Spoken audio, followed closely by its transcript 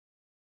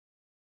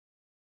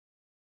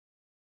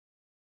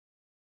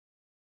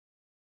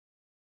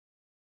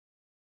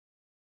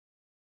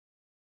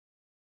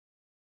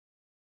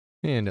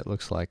And it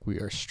looks like we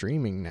are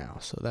streaming now,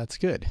 so that's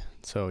good.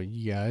 So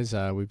you guys,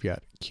 we've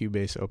got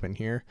Cubase open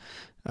here.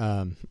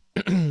 I'm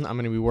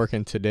going to be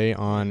working today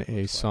on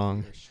a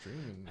song.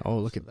 Oh,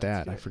 look at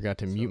that. I forgot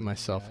to mute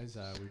myself. We've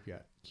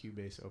got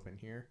Cubase open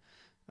here.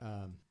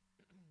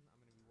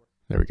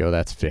 There we go.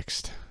 That's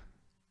fixed.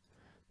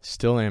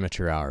 Still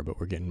amateur hour, but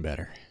we're getting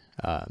better.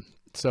 I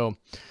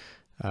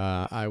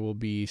will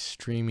be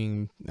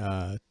streaming,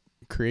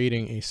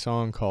 creating a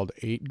song called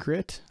 8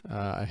 Grit.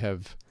 I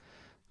have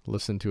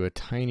listened to a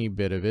tiny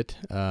bit of it.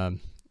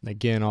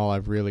 Again, all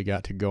I've really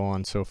got to go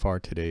on so far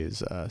today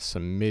is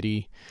some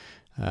MIDI,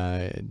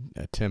 a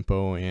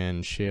tempo,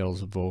 and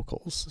Shale's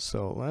vocals.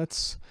 So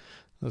let's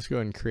go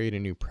ahead and create a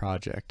new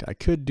project. I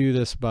could do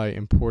this by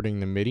importing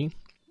the MIDI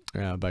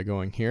by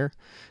going here,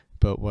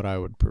 but what I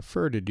would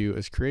prefer to do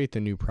is create the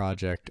new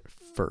project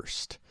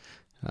first.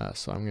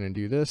 So I'm going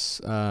to do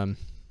this. I'm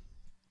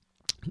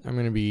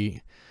going to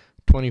be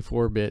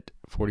 24-bit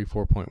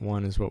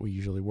 44.1 is what we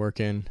usually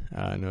work in.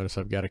 Notice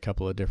I've got a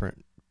couple of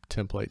different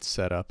templates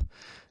set up.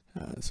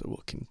 So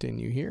we'll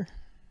continue here.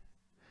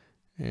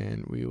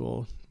 And we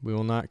will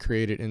not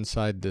create it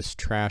inside this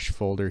trash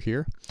folder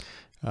here.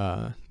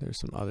 There's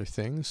some other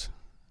things.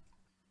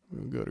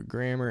 We'll go to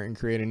grammar and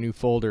create a new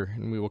folder,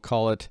 and we will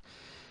call it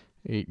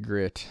 8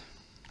 Grit.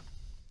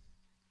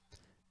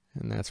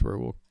 And that's where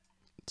we'll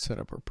set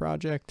up our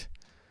project.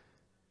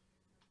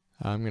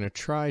 I'm going to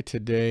try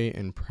today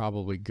and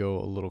probably go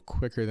a little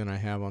quicker than I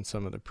have on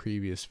some of the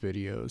previous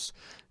videos.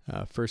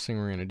 First thing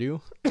we're going to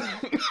do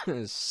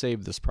is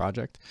save this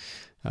project.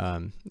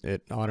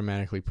 It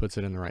automatically puts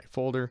it in the right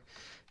folder.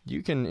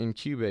 You can, in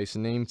Cubase,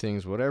 name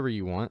things whatever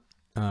you want,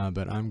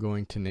 but I'm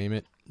going to name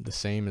it the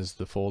same as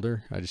the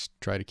folder. I just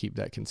try to keep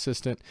that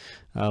consistent.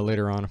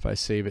 Later on, if I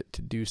save it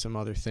to do some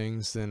other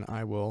things, then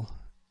I will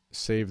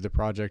save the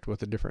project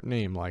with a different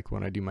name, like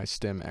when I do my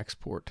stem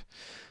export.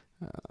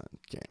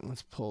 Okay,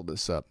 let's pull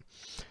this up.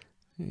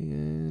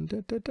 And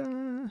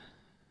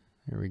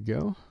there we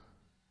go.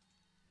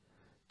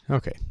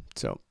 Okay,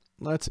 so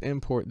let's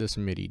import this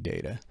MIDI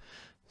data.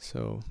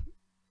 So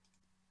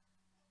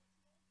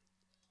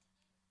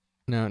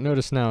now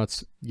notice now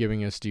it's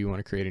giving us, do you want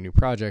to create a new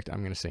project?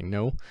 I'm going to say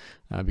no,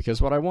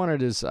 because what I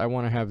wanted is I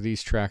want to have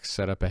these tracks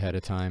set up ahead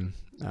of time,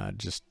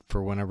 just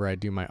for whenever I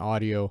do my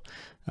audio.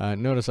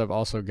 Notice I've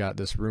also got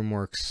this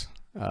RoomWorks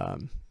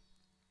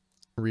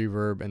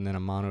reverb and then a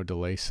mono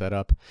delay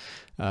setup.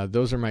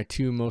 Those are my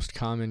two most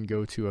common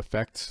go-to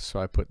effects, so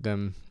I put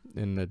them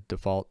in the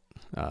default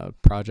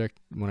project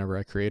whenever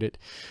I create it.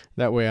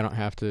 That way I don't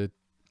have to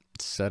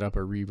set up a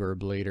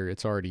reverb later.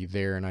 It's already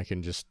there and I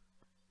can just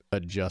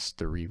adjust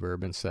the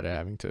reverb instead of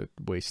having to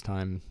waste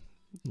time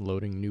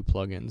loading new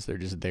plugins. They're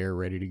just there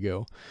ready to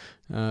go.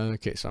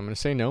 Okay, so I'm going to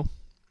say no.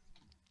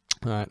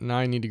 Now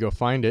I need to go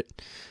find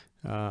it.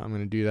 I'm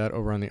going to do that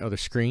over on the other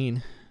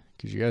screen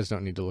because you guys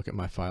don't need to look at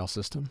my file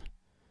system.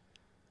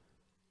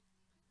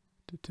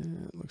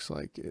 It looks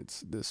like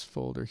it's this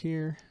folder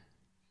here,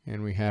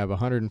 and we have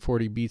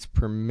 140 beats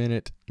per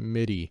minute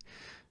MIDI,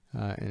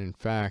 and in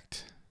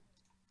fact,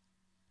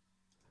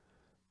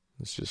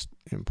 let's just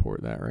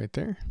import that right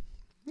there.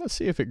 Let's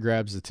see if it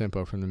grabs the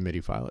tempo from the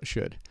MIDI file. It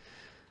should.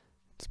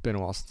 It's been a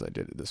while since I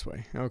did it this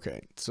way.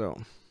 Okay,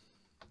 so,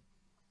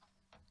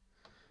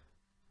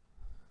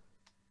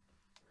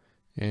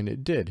 and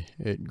it did.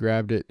 It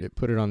grabbed it, it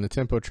put it on the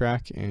tempo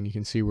track, and you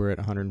can see we're at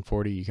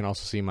 140. You can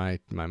also see my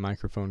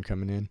microphone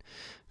coming in.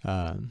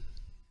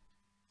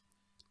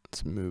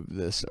 Let's move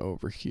this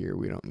over here.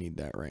 We don't need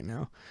that right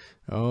now.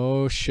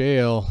 Oh,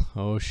 Shale.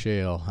 Oh,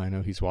 Shale. I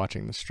know he's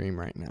watching the stream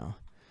right now.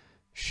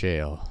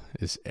 Shale,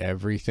 is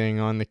everything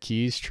on the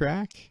keys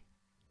track?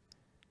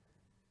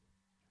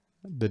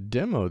 The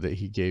demo that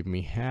he gave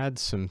me had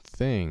some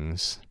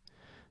things.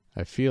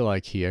 I feel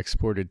like he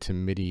exported to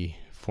MIDI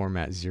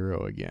format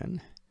 0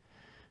 again,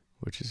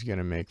 which is going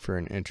to make for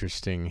an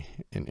interesting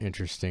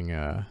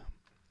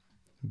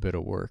bit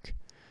of work.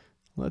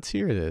 Let's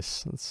hear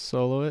this. Let's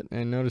solo it,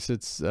 and notice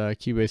it's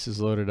Cubase has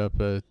loaded up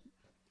a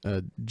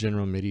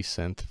general MIDI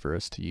synth for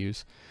us to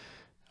use.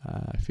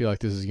 I feel like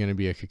this is going to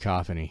be a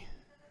cacophony.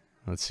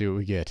 Let's see what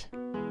we get.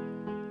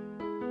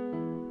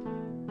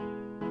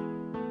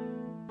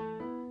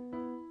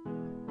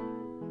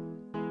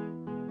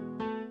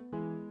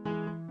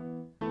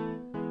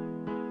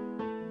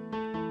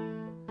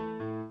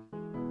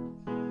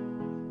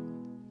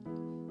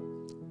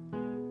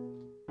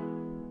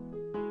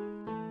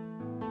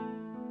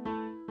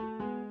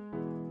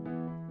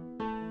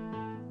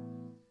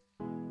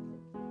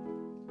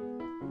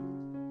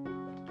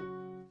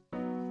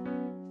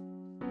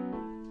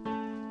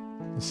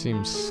 It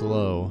seems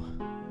slow.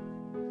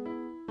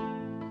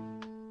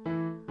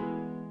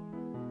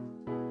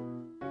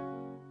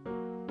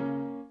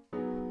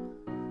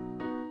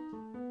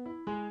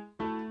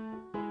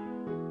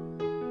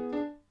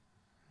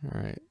 All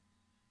right.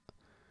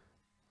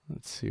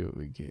 Let's see what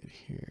we get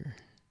here.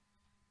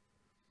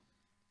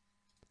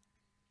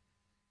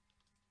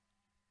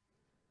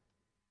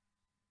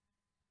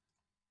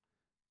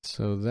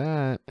 So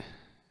that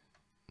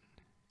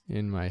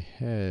in my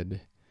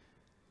head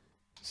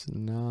It's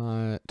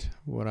not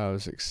what I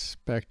was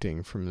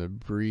expecting from the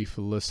brief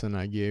listen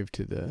I gave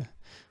to the...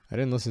 I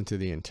didn't listen to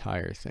the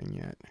entire thing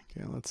yet.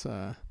 Okay, let's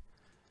add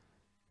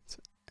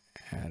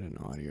an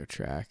audio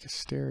track, a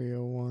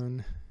stereo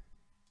one.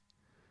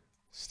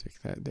 Stick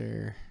that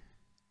there.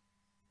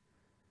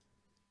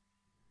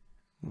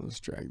 Let's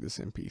drag this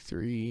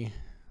MP3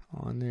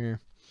 on there.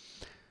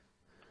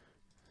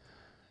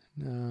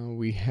 Now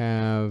we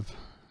have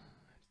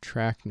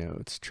track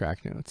notes.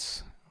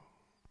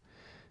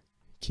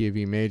 Key of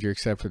E major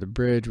except for the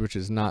bridge, which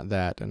is not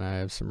that, and I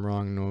have some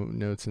wrong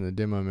notes in the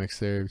demo mix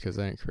there because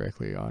I didn't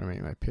correctly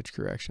automate my pitch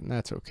correction.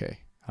 That's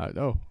okay.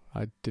 Oh,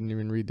 I didn't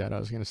even read that. I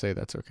was going to say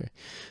that's okay.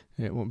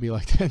 It won't be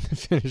like that in the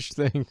finished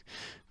thing.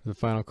 For the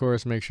final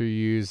chorus, make sure you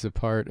use the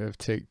part of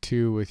take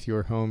 2 with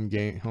your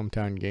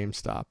hometown game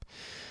stop.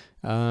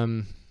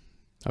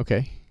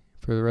 Okay.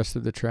 For the rest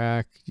of the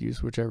track,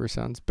 use whichever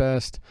sounds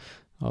best.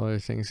 All other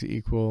things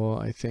equal.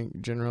 I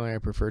think generally I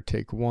prefer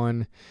take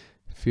 1.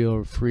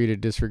 Feel free to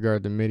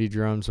disregard the MIDI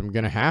drums. I'm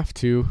going to have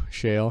to,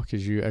 Shale,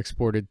 because you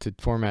exported to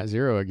format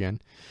 0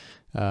 again.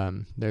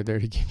 They're there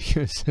to give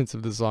you a sense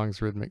of the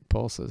song's rhythmic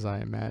pulse as I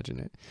imagine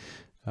it.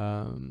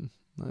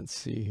 Let's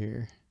see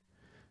here.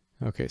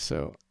 Okay,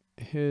 so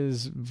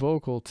his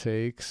vocal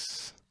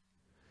takes,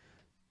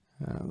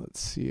 let's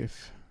see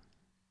if...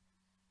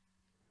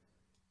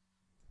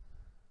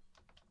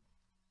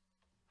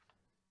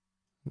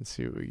 Let's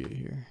see what we get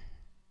here.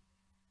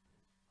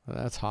 Well,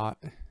 that's hot.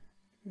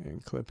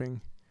 And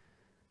clipping.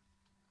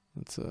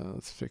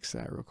 Let's fix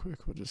that real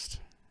quick. We'll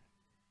just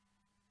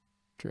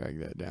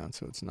drag that down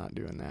so it's not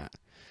doing that.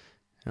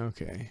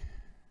 Okay.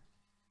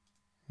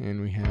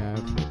 And we have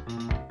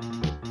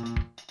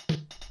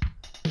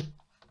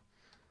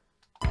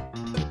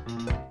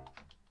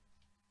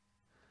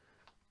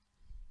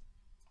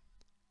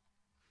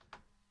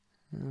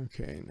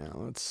okay, now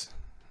let's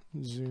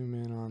zoom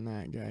in on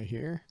that guy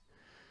here.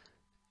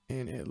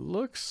 And it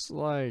looks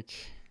like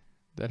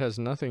that has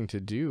nothing to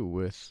do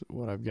with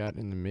what I've got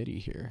in the MIDI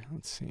here.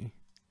 Let's see.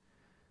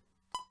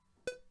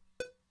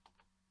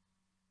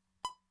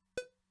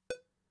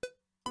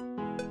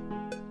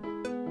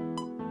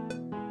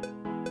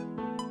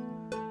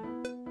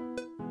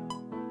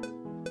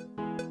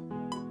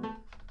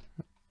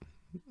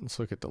 Let's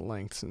look at the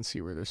lengths and see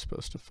where they're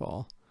supposed to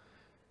fall.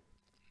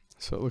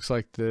 So it looks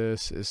like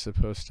this is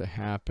supposed to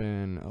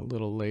happen a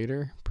little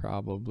later,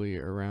 probably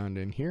around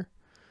in here.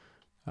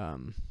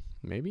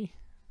 Maybe.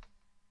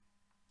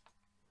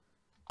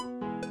 I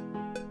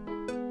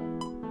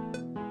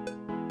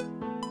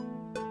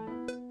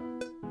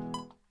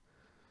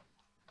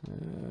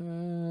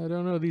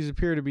don't know. These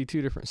appear to be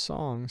two different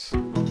songs.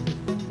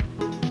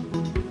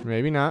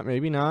 Maybe not.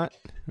 Maybe not.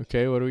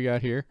 Okay, what do we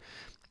got here?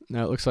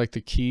 Now it looks like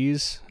the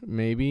keys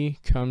maybe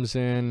comes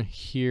in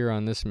here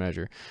on this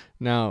measure.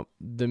 Now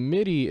the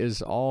MIDI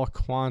is all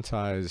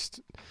quantized,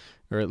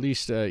 or at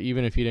least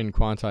even if you didn't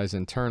quantize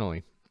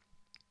internally.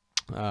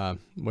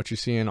 What you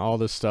see in all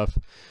this stuff,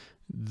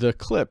 the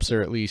clips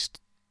are at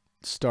least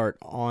start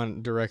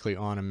on directly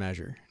on a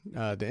measure.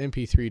 The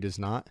MP3 does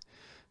not.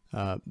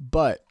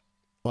 But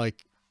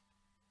like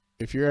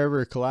if you're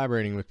ever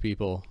collaborating with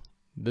people,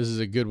 this is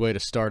a good way to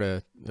start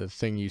a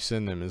thing you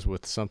send them, is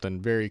with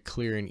something very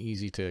clear and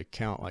easy to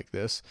count like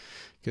this,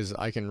 because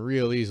I can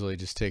real easily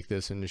just take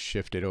this and just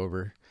shift it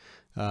over.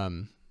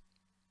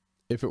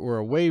 If it were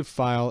a WAV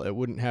file, it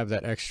wouldn't have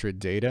that extra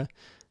data,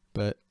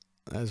 but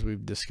as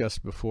we've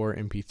discussed before,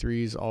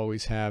 MP3s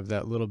always have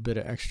that little bit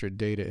of extra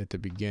data at the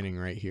beginning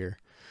right here.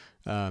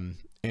 And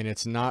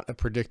it's not a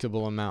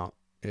predictable amount.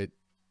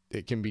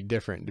 It can be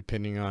different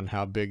depending on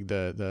how big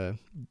the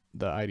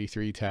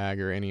ID3 tag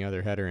or any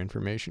other header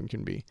information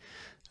can be.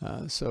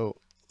 So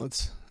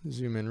let's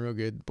zoom in real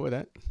good. Boy,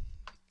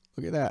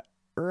 look at that.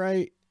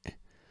 Right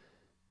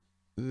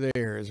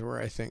there is where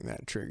I think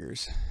that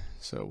triggers.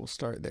 So we'll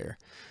start there.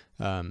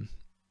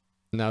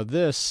 Now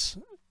this,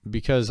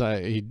 because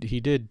he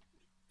did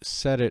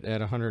set it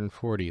at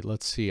 140.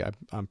 Let's see.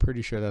 I'm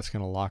pretty sure that's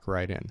going to lock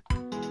right in.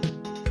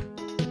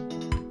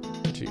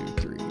 2,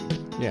 3.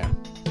 Yeah.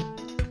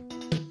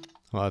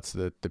 Well, that's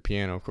the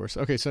piano, of course.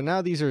 Okay, so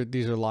now these are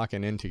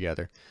locking in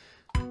together.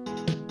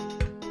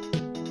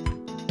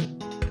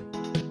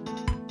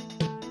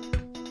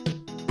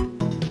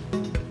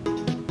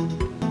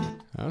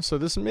 So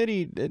this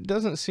MIDI, it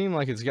doesn't seem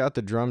like it's got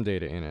the drum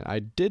data in it. I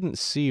didn't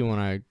see when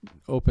I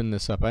opened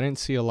this up, I didn't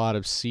see a lot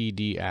of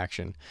CD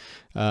action.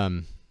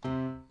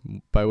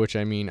 By which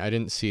I mean I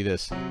didn't see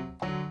this.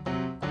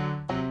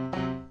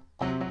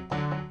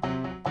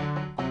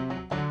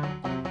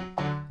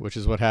 Which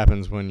is what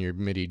happens when your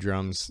MIDI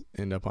drums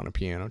end up on a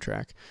piano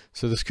track.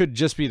 So this could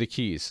just be the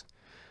keys,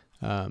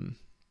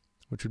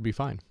 which would be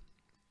fine,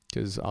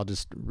 because I'll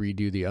just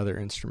redo the other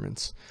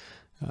instruments.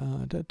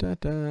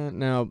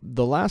 Now,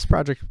 the last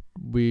project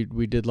we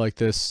did like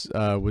this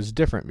was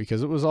different,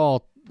 because it was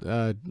all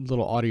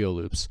little audio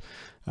loops.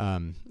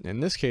 In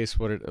this case,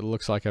 what it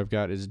looks like I've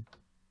got is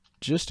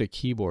just a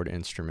keyboard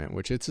instrument,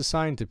 which it's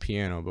assigned to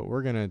piano, but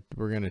we're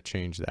gonna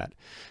change that.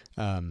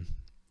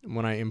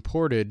 When I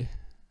imported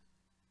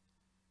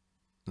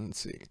let's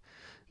see.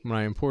 When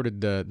I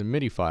imported the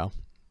MIDI file,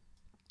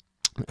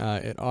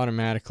 it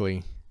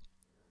automatically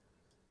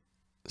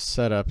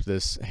set up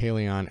this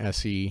Ailsean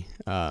SE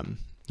or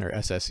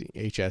SSE,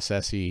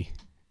 HSSE.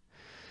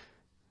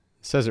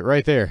 Says it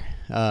right there.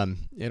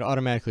 It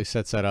automatically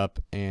sets that up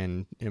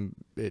and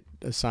it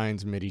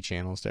assigns MIDI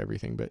channels to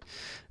everything, but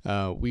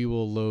we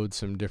will load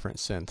some different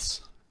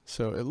synths.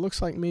 So it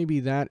looks like maybe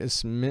that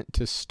is meant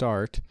to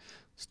start.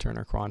 Let's turn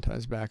our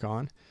quantize back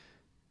on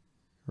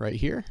right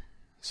here.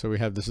 So we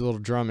have this little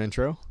drum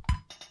intro.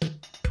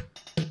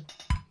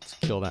 Let's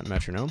kill that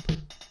metronome.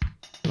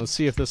 Let's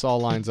see if this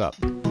all lines up.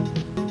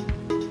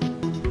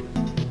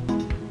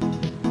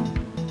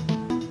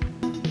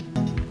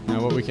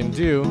 Now what we can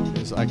do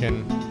is I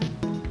can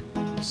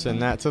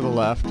send that to the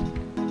left.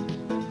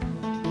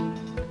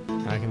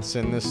 I can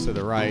send this to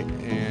the right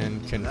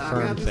and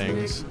confirm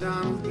things.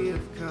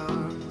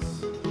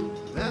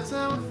 That's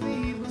how I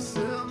feed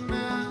myself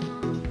now.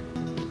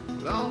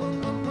 All of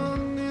my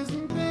money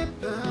isn't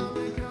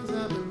PayPal because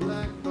I've been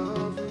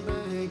blackballed from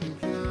bank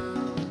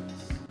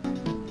accounts.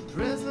 The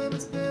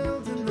president's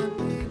building that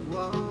big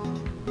wall,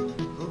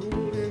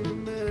 holding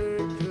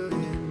America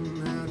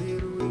in. How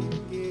did we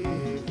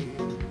get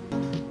here?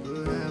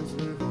 Perhaps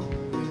we've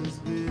always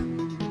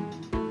been.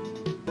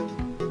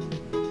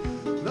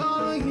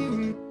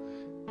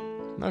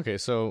 Okay,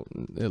 so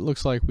it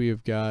looks like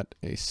we've got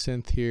a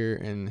synth here,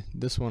 and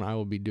this one I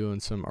will be doing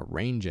some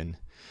arranging.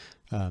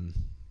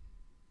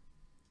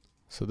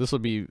 So this will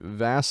be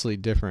vastly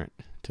different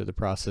to the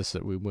process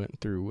that we went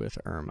through with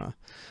Irma.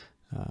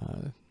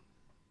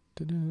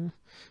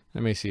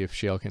 Let me see if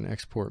Shale can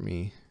export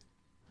me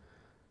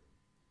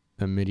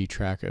a MIDI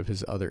track of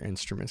his other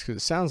instruments, because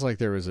it sounds like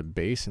there was a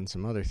bass and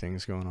some other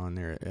things going on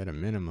there at a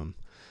minimum.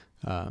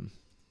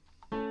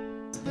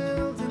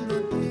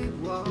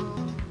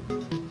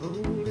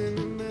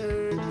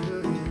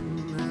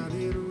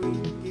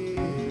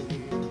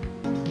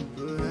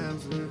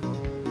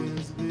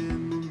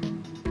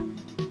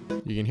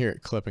 You can hear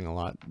it clipping a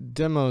lot.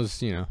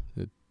 Demos, you know,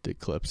 it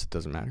clips, it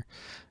doesn't matter.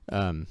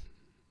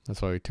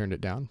 That's why we turned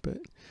it down, but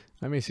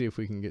let me see if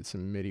we can get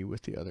some MIDI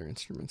with the other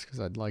instruments, because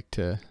I'd like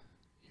to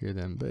hear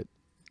them, but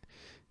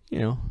you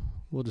know,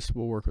 we'll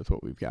work with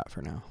what we've got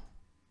for now.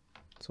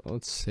 So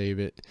let's save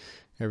it.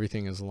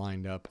 Everything is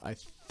lined up. I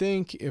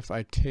think if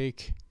I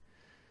take,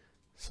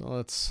 so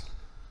let's,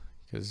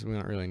 because we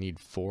don't really need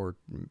 4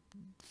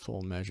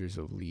 full measures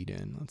of lead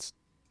in. Let's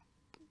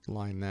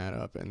line that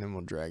up, and then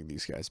we'll drag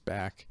these guys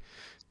back,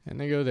 and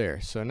they go there.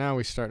 So now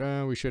we start,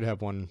 we should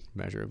have 1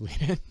 measure of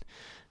lead in.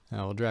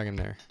 We'll drag them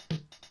there.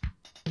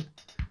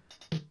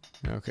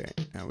 Okay,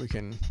 now we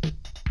can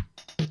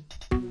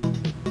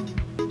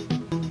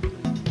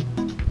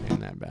pan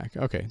that back.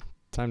 Okay,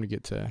 time to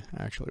get to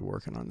actually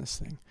working on this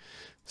thing.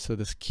 So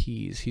this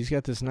keys, he's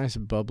got this nice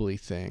bubbly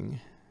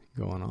thing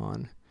going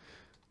on.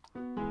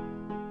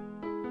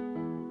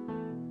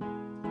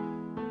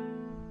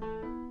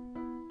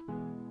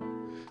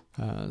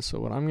 So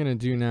what I'm going to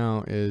do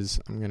now is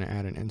I'm going to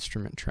add an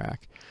instrument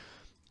track.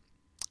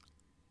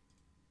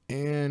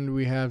 And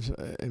we have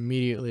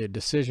immediately a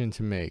decision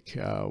to make.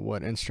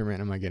 What instrument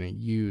am I going to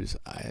use?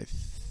 I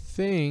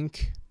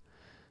think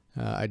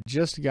I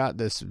just got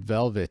this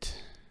Velvet,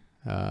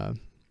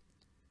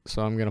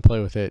 so I'm going to play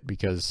with it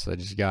because I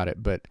just got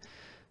it, but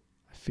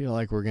I feel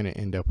like we're going to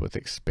end up with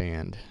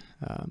Expand.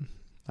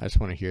 I just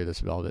want to hear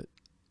this Velvet.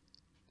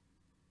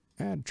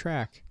 Add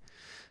track.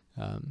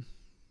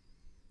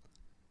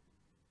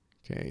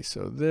 Okay,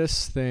 so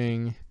this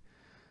thing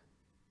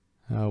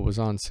was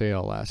on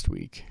sale last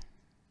week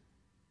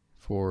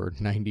for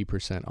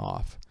 90%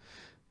 off,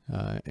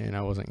 and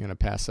I wasn't going to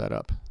pass that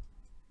up.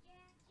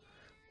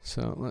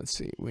 So let's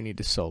see, we need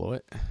to solo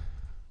it.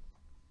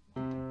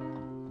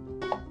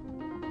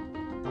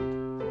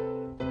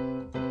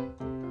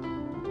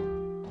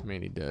 May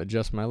need to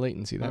adjust my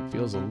latency. That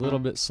feels a little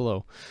bit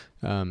slow.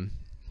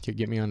 Could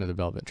get me onto the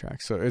Velvet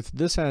track. So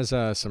this has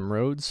some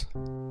Rhodes,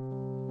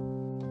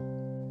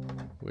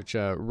 which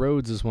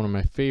Rhodes is one of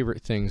my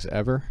favorite things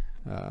ever.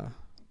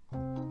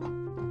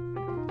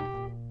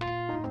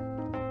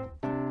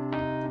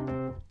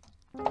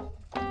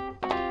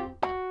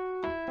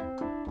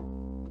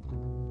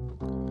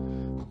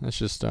 That's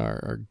just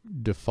our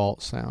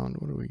default sound.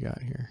 What do we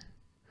got here?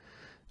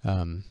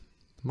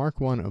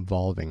 Mark 1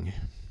 evolving.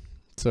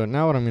 So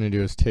now what I'm going to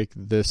do is take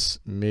this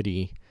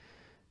MIDI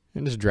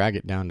and just drag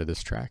it down to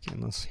this track,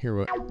 and let's hear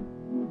what.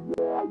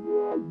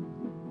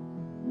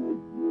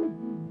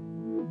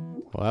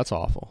 Well, that's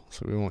awful,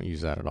 so we won't use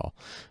that at all.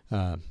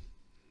 Cut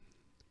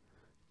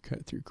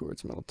through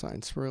chords, metal tine,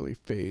 swirly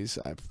phase.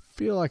 I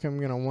feel like I'm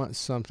going to want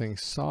something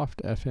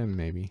soft FM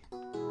maybe.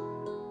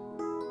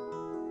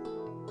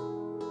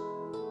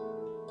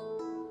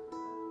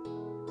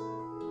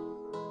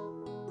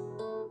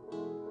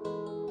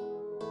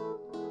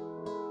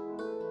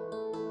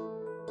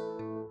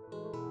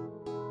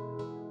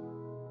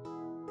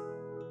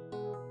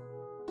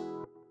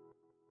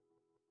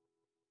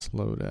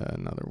 Load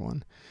another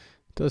one.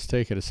 It does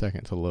take it a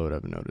second to load,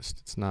 I've noticed.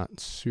 It's not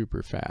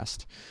super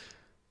fast.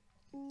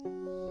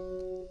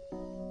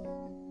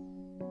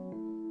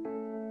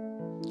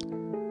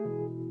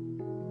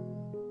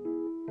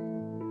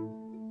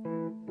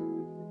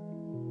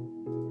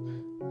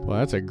 Well,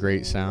 that's a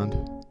great sound.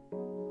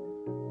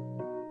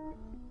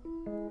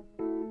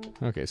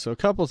 Okay, so a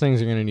couple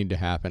things are going to need to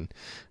happen.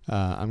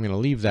 I'm going to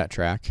leave that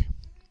track.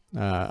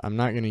 I'm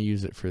not going to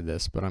use it for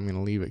this, but I'm going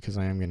to leave it because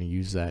I am going to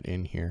use that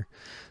in here.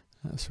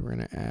 So we're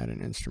going to add an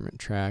instrument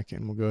track,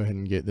 and we'll go ahead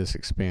and get this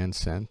expand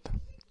synth.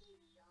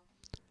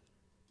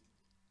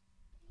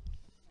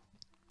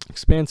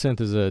 Expand synth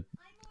is a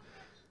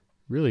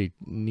really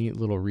neat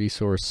little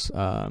resource.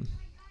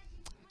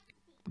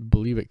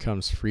 Believe it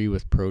comes free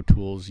with Pro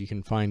Tools. You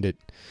can find it.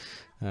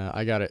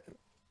 I got it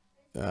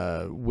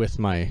with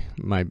my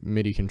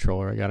MIDI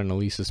controller. I got an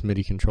Ailsean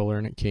MIDI controller,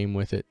 and it came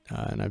with it.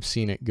 And I've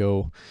seen it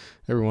go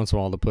every once in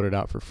a while to put it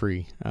out for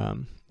free.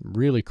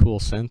 Really cool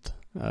synth.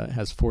 It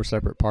has 4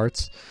 separate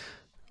parts.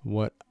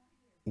 What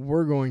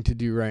we're going to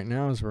do right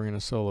now is we're going to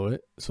solo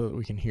it so that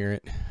we can hear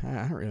it.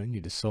 I don't really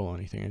need to solo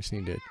anything. I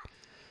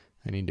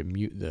need to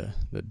mute the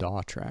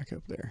DAW track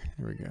up there.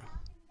 There we go.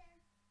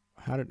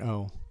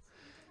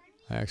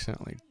 I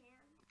accidentally,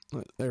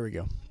 there we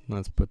go.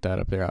 Let's put that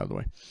up there out of the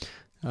way.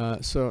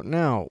 So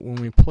now when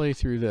we play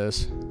through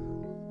this,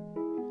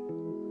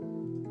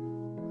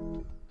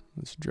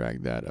 let's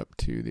drag that up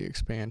to the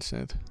expand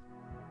synth.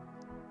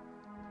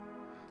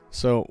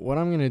 So what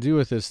I'm going to do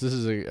with this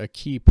is a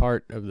key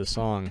part of the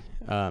song,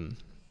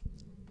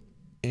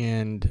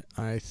 and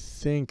I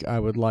think I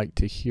would like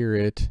to hear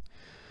it.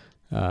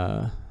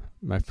 My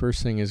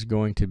first thing is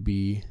going to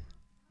be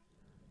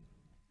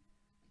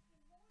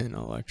an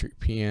electric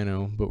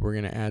piano, but we're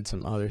going to add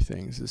some other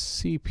things. The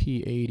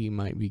CP80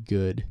 might be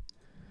good.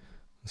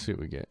 Let's see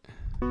what we get.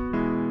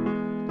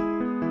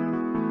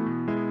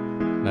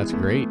 That's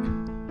great.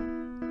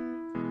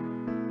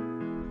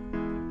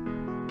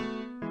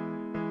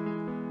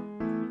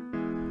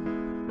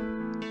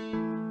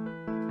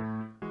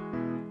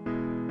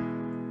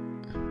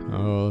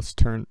 Oh, let's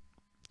turn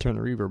the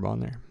reverb on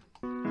there.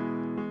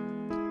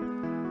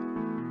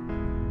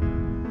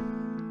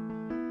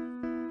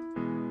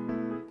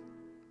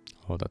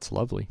 Oh, that's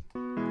lovely.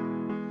 Let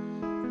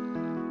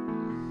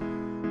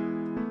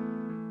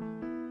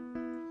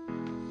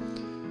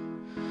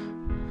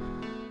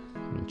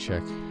me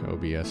check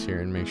OBS here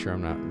and make sure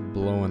I'm not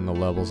blowing the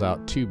levels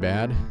out too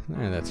bad.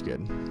 That's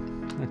good.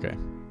 Okay.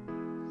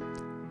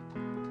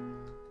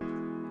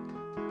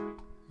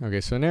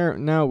 Okay, so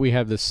now we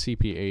have this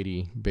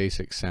CP80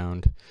 basic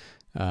sound.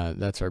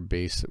 That's our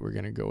bass that we're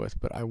going to go with,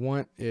 but I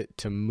want it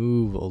to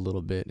move a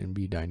little bit and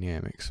be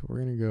dynamic. So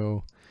we're going to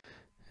go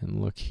and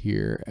look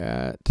here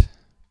at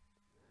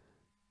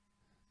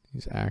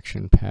these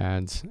action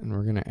pads, and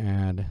we're going to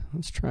add,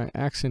 let's try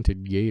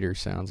accented gator.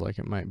 Sounds like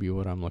it might be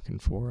what I'm looking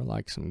for. I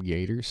like some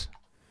gators.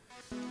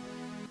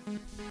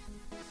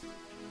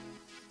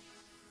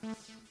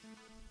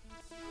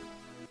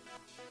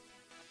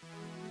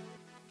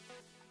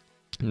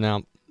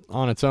 Now,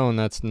 on its own,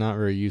 that's not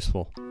very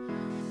useful.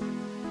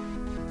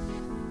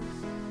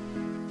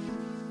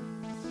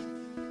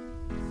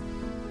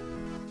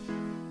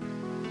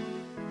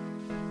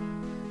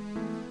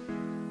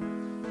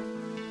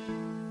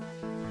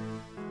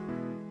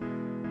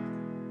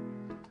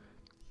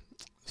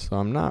 So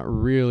I'm not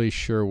really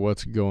sure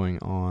what's going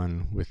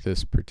on with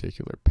this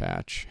particular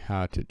patch,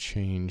 how to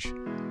change.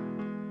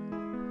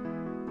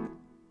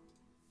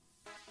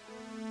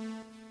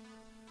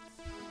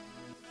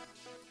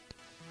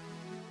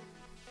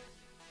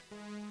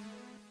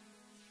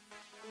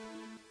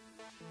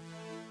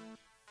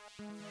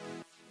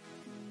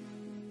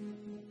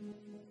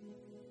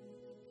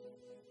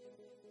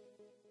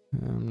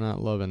 I'm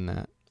not loving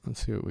that.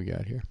 Let's see what we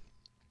got here.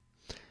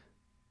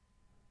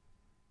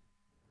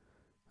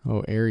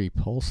 Oh, airy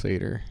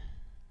pulsator.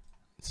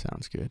 That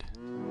sounds good.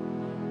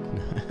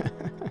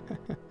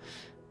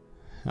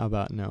 How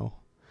about no?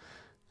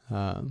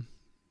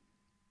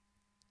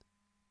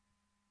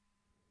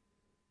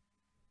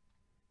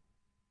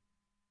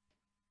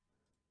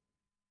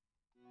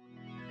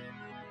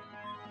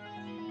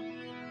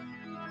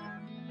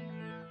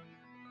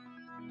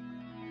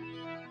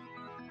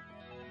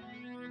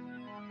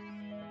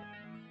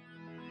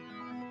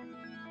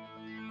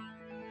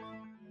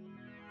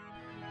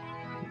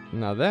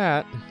 Now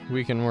that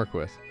we can work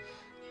with.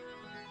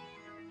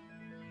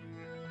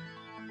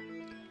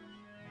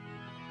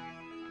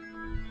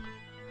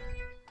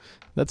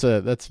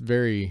 That's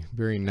very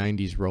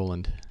 90s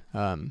Roland.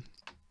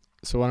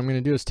 So what I'm going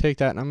to do is take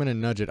that and I'm going to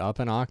nudge it up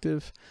an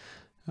octave.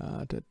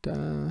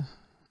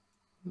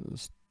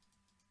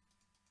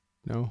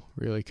 No,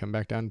 really, come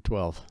back down to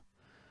 12.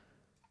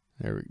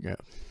 There we go.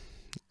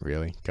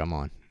 Really, come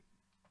on.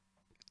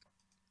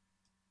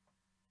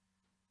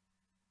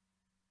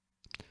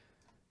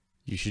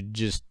 You should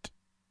just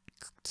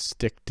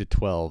stick to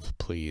 12,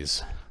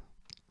 please.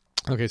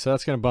 Okay, so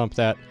that's going to bump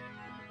that.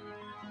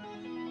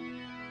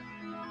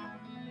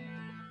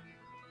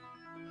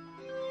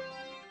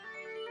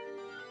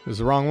 It was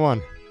the wrong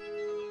one.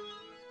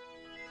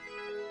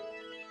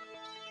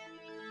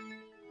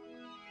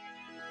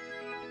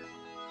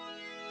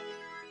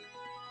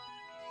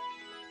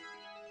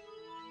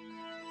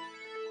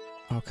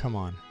 Oh, come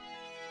on.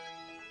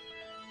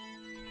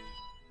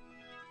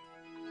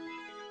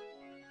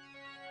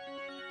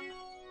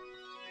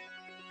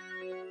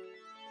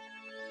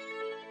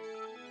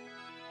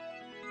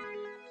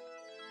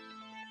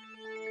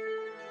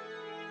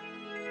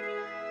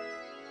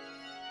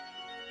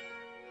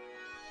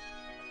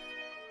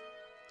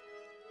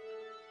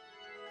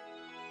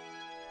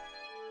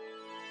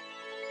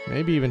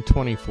 maybe even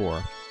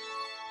 24.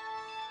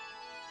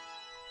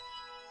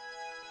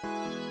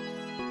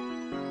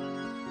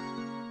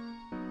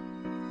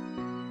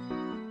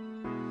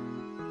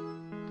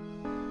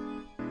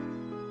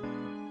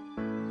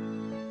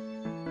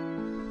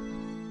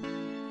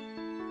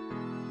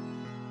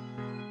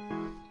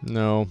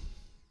 No,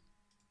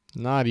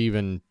 not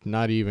even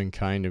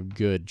kind of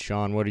good.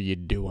 Sean, what are you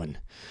doing?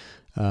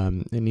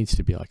 It needs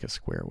to be like a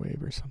square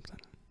wave or something.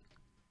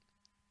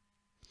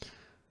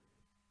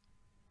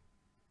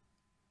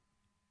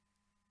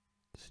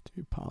 Let's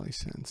do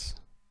polysense.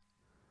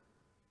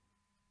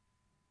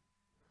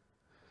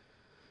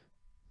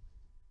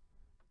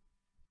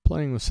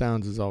 Playing with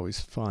sounds is always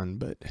fun,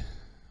 but it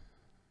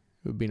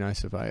would be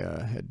nice if I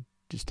had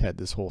just had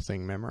this whole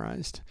thing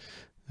memorized.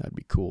 That'd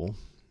be cool.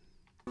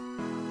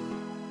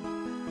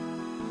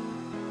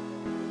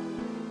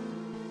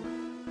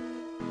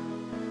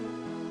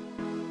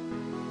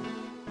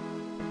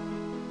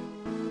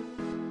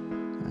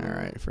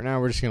 For now,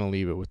 we're just gonna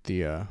leave it with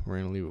the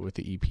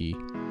EP,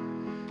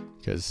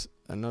 because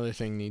another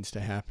thing needs to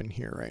happen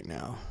here right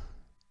now,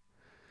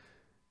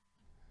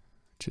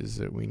 which is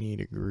that we need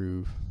a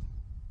groove.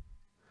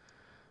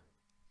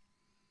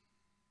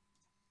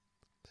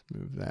 Let's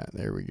move that.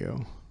 There we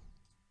go.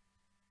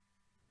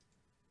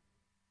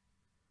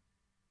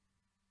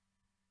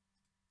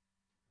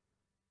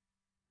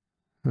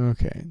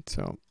 Okay,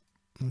 so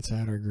let's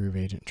add our groove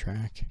agent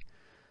track.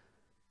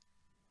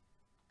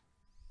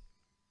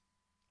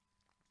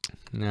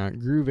 Now,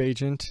 Groove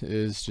Agent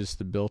is just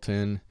the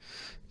built-in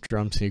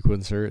drum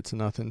sequencer. It's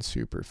nothing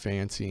super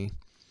fancy.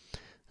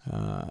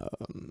 I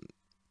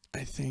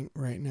think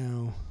right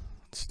now,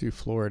 let's do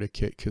Florida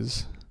Kit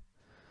because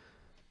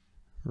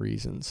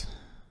reasons.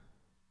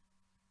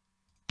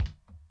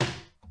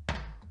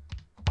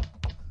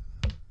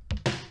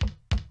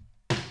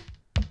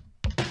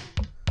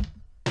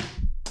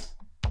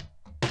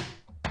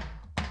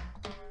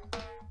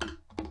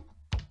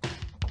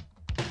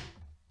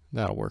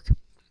 That'll work.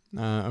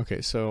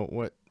 Okay, so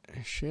what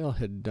Shale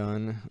had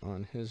done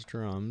on his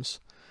drums,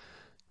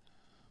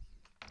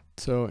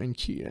 so in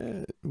key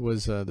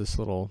was this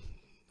little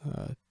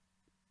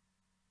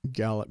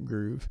gallop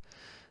groove.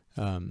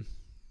 I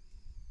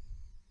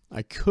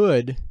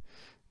could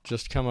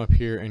just come up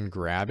here and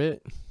grab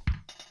it,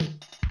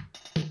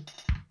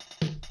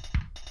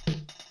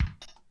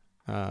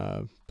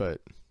 but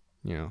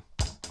you know,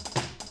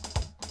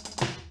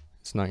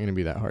 it's not going to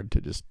be that hard to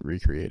just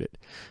recreate it.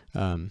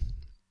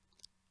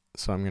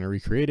 So I'm going to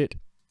recreate it,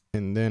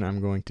 and then I'm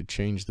going to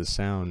change the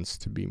sounds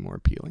to be more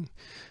appealing.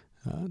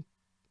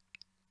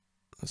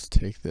 Let's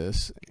take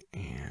this,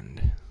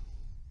 and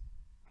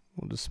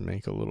we'll just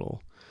make a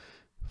little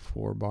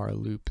 4-bar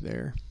loop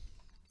there.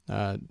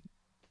 Not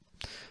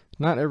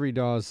every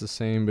DAW is the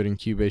same, but in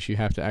Cubase you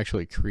have to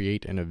actually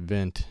create an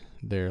event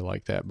there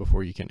like that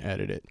before you can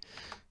edit it.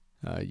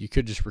 You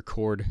could just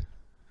record,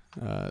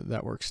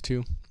 that works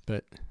too,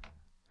 but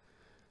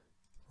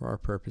for our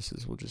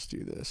purposes, we'll just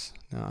do this.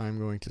 Now I'm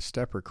going to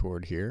step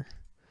record here,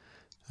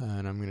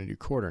 and I'm going to do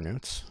quarter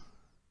notes.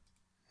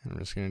 And I'm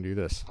just going to do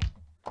this.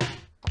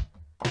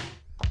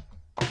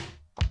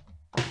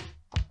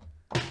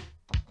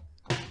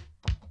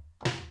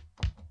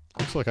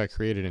 Looks like I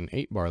created an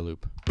 8-bar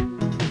loop.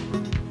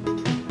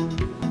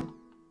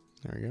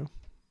 There we go.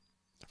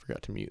 I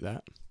forgot to mute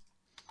that.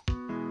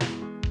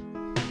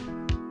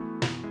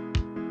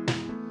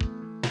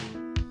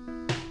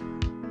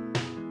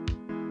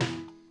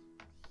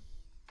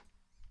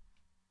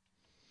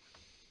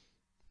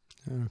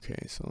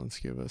 Okay, so let's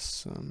give us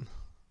some.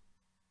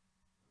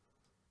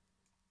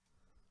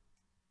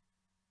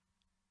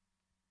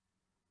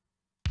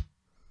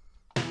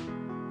 There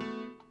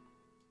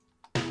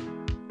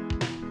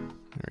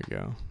we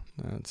go.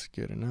 That's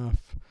good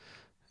enough.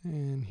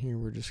 And here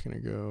we're just going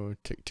to go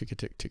tick, tick, a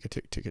tick, tick, a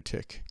tick, tick, a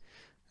tick.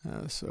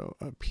 So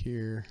up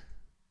here,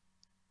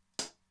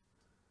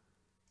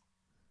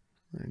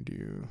 we're going to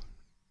do.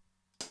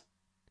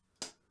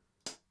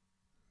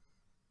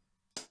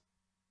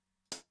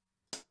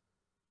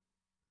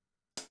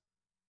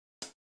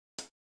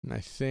 And I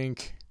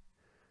think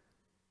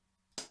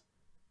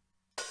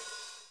we're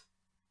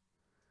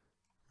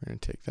going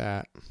to take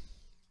that,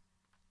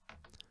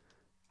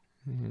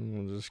 and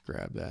we'll just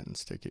grab that and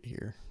stick it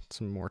here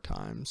some more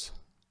times.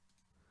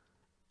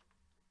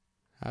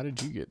 How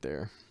did you get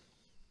there?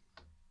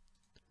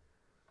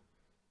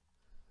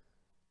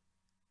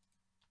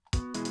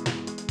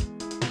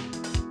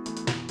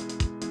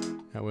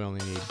 Now we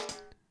only need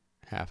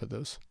half of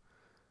those.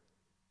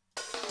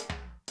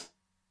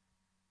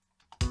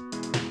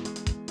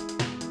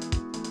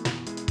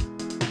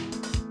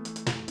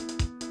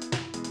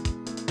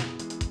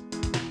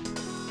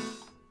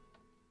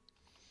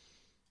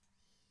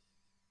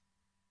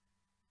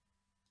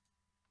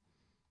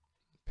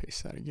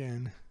 Paste that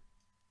again.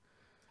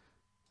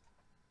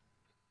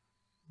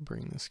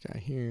 Bring this guy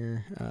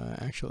here.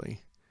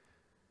 Actually,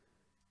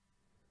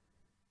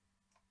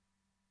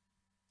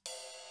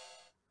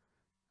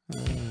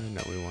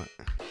 no, we want.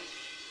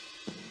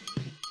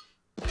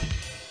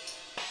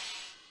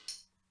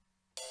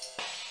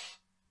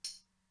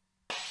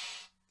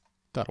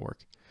 that'll work.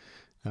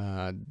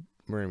 We're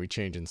going to be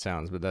changing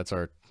sounds, but that's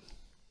our...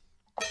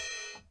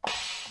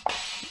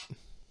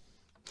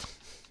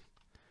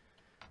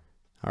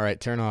 All right,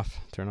 turn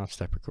off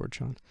step record,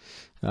 Sean.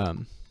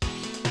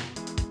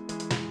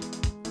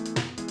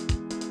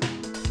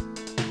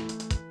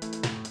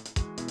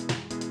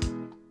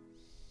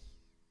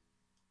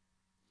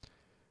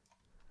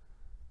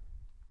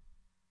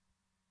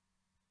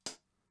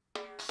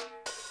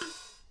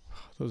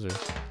 Those are...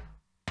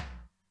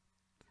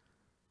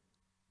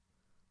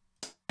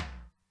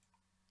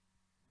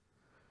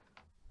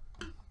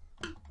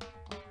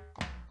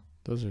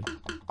 Those are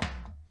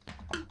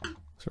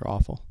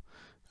awful.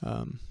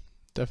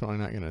 Definitely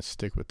not going to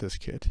stick with this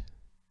kit.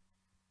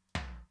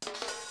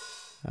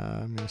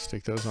 I'm going to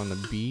stick those on the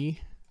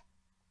B.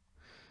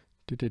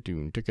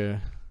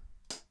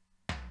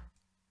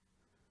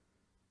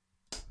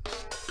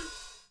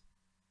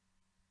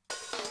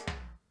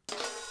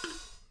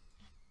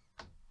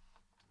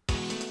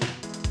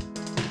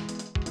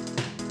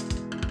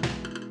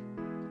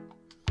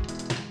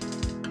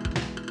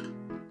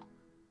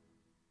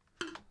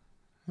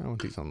 I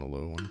want these on the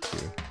low one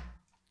too.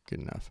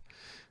 Good enough.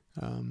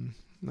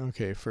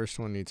 Okay, first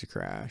one needs a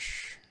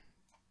crash.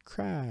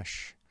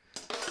 Crash.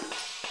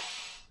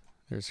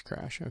 There's a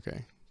crash.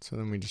 Okay, so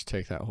then we just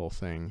take that whole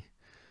thing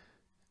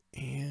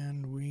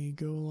and we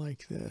go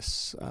like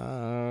this.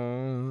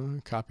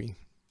 Copy.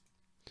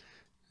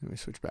 Then we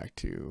switch back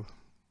to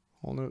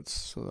whole notes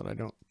so that I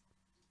don't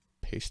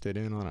paste it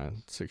in on a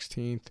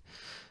 16th.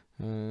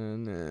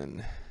 And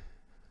then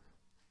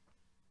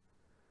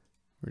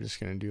we're just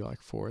going to do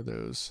like 4 of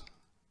those.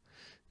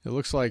 It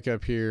looks like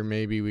up here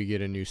maybe we get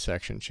a new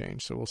section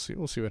change, so we'll see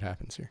what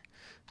happens here.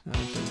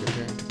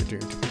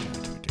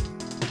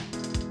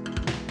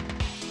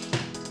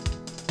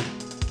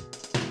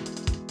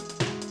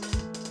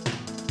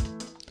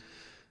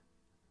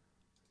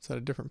 Is that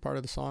a different part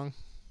of the song?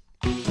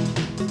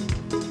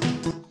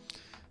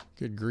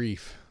 Good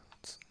grief.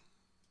 It's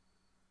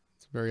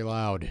very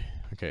loud.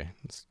 Okay,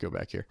 let's go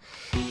back here.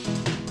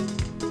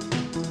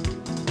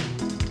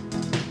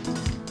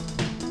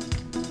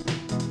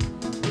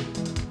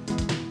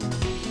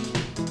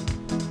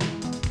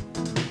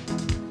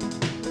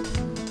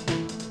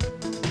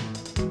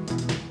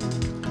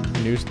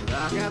 News.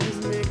 I got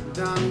these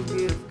McDonald's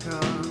gift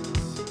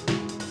cards.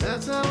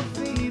 That's how I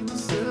feed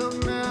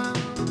myself now.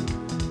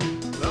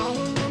 All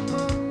of my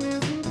money's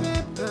in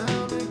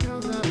PayPal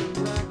because I've been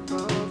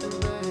blackballed from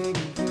bank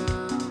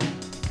accounts.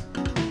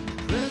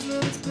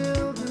 President's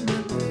building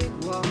that big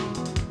wall,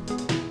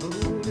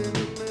 holding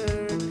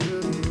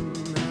America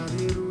in. How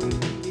did we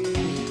get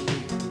here?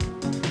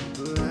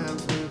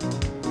 Perhaps we've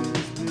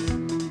always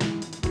been.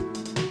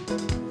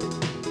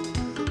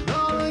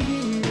 All a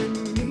human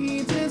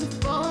needs is a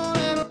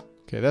fall.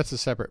 Okay, that's a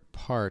separate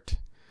part,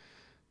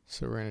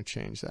 so we're going to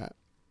change that.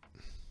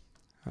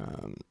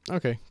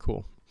 Okay,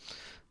 cool.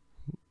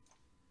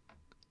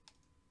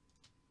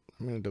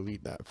 I'm going to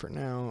delete that for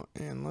now,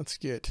 and let's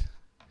get...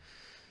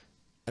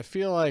 I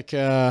feel like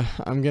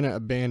I'm going to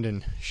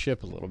abandon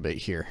ship a little bit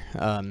here.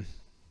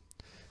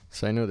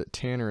 So I know that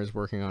Tanner is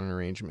working on an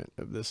arrangement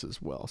of this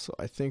as well, so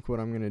I think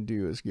what I'm going to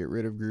do is get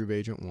rid of Groove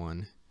Agent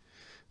 1.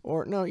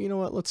 Or, no, you know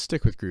what? Let's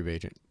stick with Groove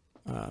Agent.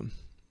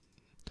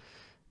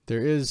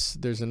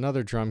 There's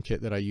another drum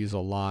kit that I use a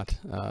lot,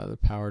 the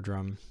Power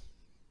Drum,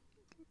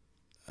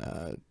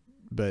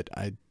 but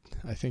I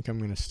think I'm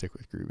going to stick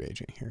with Groove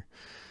Agent here.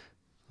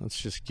 Let's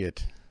just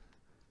get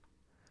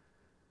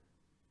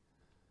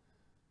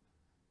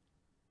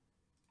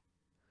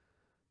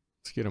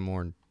a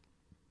more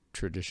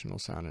traditional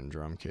sounding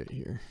drum kit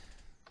here.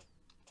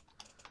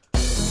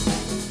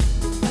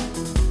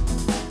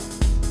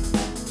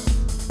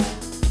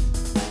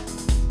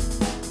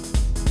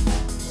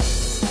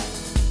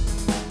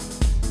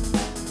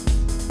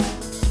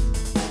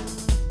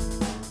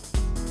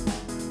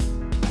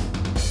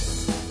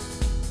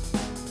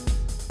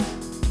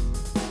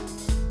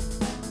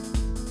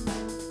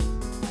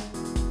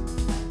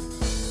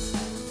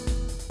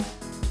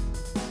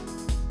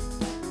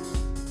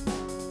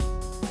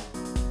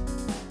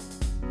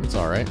 It's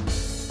all right.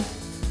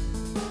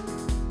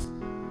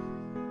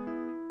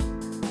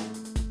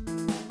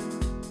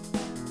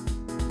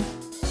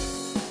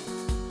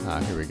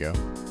 Here we go.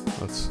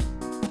 Let's...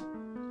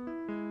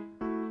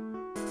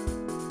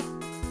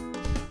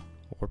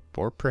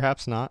 Or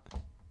perhaps not.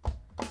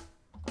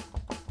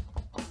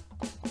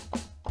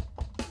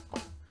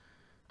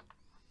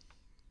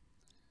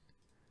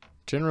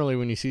 Generally,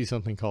 when you see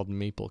something called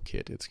Maple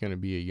Kit, it's going to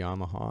be a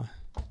Yamaha.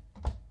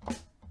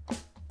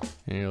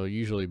 And it'll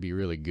usually be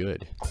really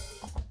good.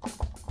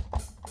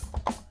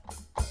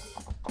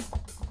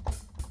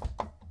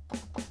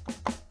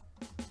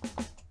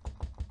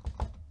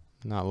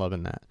 Not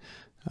loving that.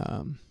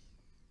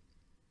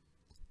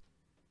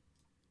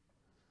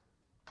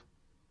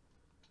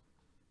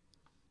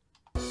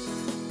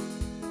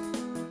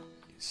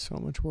 So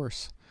much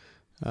worse.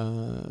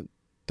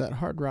 That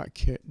Hard Rock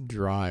Kit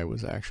Dry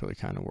was actually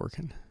kind of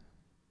working.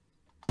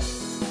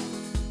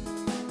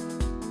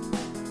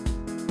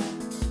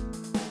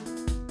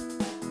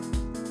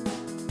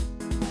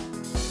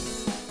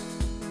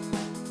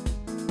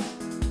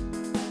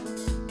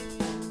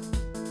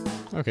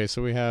 Okay,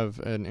 so we have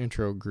an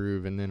intro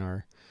groove and then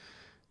our,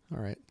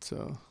 alright,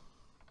 so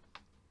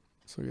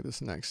let's look at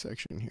this next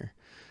section here.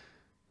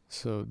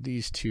 So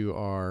these two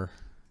are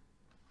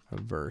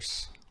a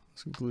verse.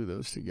 Let's glue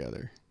those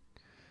together.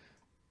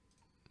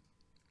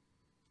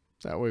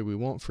 That way we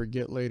won't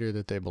forget later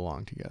that they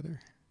belong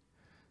together.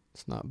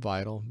 It's not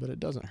vital, but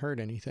it doesn't hurt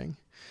anything.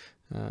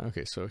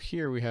 Okay, so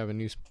here we have a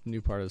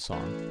new part of the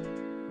song.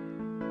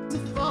 To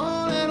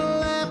fall at a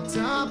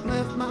laptop,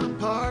 left my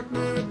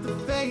partner at the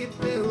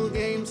Fayetteville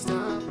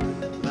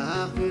GameStop.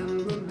 Life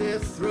in the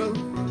death throes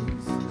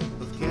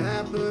of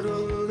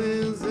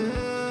capitalism.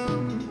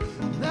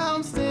 Now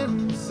I'm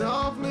standing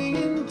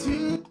softly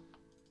into.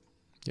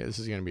 Yeah, this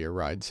is going to be a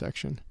ride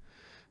section.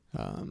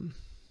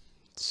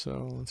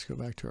 So let's go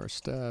back to our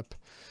step,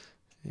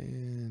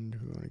 and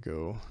we want to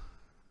go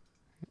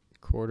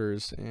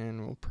quarters,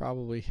 and we'll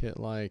probably hit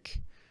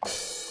like,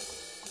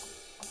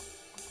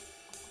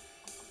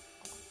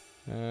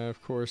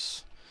 of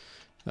course,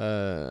 you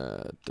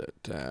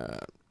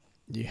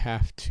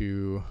have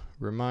to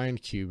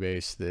remind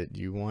Cubase that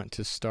you want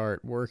to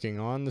start working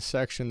on the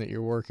section that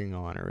you're working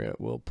on, or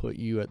it will put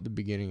you at the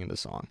beginning of the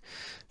song.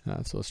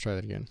 So let's try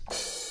that again.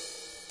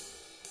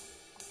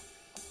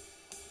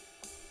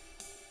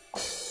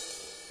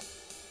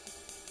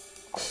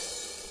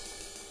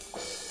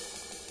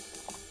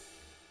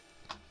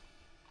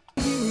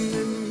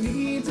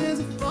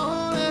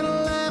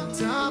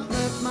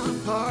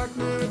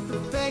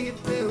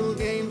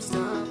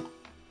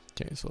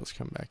 Okay, so let's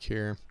come back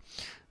here.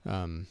 We're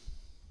going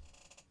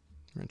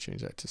to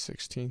change that to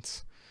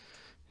 16ths.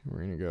 We're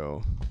going to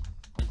go.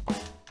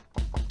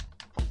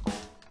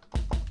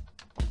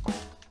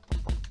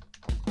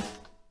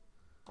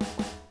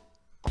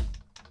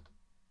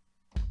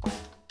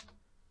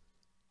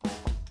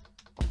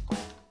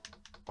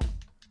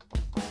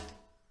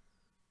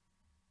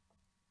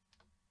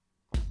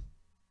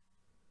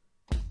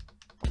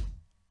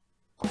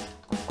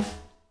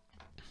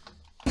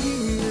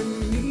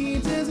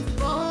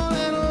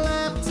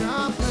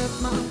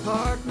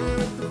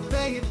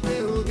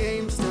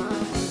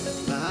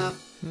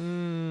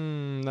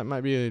 That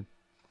might be a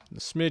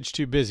smidge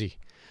too busy.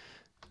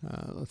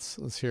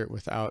 Let's hear it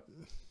without.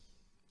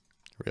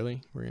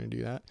 Really, we're gonna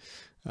do that.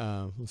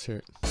 Let's hear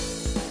it.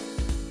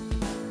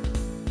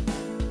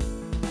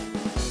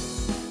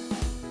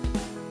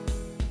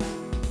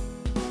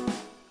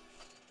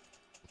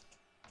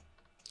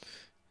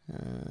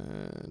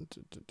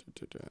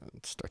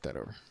 Let's start that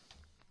over.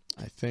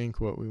 I think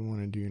what we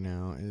want to do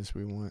now is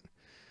we want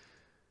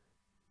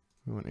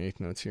eighth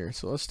notes here.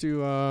 So let's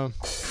do. Oh,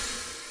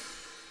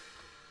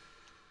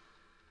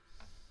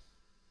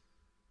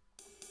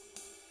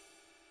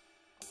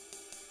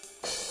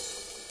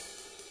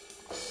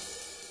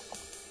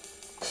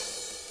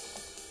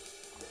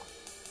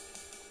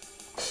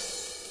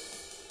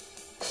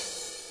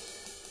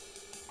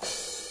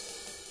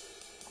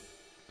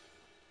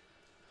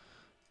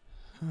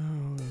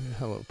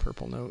 hello,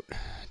 purple note.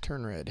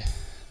 Turn red.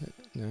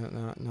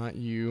 No, not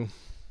you.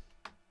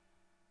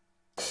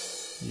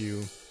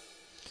 You.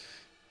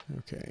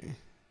 Okay.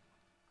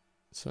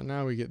 So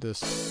now we get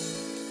this.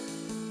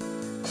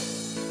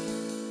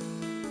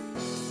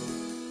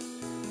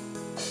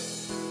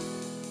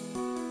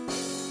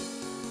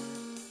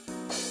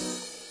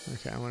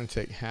 Okay, I want to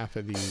take half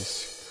of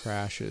these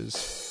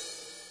crashes.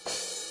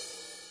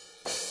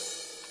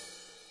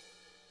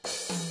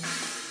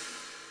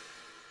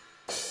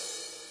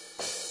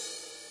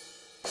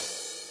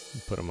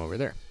 Put them over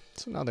there.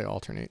 So now they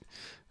alternate.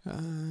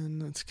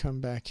 And let's come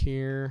back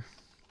here.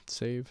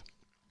 Save.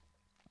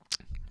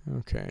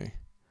 Okay.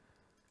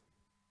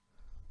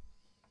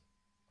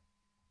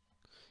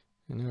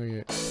 And now we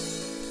get.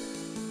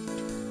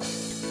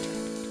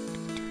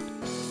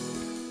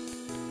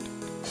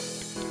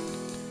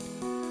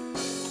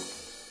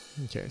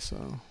 Okay,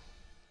 so.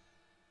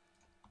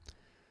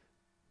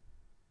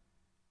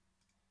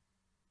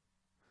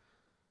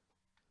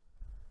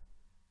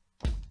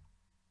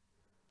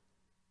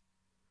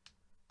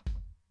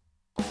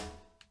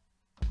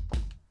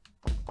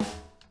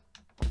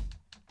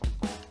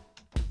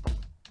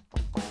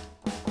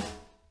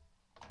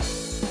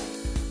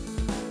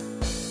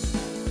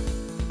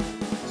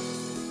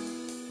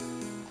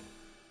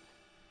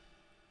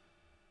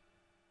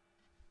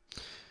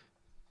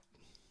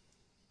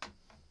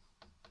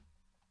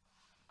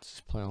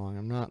 Just play along.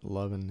 I'm not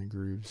loving the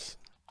grooves.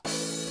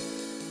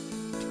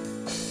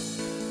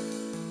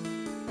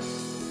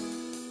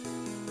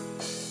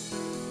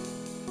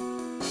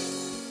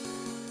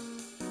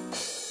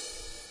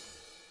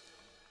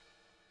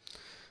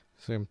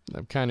 So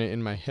I'm kind of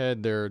in my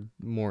head, there are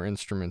more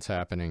instruments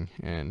happening,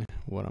 and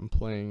what I'm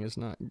playing is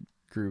not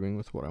grooving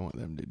with what I want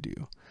them to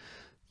do.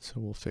 So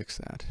we'll fix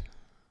that.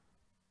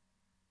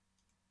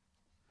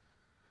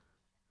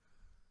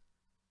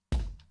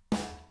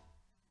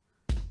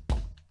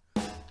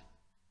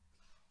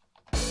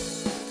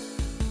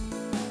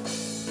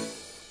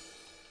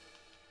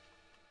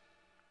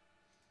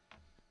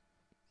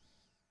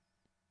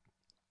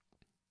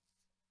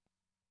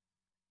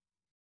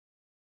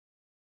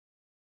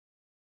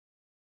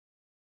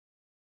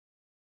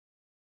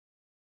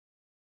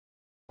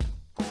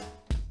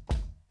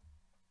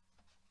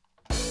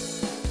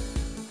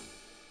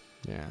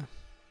 Yeah.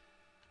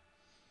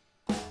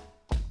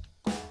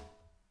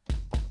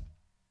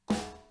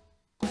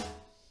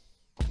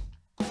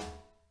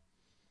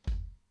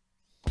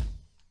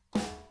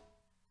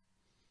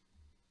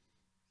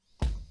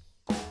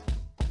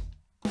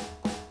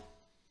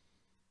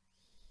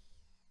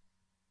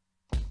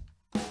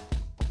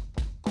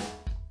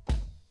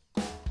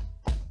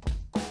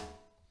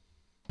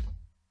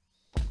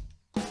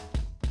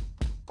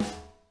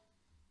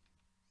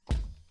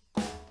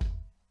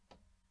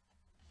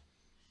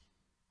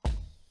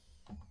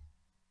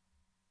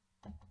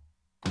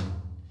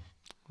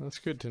 Well, it's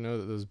good to know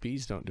that those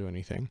bees don't do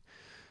anything.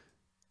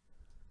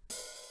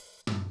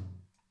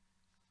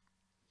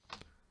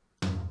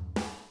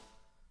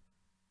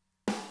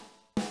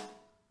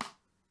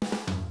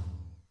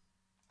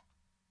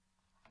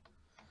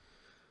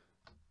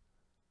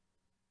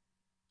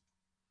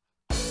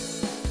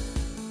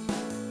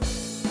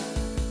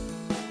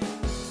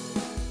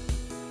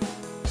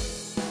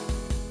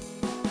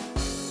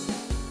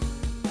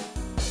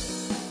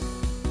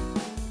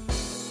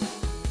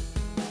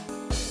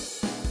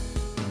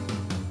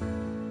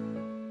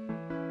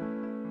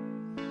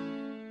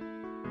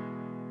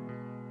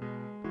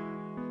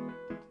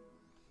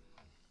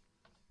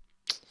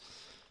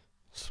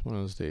 It's one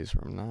of those days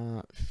where I'm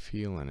not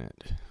feeling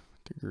it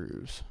with the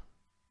grooves.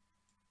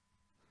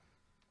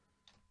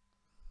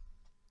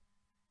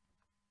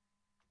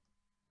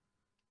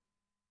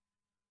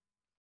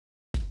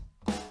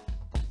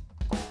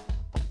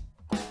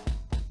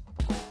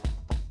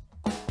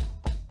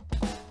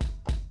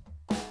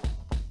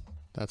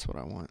 That's what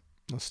I want.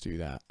 Let's do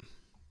that.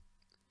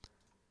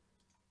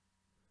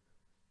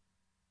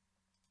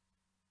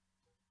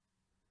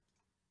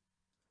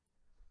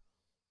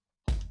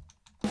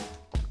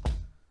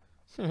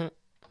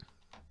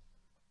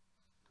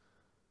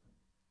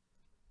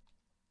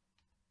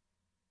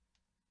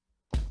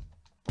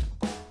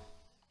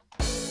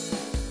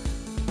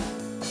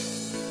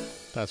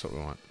 That's what we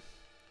want.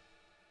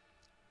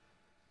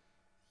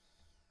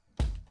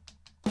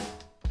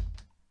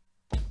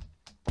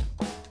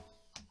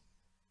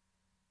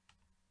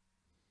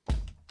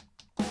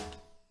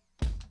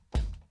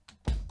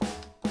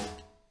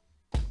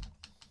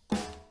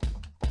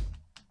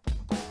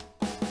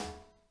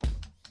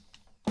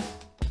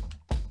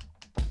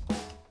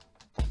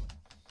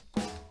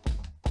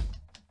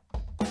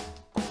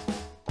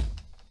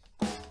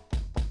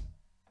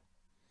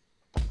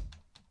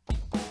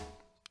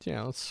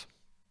 Yeah, let's...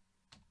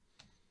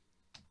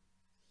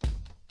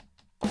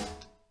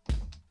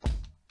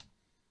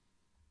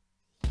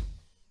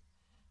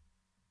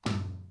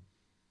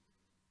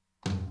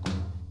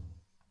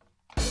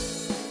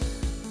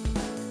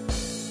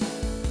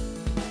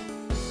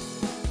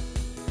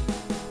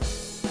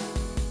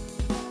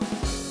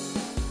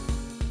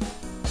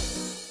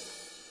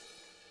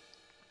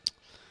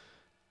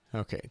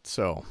 Okay,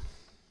 so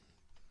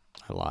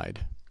I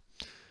lied.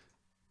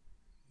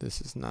 This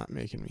is not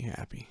making me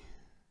happy.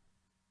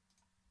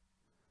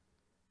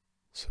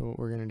 So what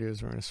we're going to do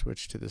is we're going to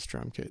switch to this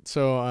drum kit.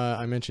 So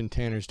I mentioned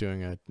Tanner's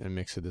doing a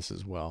mix of this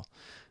as well,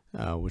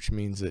 which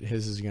means that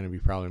his is going to be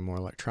probably more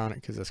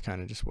electronic because that's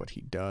kind of just what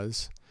he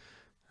does.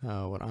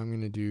 What I'm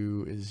going to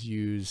do is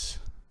use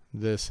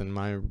this, and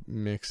my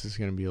mix is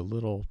going to be a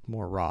little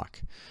more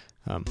rock.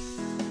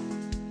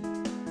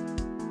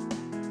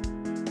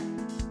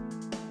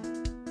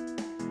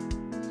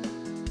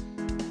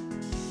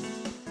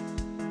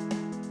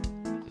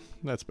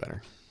 That's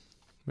better.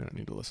 We don't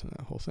need to listen to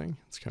that whole thing.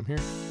 Let's come here.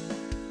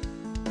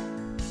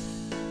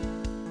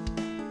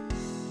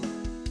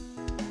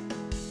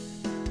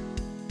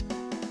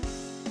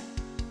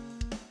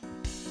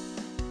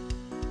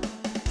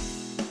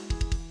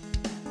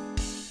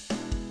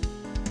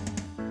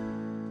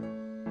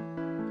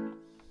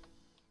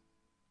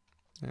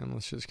 And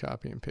let's just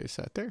copy and paste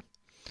that there.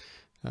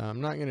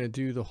 I'm not going to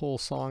do the whole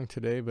song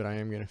today, but I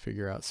am going to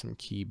figure out some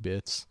key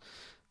bits.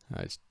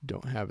 I just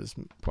don't have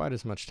quite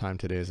as much time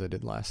today as I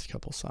did last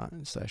couple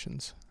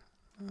sessions.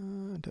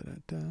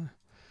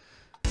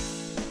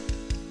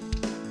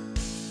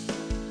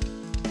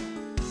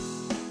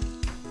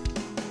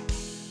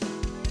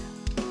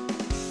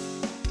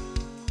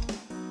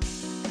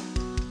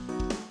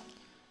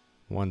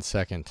 One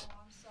second. Oh,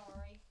 I'm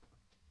sorry.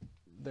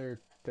 They're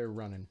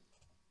running.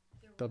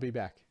 They'll be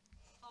back.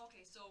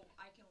 Okay, so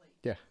I can leave.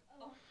 Yeah.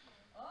 Oh,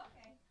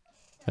 okay.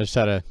 I just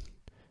had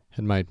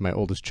my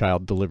oldest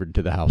child delivered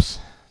to the house,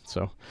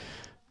 so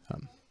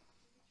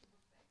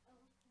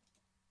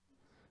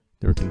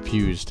they were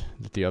confused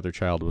that the other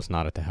child was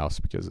not at the house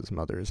because his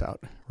mother is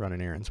out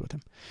running errands with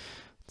him.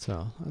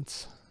 So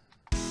that's,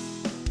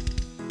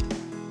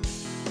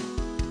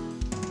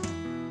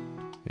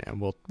 yeah.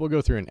 We'll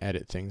go through and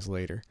edit things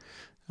later,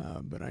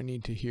 but I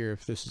need to hear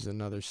if this is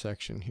another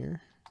section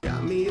here.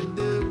 Got me a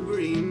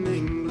degree in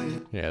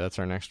English. Yeah, that's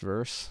our next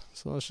verse.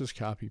 So let's just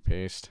copy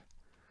paste.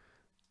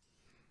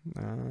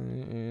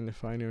 And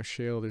if I know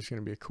Shale, there's going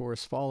to be a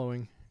chorus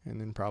following, and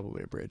then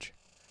probably a bridge.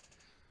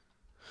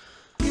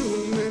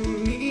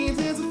 Human needs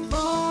is a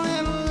phone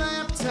and a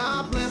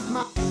laptop. Left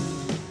my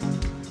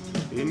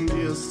in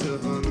just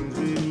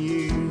 100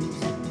 years.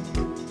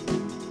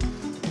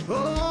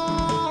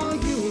 Oh,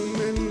 you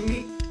and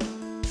me.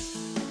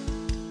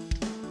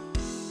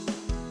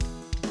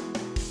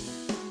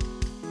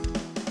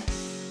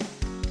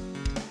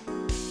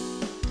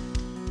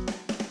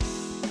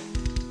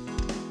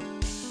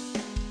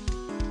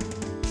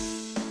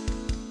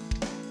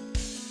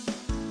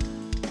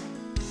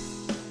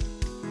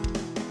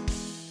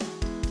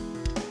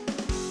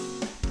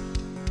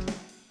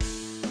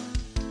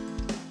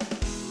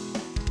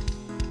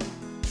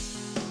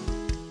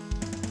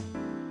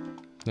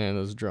 Yeah,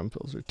 those drum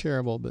fills are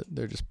terrible, but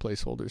they're just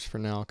placeholders for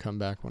now. I'll come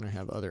back when I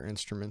have other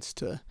instruments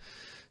to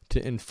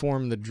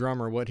inform the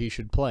drummer what he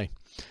should play.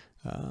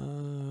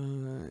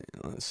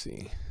 Let's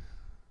see.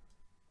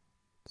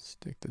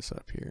 Stick this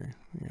up here.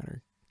 We got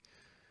our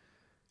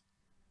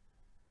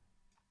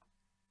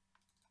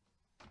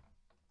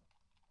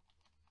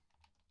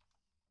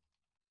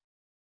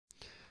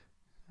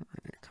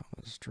call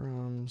those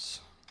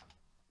drums.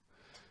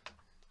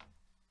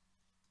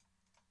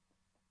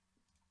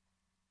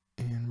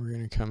 And we're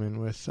going to come in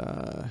with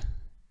an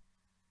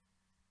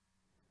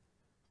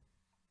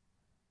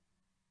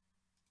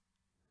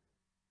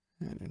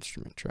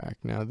instrument track.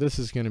 Now this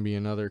is going to be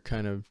another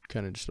kind of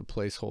just a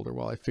placeholder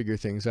while I figure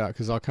things out,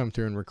 because I'll come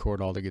through and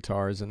record all the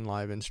guitars and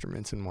live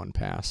instruments in one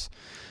pass.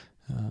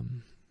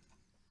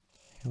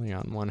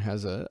 Ailsean 1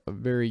 has a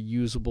very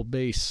usable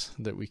bass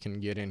that we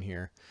can get in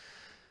here,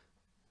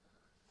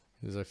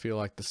 because I feel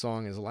like the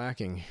song is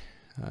lacking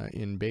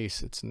in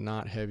bass. It's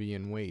not heavy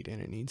in weight,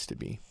 and it needs to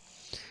be.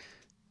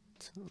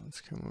 So let's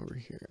come over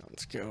here.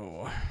 Let's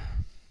go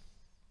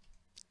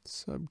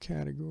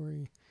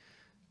subcategory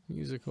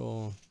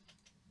musical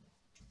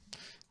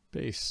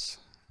bass.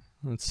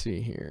 Let's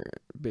see here.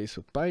 Bass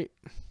with bite.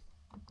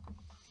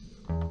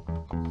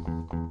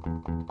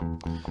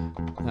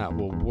 That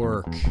will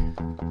work.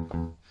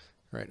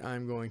 Right,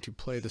 I'm going to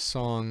play the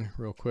song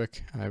real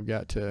quick. I've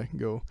got to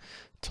go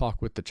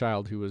talk with the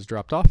child who was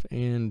dropped off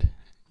and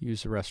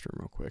use the restroom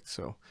real quick.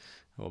 So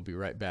I'll be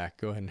right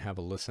back. Go ahead and have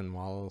a listen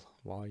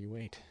while you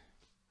wait.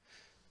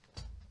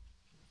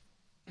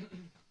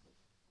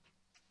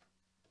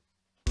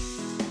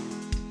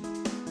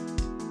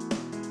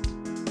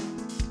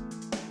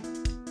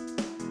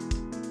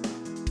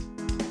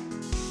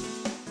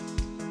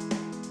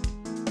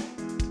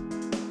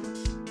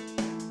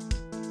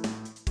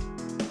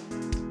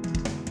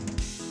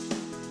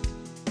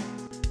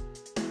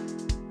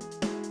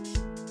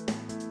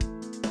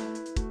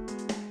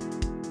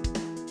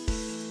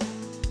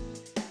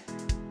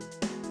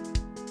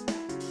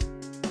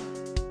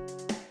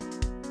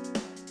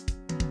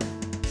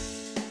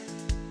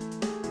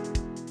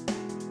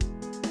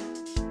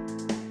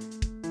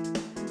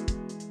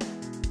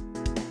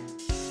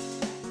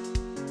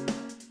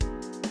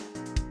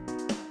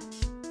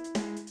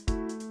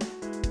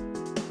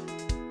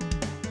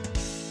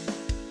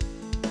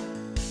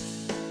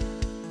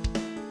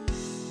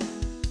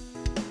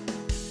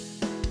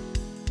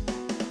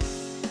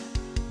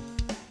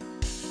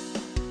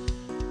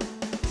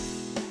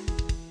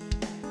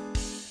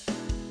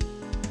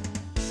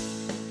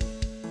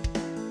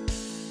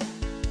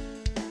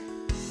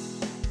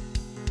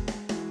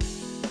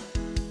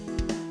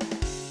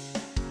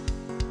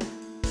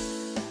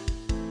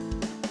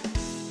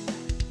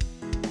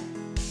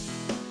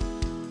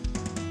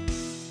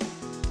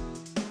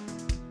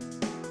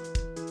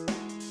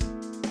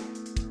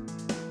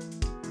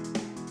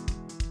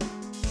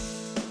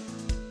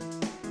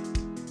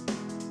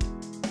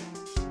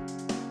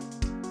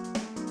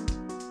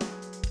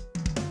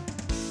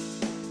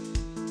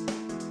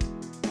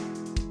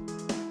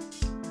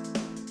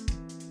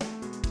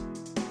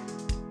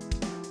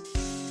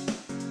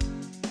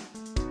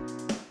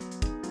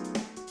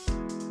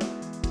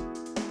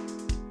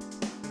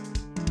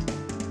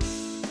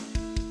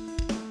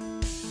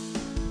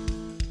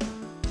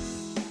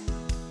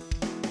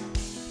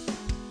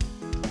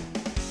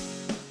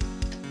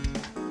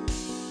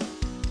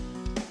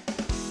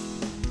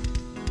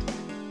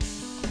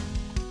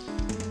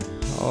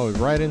 Oh,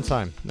 right in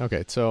time.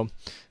 Okay, so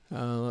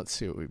let's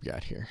see what we've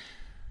got here.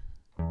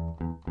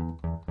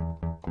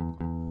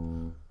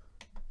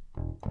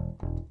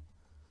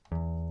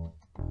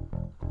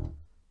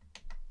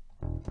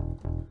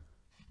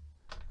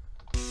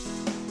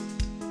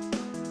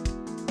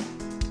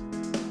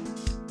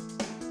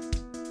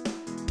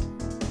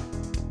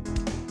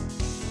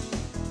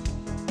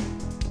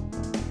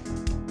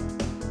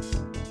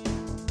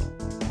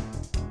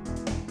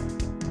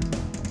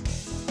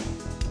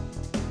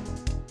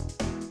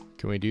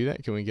 Can we do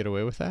that? Can we get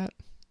away with that?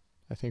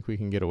 I think we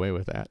can get away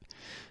with that.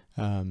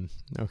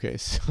 Okay,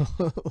 so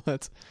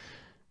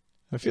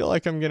I feel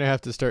like I'm going to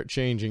have to start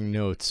changing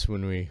notes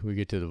when we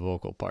get to the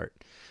vocal part.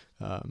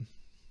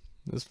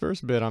 This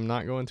first bit I'm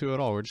not going to at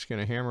all. We're just going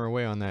to hammer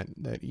away on that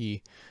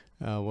E.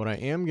 What I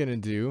am going to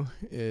do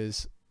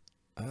is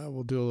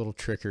we'll do a little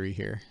trickery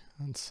here.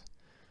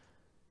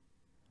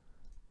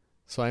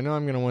 So I know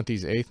I'm going to want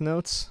these eighth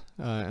notes,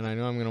 and I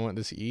know I'm going to want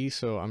this E,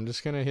 so I'm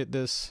just going to hit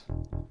this.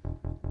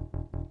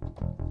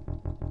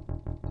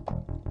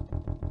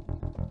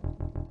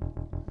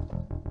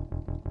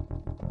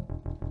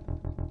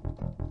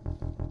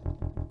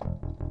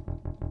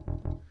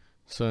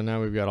 So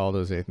now we've got all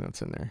those eighth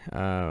notes in there.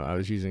 I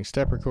was using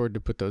step record to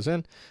put those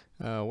in.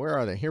 Where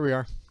are they? Here we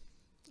are.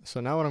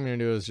 So now what I'm going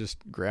to do is just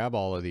grab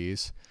all of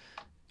these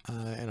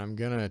and I'm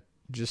going to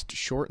just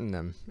shorten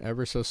them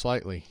ever so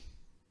slightly.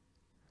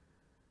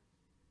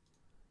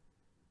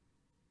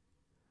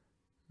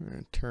 I'm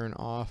going to turn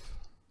off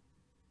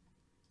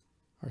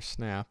our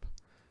snap.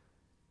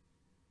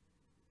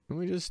 And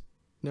we just,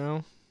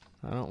 no,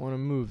 I don't want to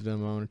move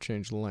them. I want to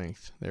change the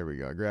length. There we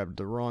go. I grabbed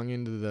the wrong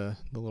end of the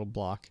little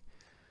block.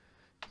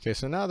 Okay,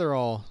 so now they're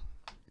all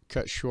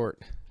cut short.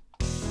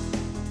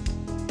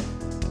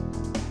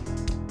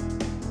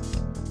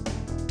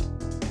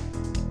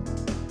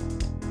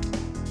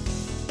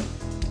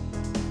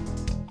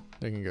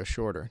 They can go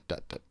shorter. Da,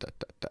 da, da,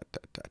 da, da, da,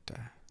 da, da.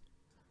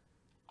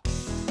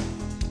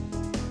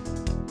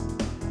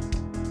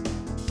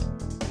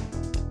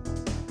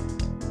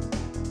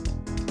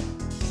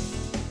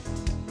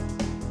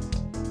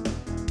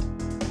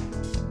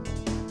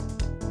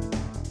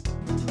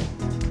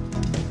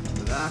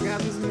 I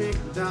got this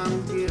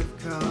McDonald's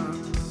gift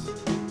cards.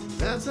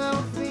 That's how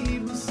I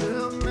feed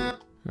myself now.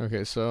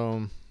 Okay,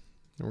 so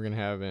we're gonna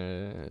have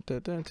a we're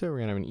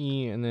gonna have an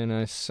E and then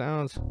a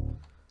sound.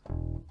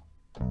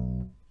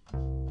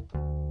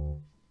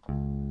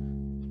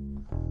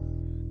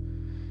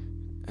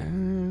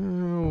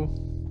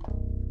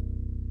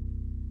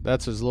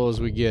 That's as low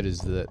as we get, is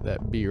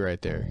that B right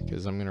there,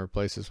 because I'm going to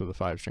replace this with a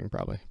 5-string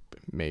probably.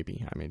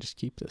 Maybe. I may just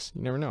keep this.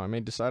 You never know. I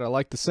may decide I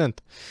like the synth.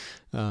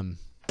 I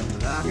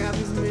got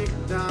this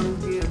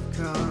McDonald's gift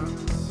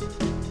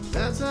cards.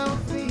 That's how I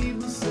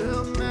feed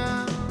myself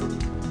now.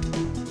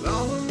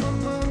 All of my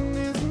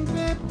money's in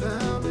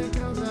PayPal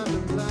because I've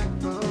been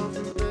blackballed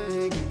from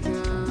bank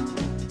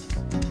accounts.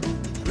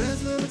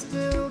 Residence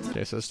building.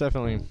 Okay, so it's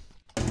definitely...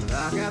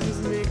 I got this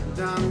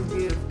McDonald's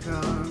gift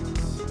cards.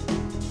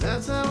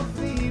 That's how I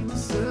feed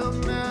myself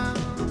now.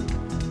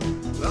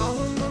 All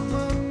of my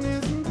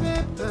money's in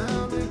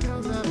PayPal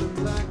because I've been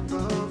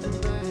blackballed from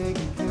bank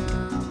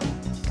accounts.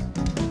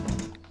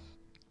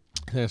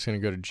 I think it's going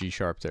to go to G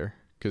sharp there,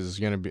 because it's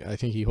going to be, I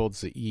think he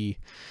holds the E.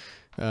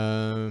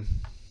 What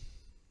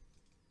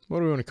do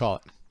we want to call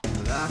it?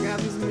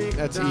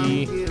 That's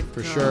E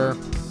for sure.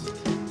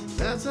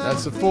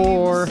 That's a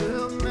 4.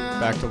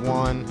 Back to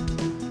 1.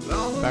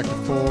 Back to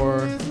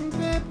 4.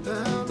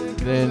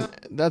 Then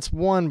that's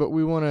 1, but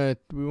we want to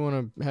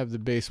have the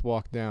bass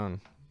walk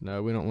down.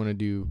 No, we don't want to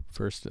do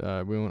first. We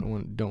don't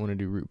want to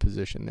do root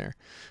position there.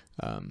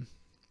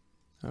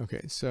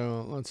 Okay,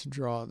 so let's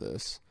draw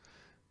this.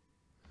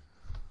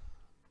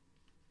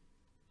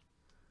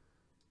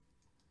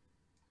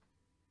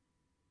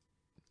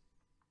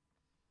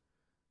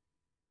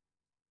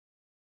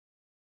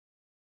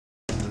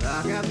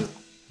 How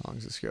long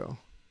does this go?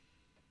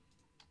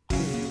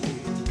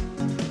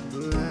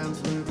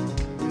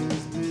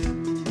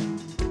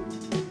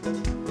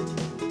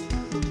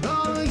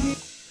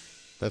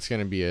 That's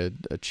going to be a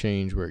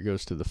change where it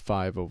goes to the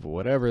 5 over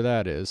whatever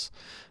that is.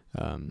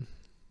 It's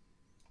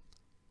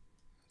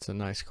a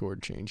nice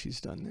chord change he's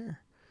done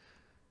there.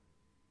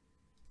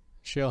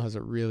 Shale has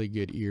a really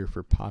good ear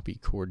for poppy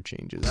chord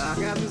changes.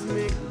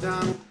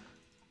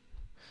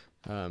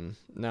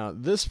 Now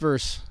this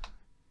verse,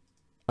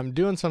 I'm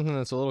doing something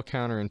that's a little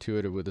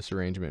counterintuitive with this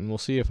arrangement, and we'll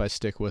see if I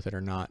stick with it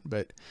or not.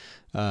 But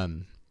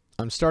I'm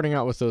starting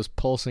out with those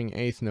pulsing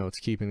eighth notes,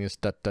 keeping this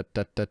that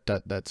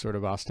sort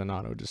of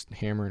ostinato, just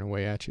hammering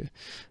away at you.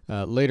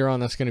 Later on,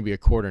 that's going to be a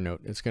quarter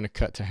note. It's going to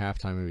cut to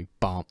halftime and be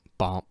bump,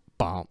 bump,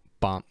 bump,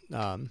 bump.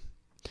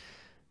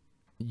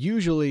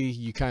 Usually,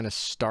 you kind of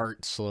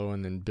start slow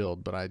and then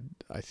build, but I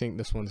think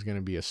this one's going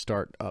to be a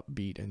start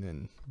upbeat and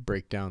then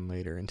break down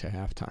later into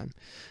halftime.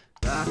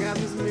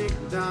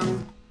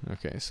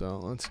 Okay, so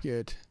let's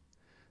get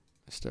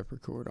a step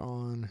record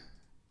on.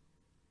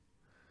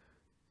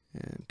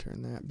 And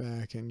turn that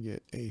back and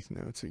get eighth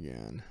notes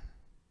again.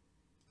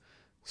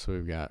 So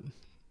we've got...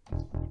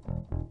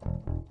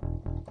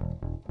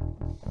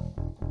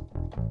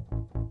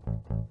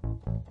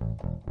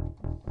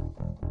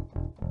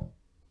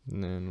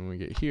 And then when we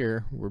get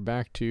here, we're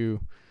back to...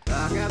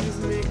 I got this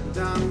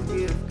McDonald's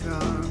gift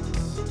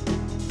cards.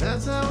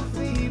 That's how I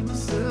feed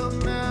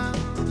myself now.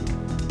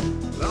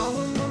 All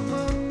of my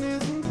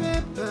money's in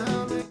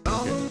PayPal.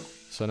 Okay.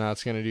 So now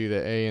it's going to do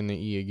the A and the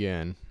E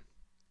again.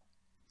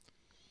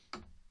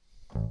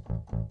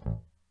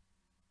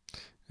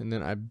 And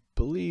then I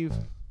believe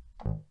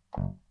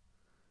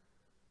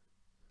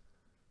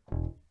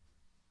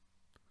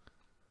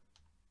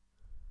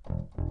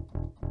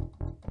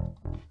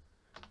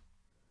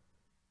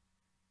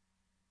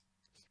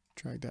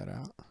drag that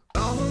out.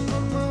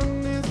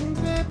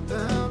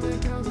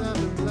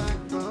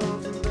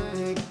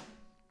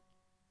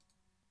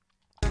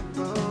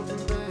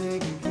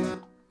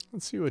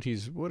 Let's see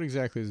what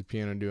exactly is the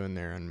piano doing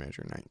there on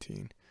measure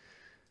 19.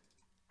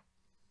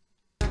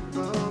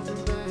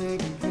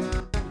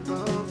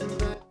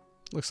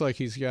 Looks like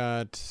he's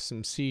got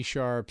some C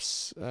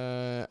sharps,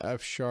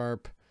 F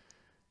sharp,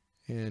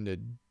 and a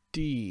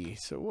D.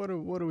 So what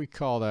do we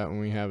call that when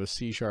we have a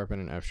C sharp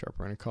and an F sharp?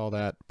 We're going to call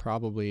that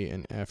probably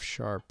an F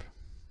sharp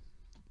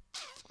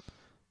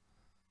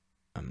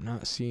I'm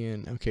not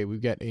seeing. Okay,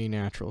 we've got A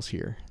naturals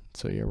here.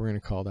 So yeah, we're going to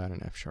call that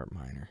an F sharp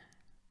minor.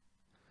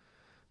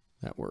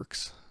 That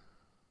works.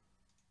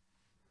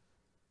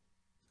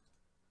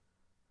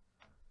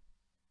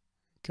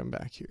 Come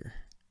back here.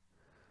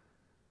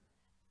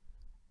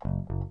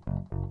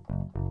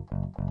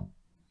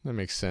 That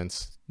makes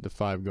sense. The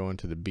 5 going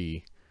to the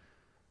B.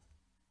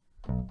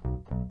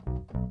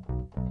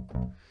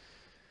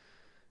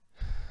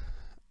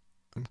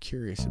 I'm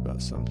curious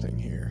about something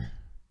here.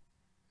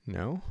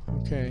 No?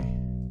 Okay.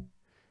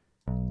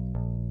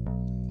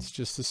 It's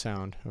just the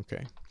sound.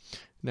 Okay.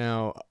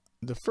 Now,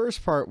 the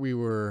first part we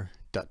were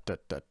dot dot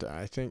dot dot.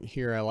 I think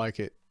here I like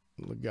it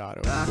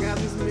legato. I got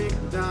these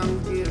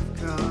McDonald's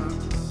gift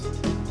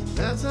cards.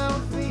 That's how I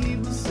feed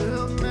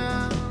myself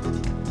now.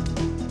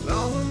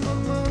 All of my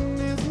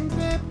money's in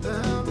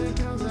PayPal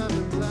because I've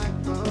been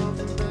blackballed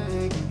from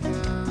bank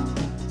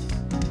accounts.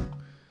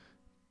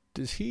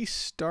 Does he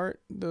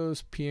start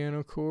those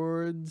piano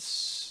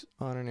chords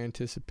on an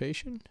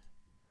anticipation?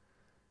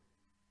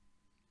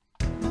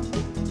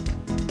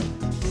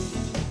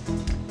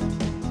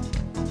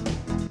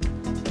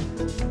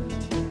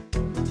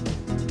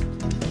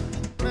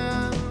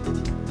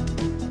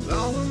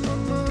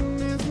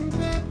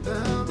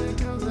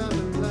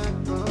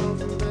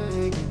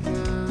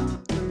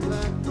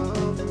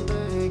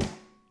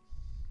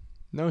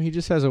 No, he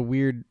just has a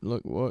weird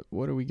look.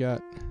 What do we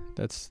got?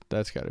 That's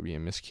got to be a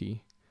miss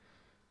key.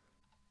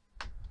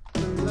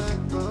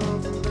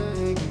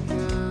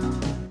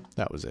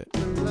 That was it.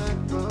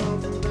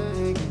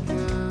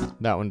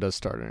 That one does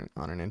start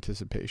on an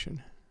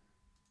anticipation.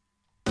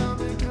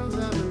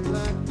 The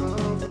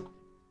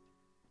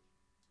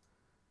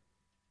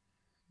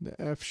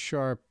F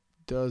sharp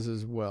does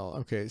as well.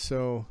 Okay,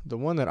 so the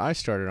one that I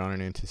started on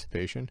an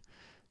anticipation,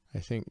 I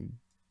think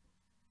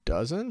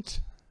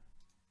doesn't.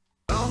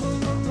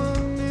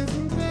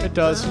 It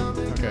does.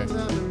 Okay.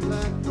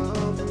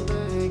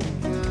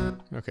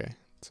 Okay,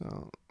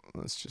 so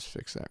let's just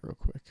fix that real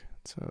quick.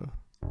 So,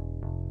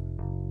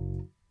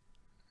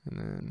 and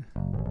then.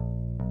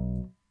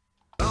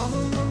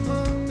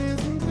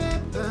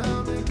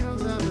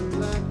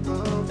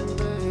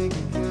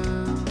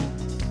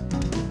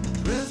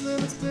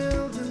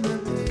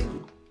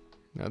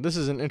 Now this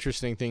is an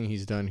interesting thing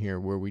he's done here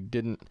where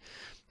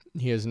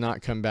he has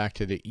not come back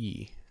to the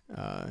E.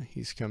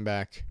 He's come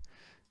back.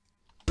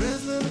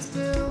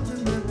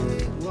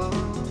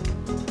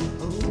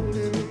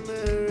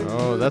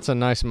 Oh, that's a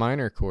nice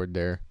minor chord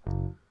there.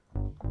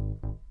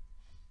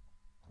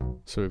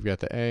 So we've got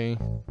the A.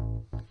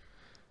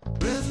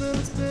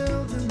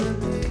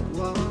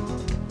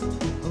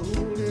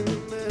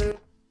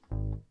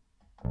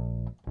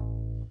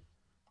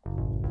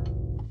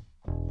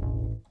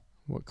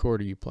 What chord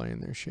are you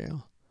playing there,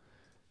 Shale?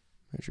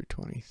 Measure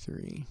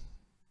 23.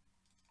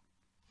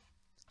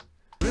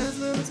 Back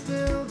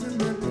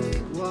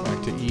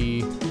to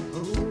E.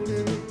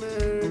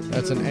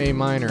 That's an A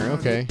minor.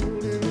 Okay.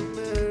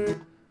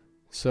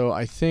 So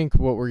I think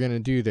what we're going to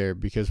do there,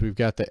 because we've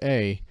got the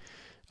A,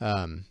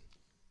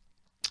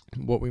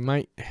 what we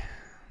might,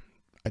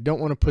 I don't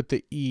want to put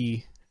the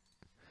E.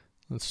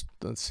 Let's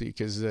see,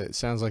 because it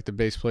sounds like the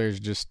bass player is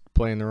just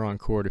playing the wrong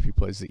chord if he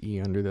plays the E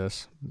under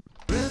this.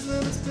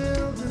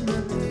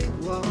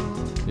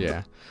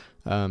 Yeah.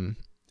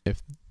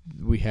 If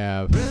we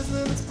have.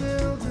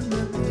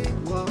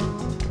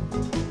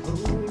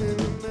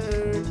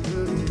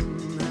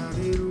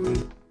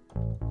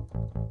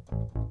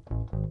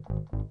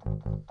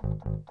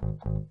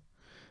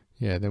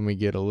 Yeah, then we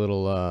get a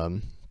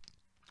little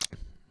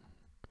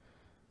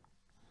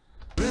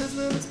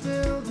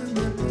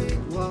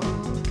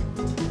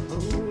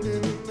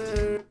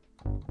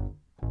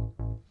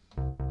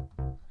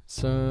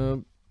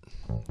so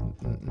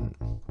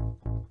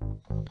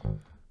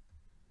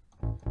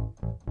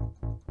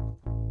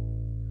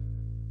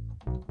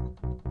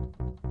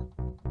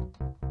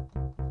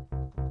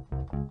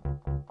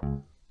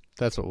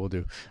that's what we'll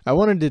do. I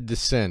wanted to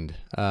descend.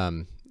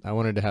 I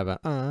wanted to have a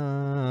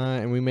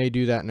and we may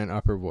do that in an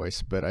upper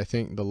voice, but I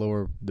think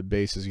the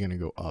bass is going to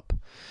go up.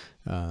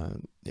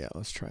 Yeah,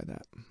 let's try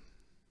that.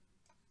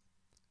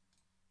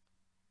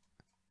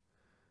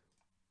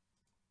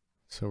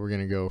 So we're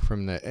going to go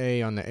from the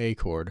A on the A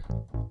chord,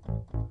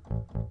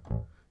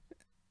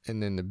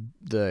 and then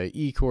the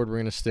E chord we're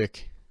going to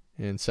stick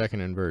in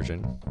second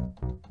inversion.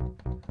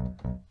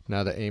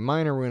 Now the A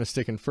minor we're going to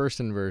stick in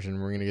first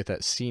inversion. We're going to get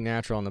that C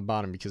natural on the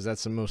bottom because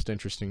that's the most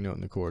interesting note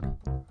in the chord.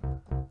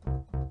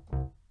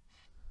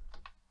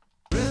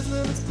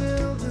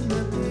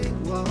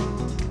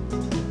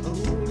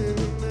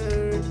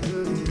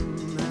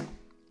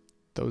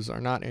 Those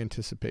are not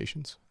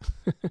anticipations.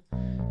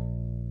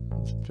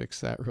 Let's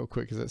fix that real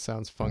quick because that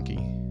sounds funky.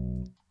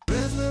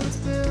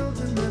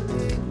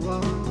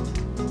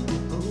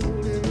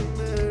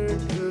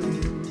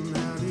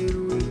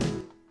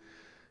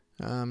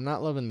 I'm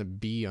not loving the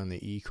B on the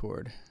E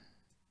chord.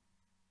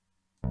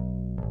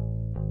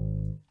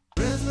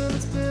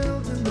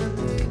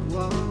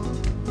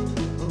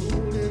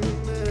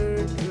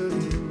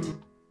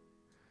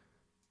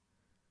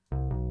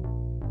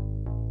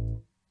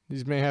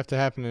 These may have to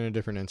happen in a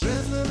different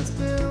instrument. Presidents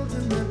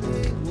building that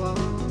big wall,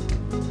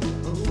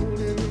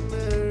 holding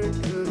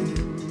America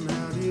in.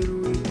 How did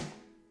we?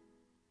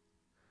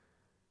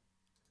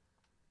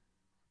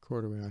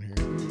 Chord are we on here?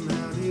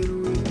 How did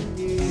we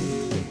get?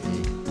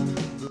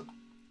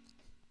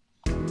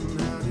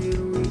 How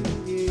did we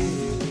get?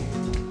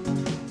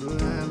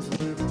 Perhaps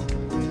we've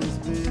always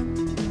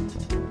been.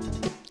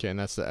 Okay, and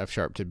that's the F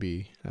sharp to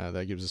B.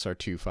 That gives us our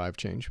 2/5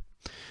 change.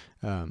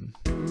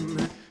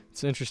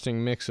 It's an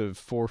interesting mix of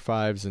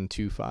 4/5s and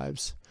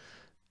 2/5s.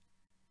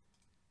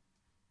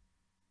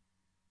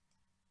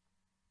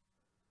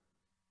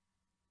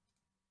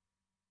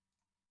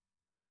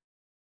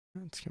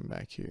 Let's come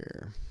back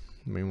here.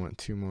 We want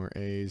 2 more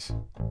A's.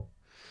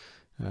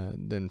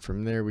 Then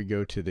from there we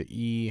go to the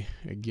E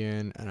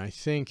again, and I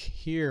think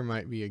here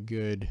might be a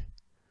good.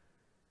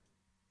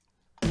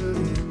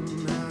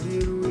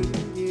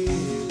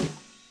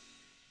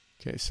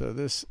 Okay, so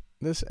this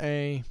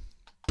A.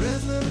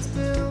 Presidents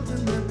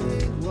building that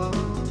big wall,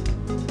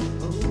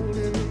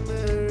 holding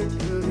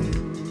America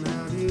in.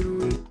 How did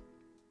we?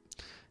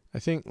 I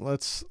think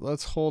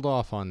let's hold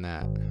off on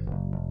that.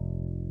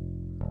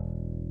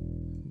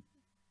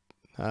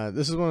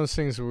 This is one of those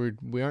things where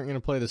we aren't going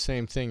to play the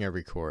same thing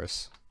every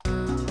chorus.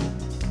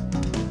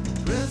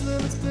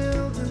 Presidents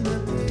building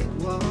that big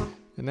wall.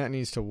 And that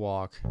needs to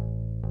walk.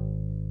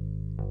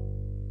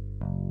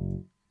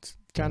 It's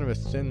kind of a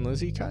Thin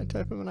Lizzy type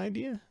of an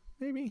idea,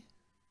 maybe.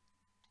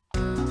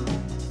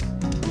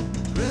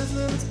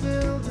 Presidents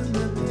building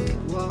that big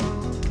wall.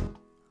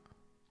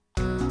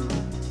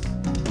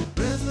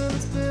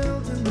 Presidents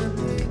building that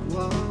big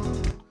wall.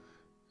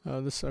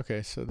 Oh,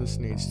 okay, so this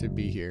needs to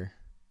be here.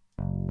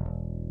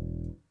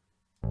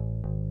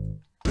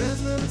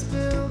 Presidents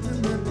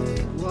building that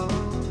big wall,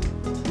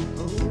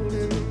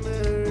 holding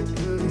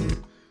America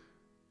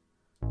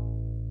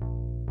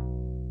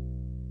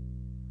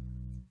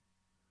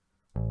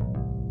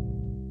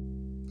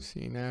in.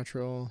 C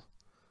natural.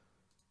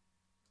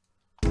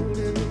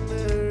 Holding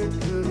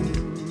America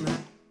in.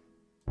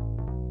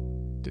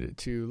 Did it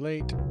too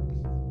late.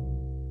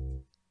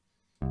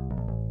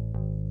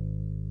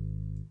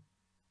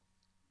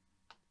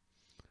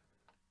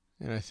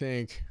 And I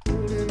think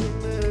Holding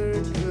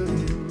America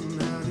in.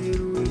 How did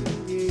we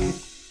get?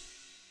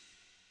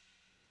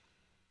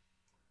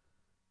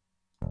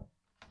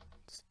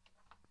 let's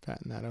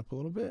fatten that up a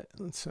little bit.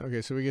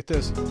 Okay, so we get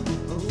this.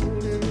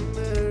 Holding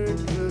America in.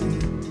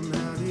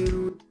 How did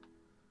we?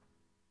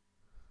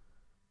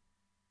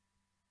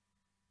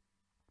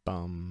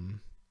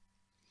 Bum.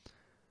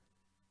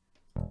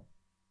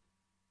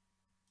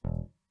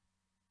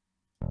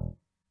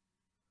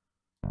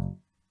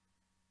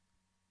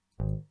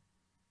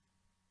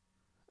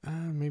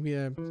 Maybe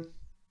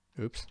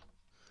oops.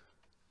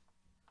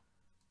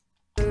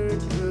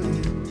 America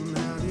in.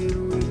 How did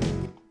we?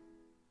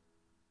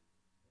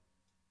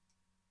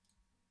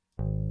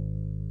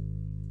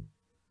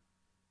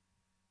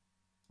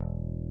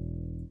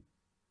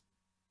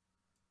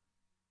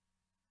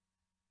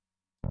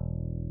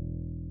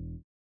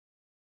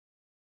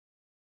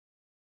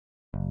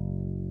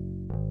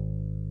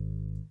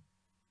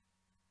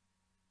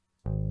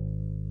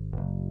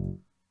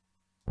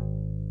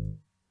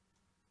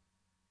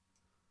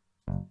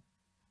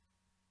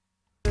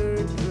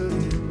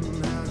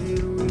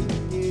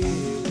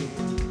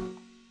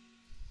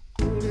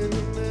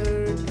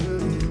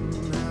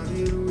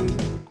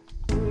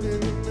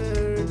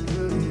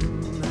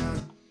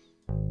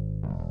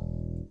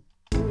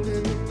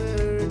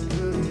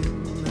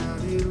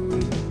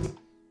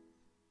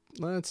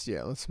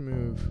 Let's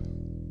move.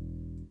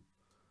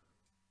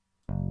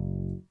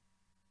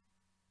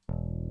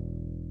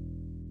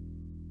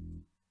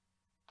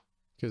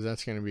 Because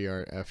that's going to be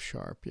our F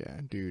sharp,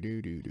 yeah. Do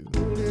do do do.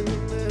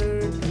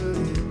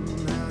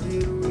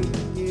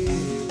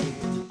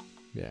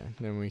 Yeah,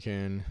 then we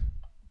can.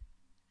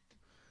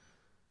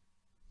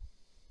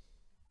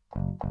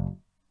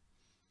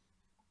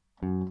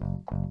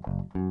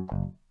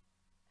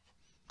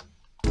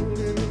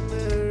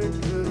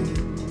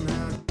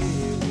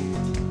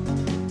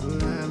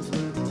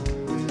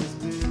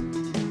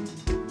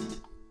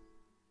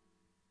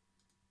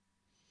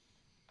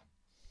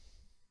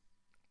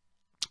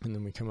 And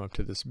then we come up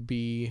to this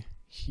B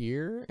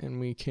here,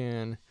 and we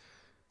can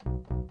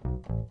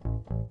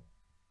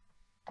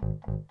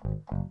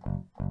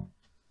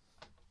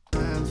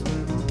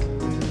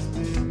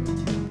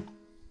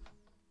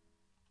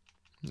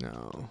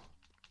no.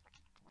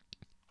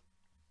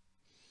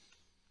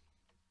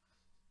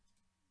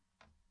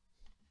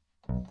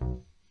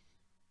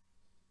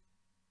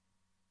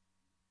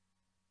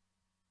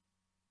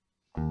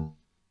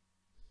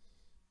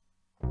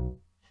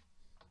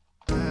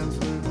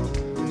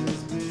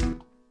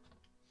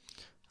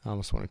 I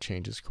almost want to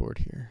change his chord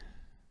here.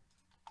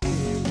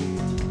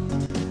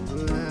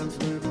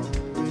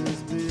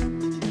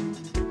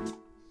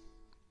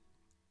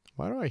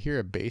 Why do I hear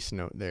a bass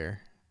note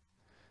there?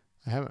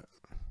 I haven't.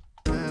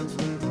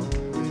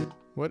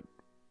 What?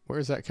 Where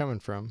is that coming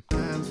from?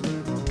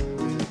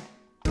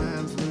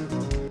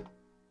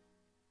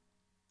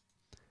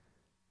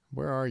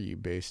 where are you,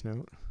 bass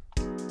note?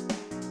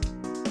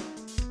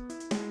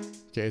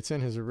 Okay, it's in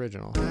his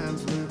original.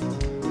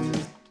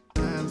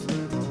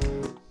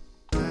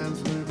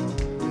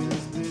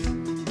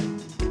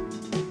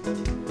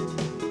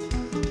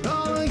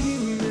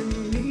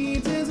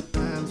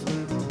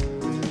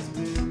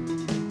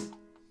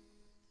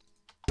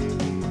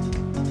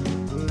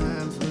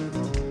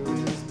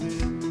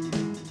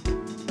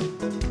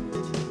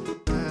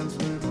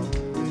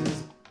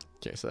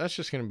 Okay, so that's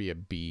just going to be a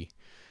B.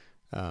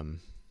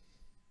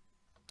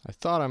 I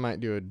thought I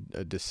might do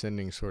a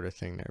descending sort of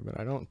thing there, but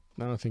I don't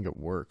think it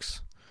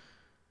works.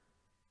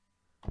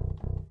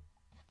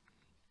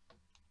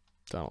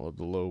 Download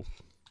the low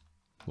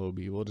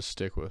B. We'll just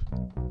stick with.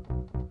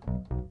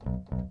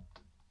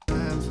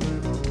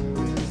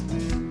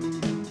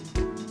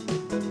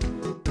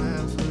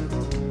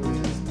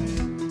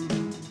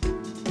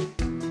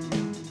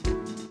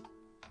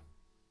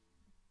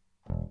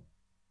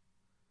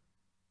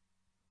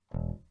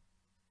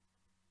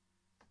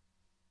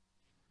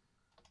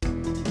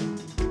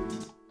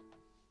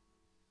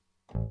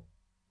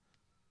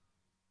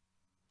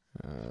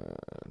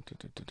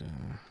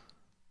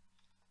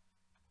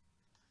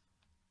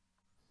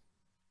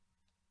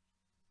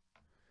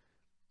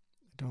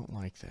 I don't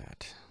like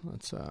that.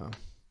 Let's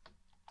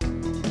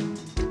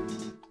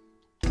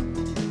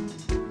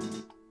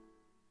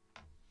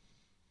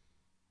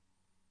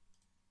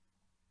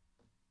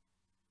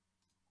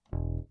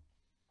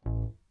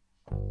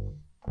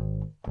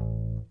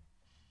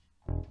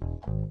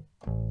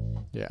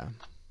yeah.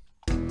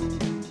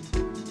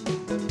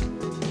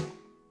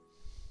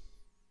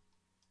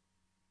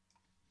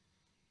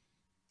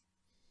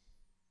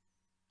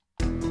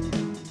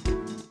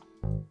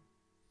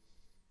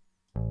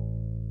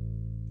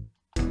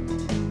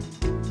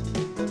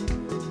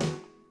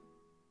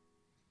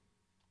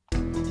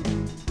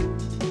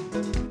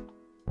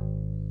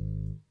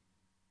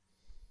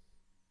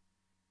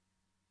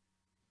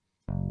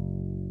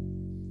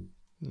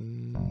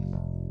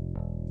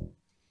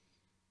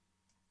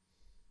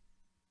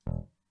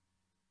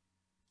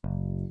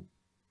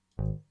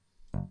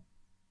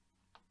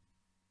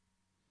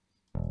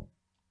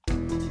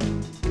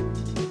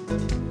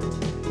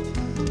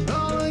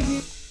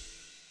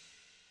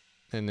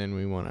 And then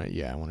we want to,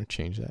 yeah, I want to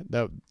change that.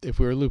 That if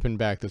we were looping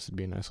back, this would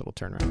be a nice little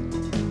turnaround.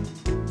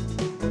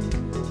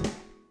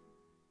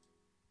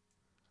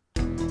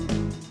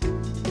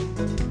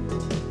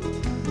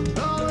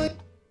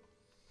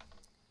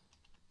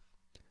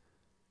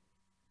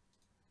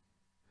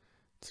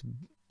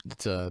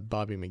 It's a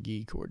Bobby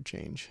McGee chord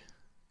change,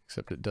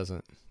 except it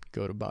doesn't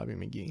go to Bobby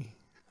McGee.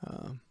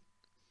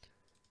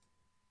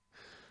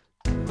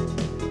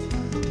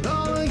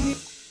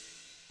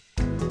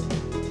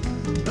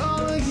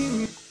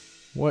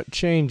 What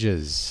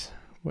changes?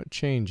 What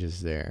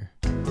changes there?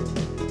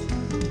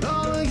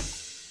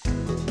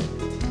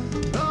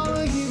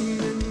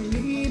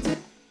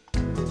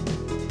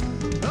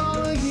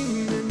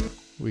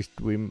 We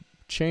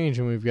change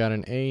and we've got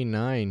an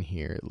A9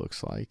 here, it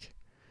looks like.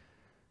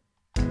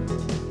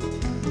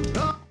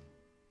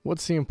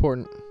 What's the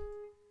important?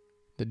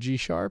 The G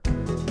sharp?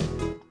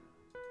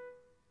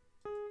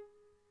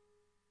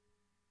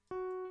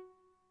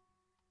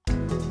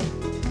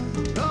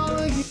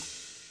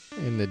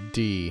 And the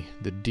D.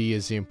 The D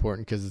is the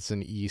important because it's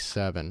an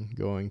E7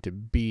 going to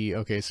B.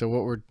 Okay, so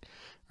what we're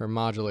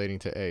modulating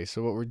to A.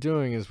 So what we're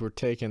doing is we're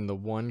taking the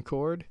one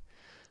chord.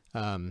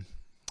 The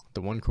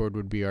one chord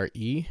would be our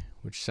E,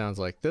 which sounds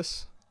like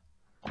this.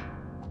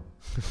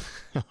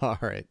 All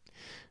right.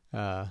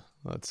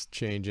 Let's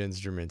change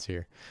instruments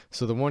here.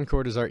 So the one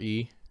chord is our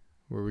E,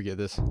 where we get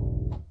this.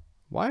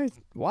 Why?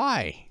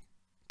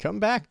 Come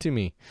back to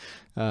me.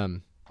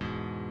 Oh,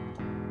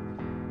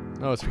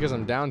 it's because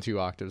I'm down 2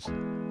 octaves.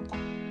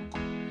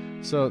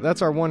 So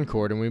that's our one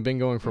chord, and we've been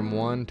going from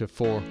 1 to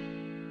 4.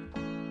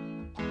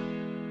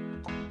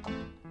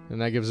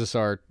 And that gives us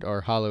our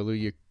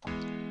hallelujah.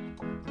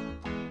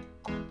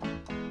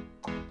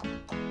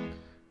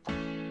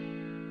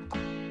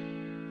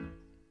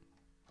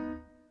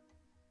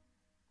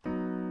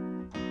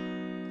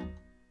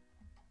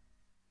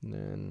 And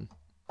then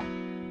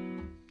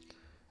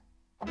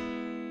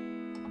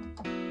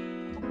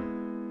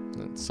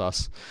that's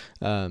sus.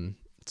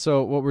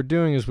 So what we're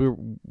doing is we're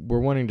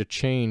wanting to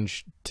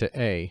change to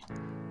A.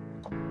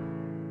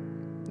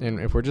 And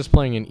if we're just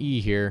playing an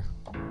E here,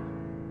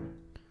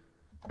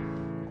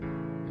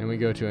 and we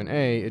go to an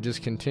A, it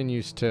just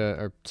continues to,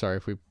 or sorry,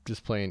 if we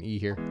just play an E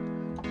here,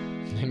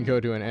 and go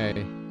to an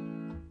A.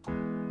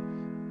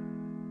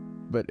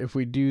 But if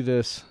we do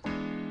this,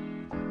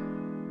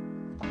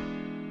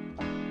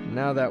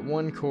 now that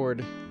one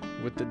chord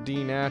with the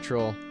D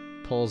natural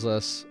pulls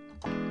us,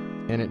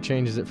 and it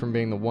changes it from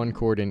being the one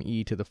chord in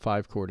E to the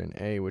 5 chord in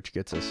A, which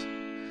gets us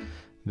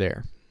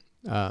there.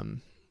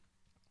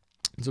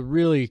 It's a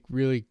really,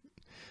 really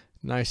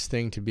nice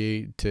thing to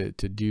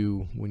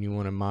do when you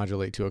want to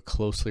modulate to a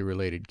closely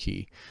related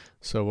key.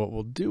 So what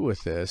we'll do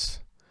with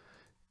this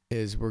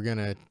is we're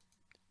gonna,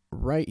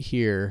 right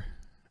here,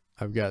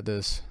 I've got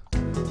this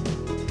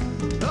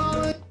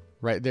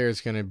right there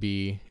is going to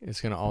be,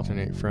 it's going to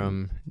alternate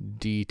from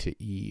D to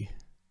E.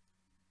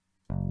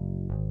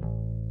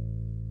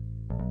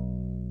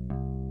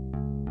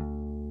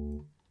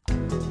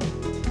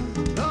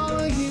 All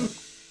of you.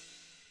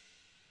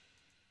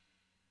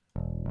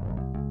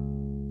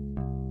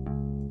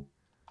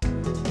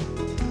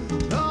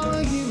 All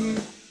of you.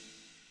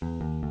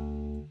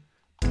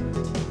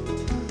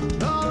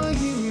 All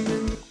of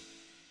you.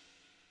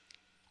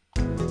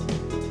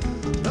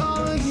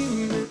 All of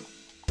you.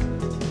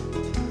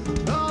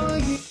 All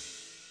of you.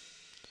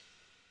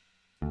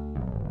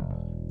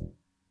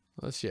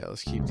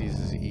 Let's keep these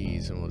as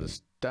E's, and we'll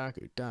just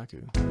daku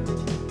daku.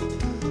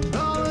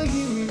 All a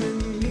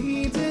human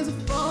needs is a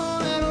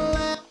phone and a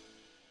lap.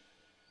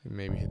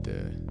 Maybe hit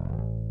the.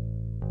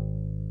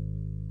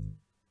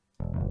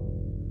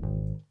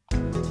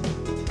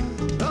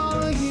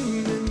 All a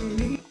human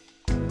needs.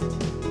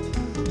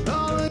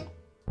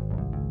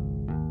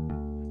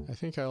 I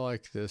think I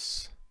like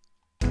this.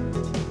 All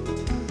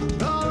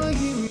a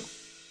human.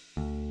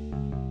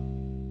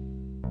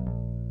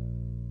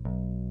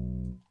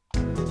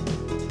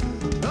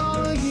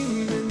 All a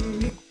human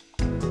needs.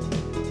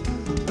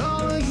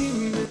 All a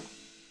human.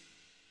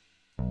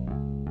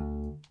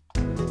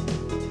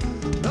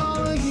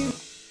 All a human.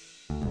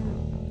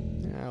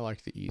 Yeah, I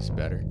like the E's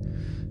better.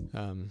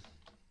 All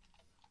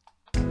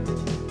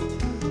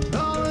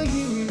a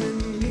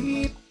human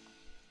needs.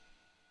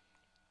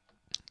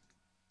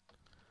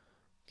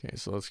 Okay,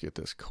 so let's get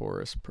this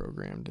chorus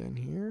programmed in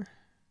here.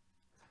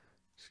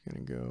 Just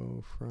gonna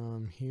go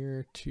from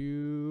here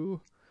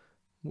to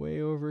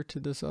way over to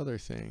this other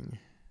thing.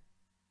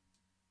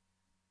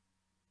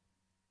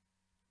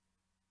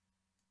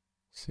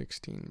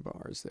 16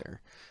 bars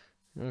there.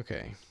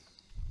 Okay.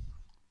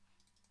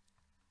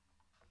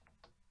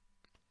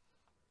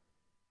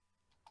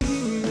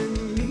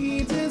 Human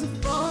needs is a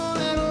phone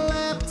and a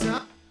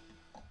laptop.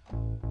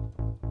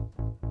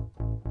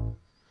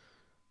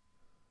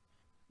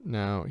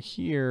 Now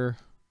here,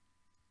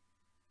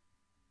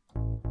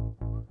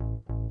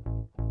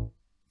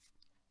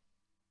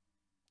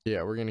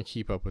 yeah, we're gonna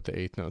keep up with the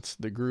eighth notes.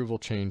 The groove will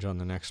change on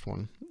the next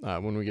one.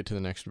 When we get to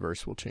the next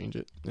verse, we'll change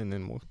it, and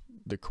then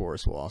the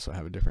chorus will also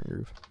have a different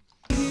groove.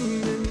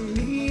 Human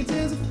needs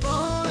is a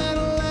phone and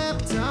a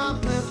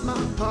laptop. Left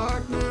my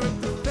partner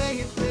at the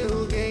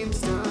Fayetteville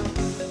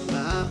GameStop.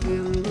 Life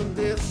in the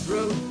death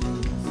row.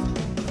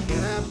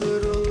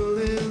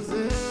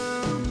 Capitalism.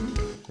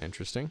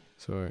 Interesting.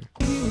 So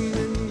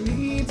Human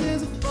needs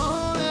is a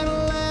phone and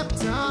a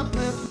laptop.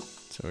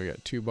 Left. we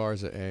got 2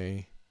 bars of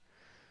A.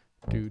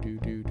 Do.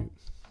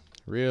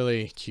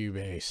 Really,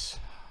 Cubase.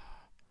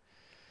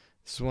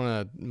 This is one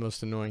of the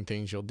most annoying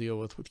things you'll deal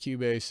with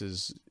Cubase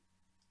is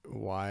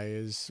why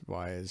is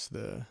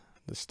the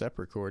step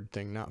record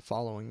thing not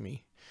following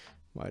me?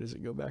 Why does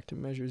it go back to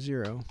measure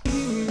 0?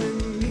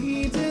 Human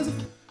needs is a.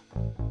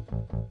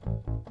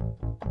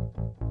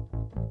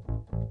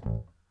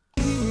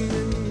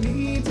 Human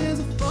needs is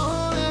a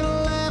phone and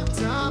a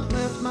laptop.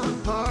 Left my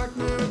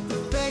partner at the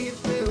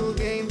Fayetteville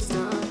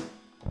GameStop.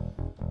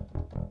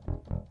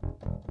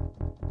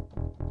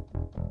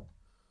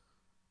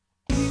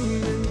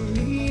 Human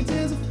needs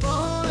is a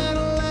phone and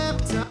a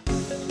laptop.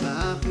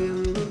 Life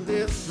in the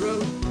death row.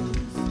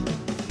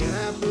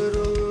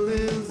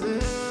 Capitalism.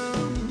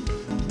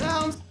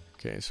 Down.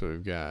 Okay, so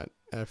we've got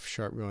F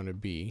sharp going to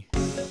B.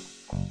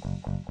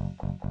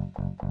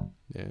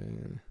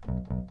 Then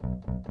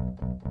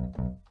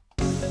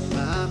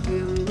Life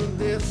in the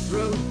death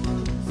row.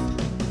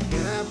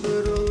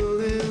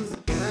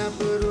 Capitalism.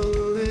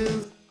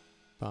 Capitalism.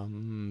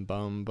 bum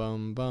bum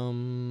bum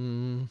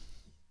bum.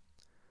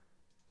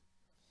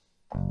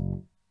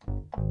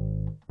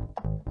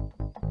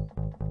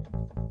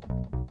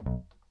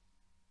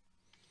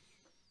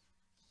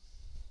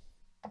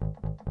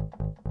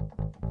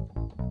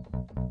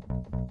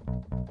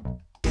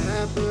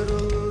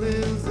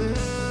 Capitalism.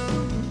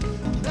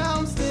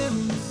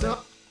 Downstairs.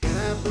 Up.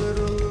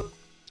 Capital.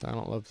 I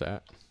don't love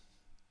that.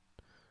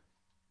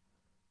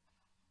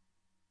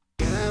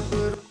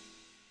 Capital.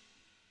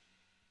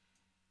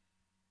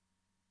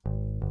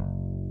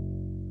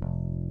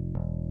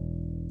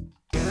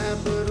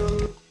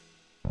 Capital.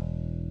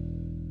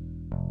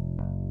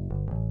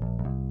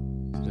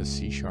 Is it a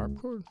C sharp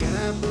chord?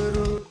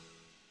 Capital.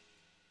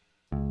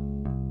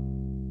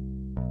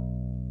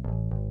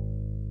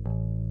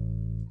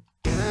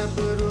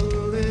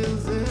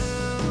 Capitalism.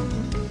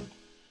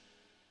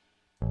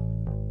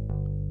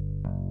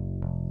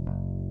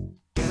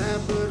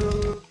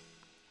 Capital.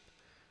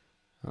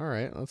 All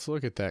right, let's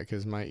look at that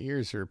because my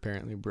ears are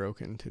apparently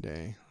broken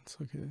today. Let's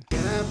look at it.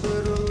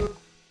 Capital.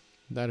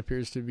 That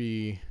appears to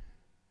be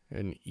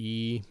an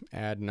E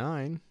add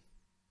 9.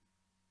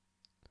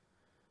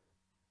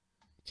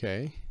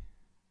 Okay.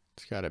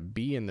 It's got a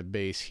B in the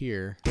bass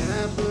here.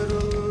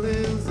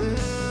 Capitalism.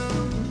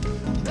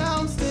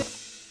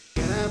 Downstairs.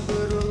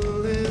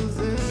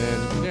 Capitalism.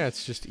 Then, yeah,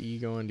 it's just E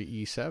going to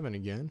E7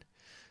 again.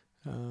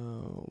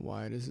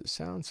 Why does it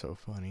sound so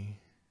funny?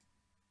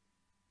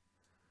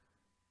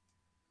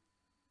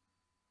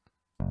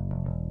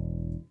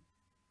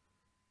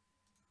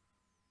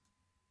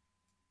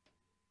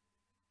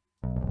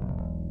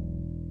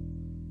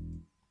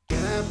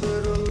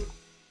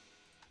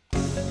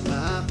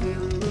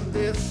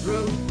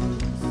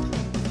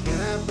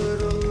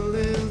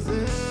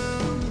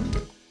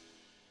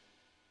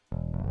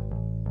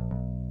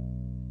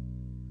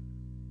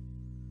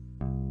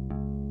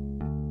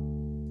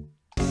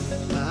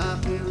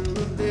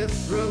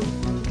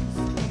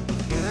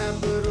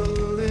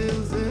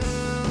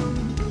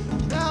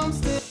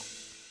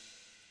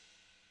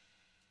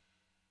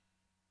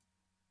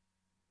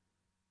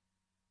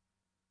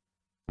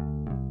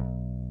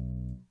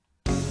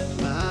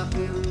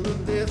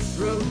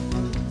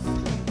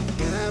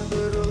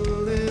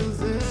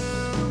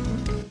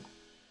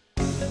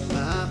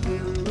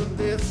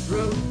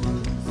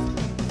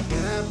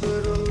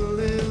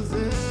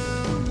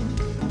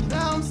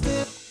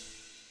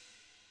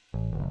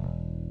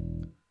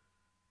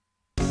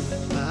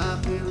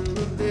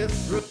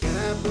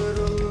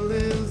 Capital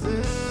lives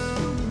in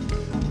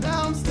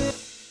downstairs.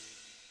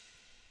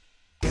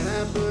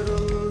 Capital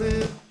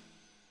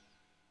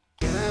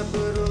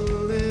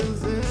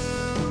lives in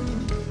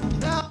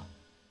down.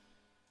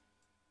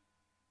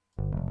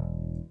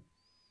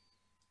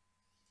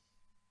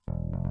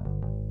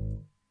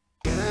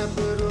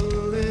 Capital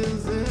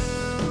lives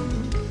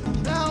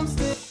in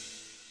downstairs.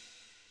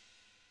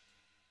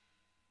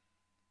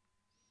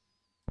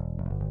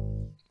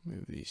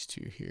 Move these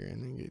two here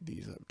and then get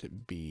these up to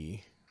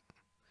B.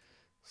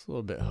 It's a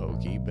little bit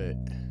hokey, but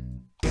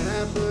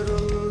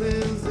Capital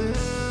lives in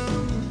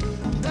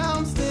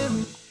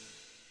downstairs.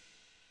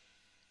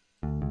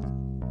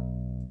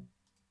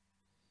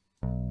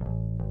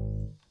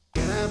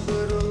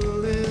 Capital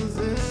lives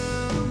in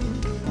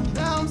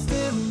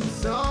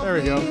downstairs. There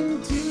we go.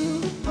 Into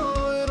the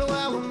poet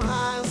while I'm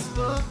high as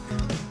fuck.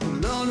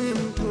 And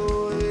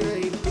unemployed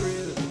ain't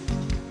pretty.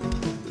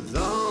 Is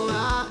all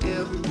I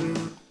ever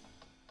been.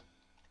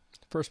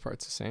 the first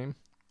part's the same.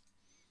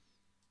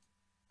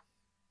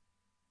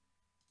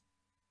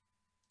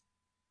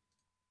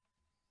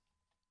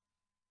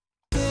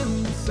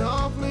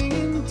 Softly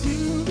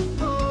into the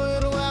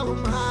poet while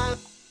I'm high.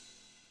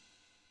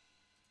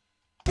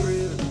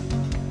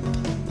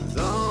 Is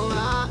all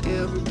I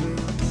ever been.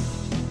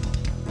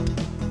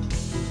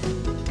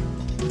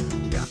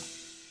 Yeah.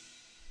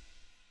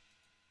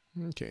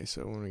 Okay,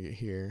 so when we get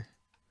here,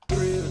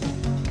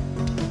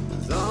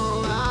 Is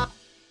all I.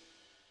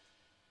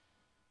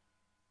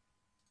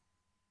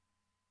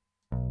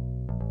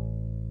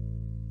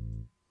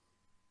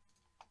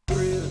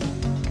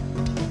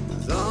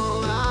 Is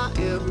all I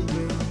ever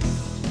been.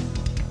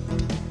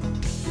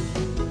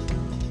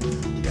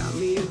 Got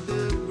me a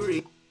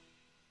degree.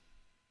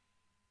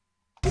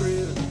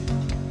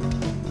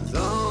 Is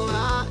all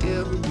I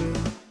ever been.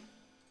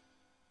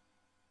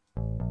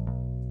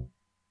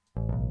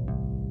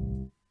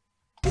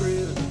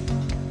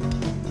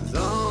 Is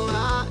all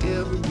I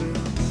ever been.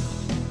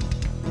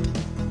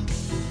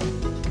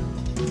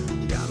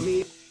 Got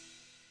me.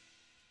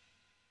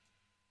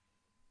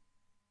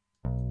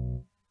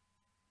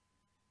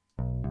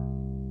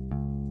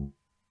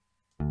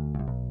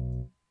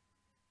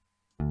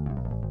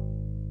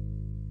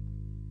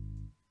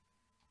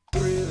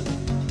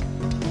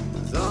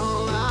 Is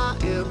all I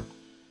ever.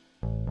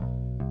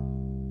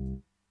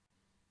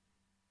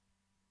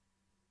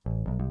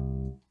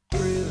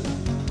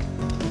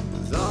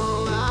 Is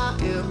all I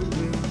ever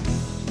been.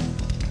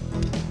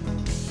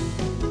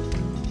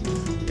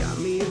 Got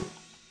me a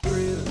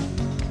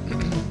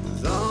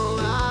is all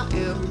I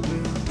ever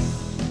been.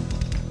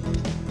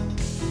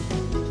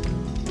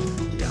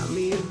 Got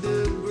me a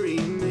degree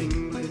in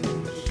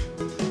English.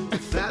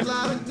 Fat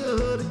lot of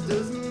good it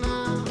does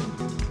now.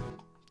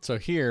 so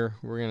here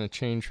we're gonna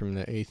change from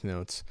the eighth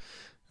notes.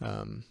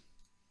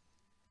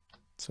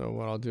 So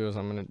what I'll do is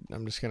I'm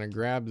just gonna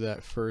grab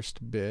that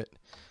first bit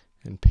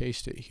and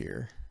paste it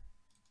here.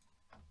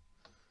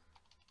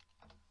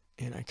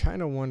 And I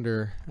kind of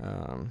wonder,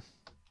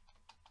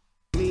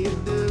 Me a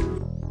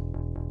degree.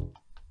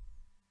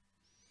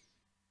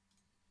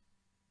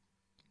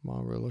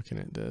 while we're looking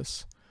at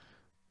this,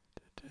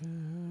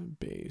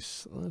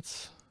 bass,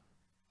 let's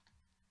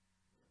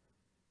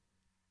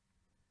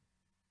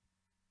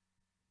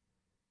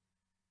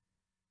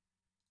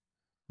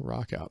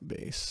rock out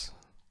bass.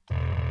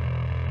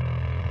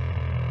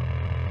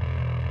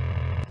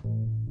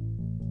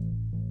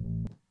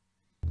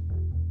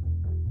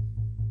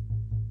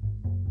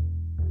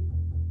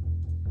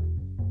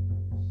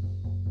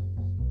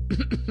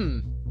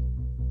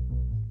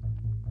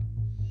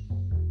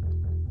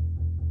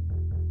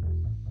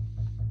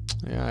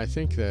 Yeah, I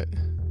think that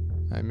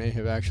I may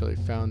have actually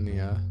found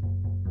the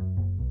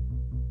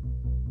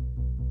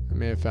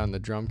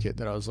drum kit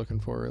that I was looking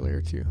for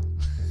earlier too.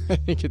 I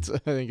think it's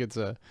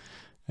a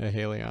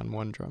Ailsean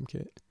 1 drum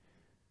kit.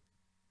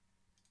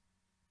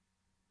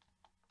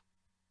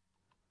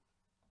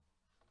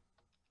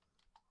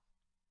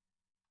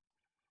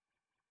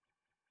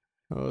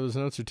 Oh, those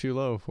notes are too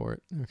low for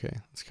it. Okay,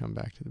 let's come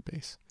back to the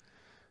bass.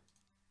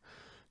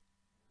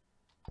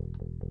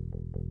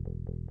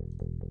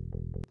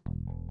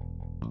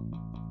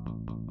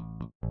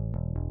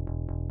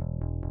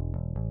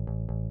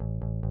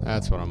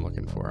 That's what I'm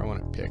looking for. I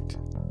want it picked.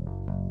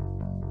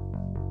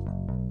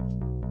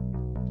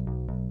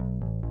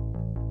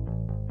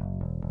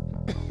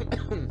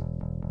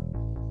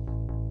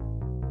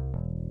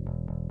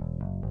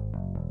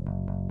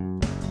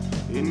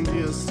 In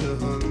just a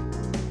hunt.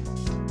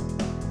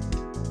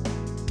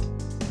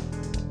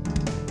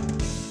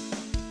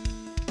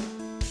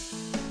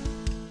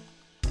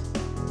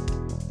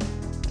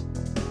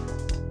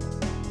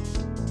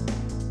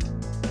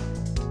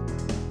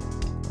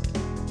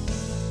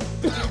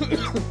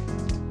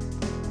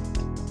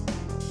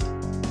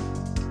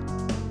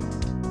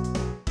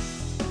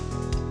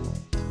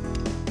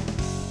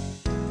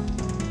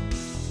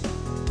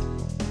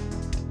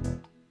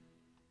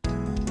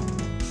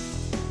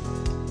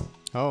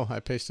 Oh, I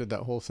pasted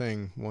that whole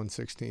thing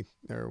 1/16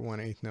 or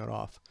 1/8 note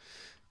off.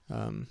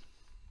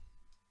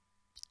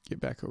 get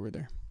back over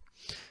there.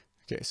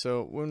 Okay,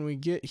 so when we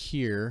get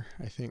here,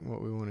 I think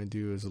what we want to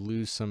do is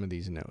lose some of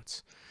these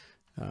notes.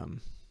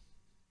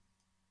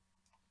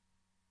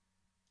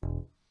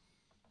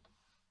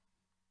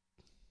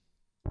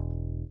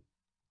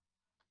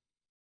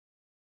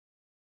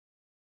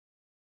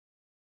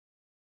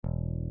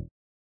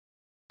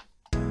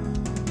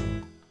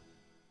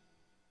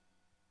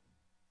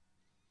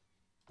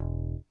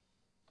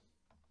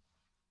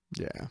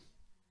 Yeah.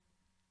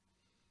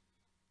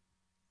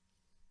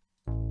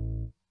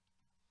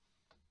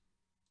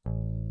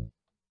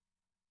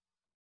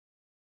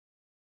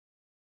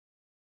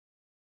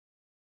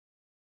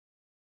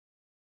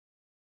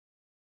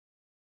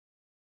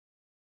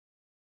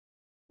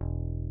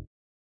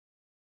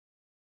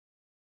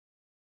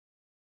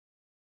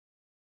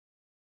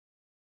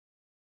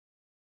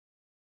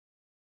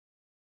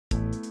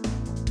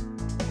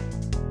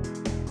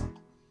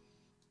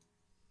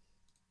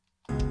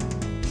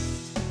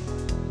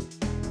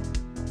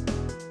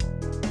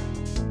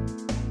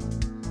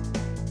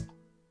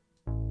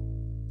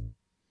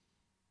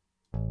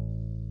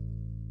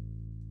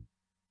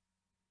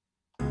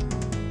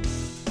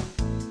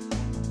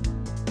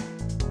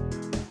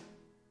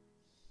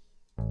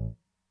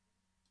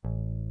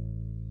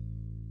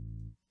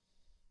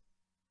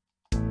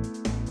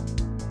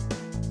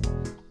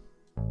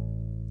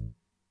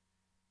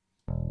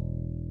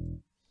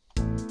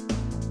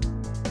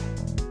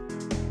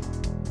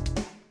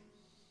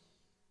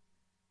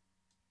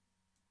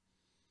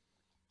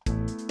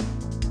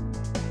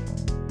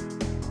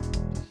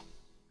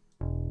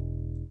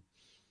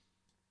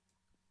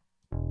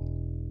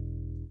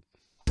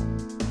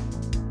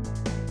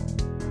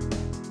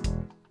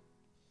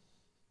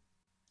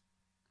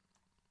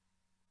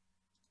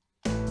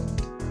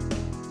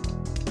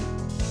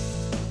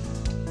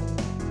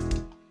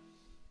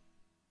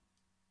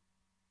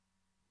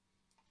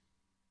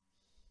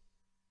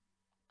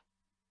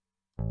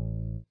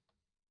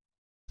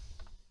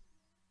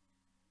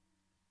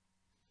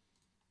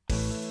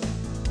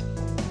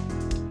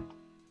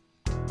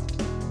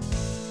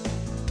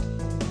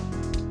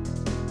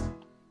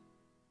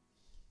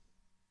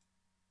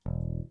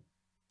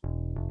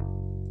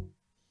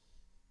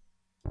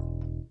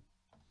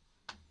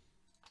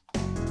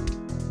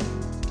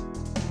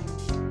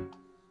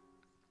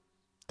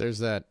 There's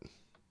that.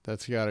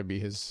 That's got to be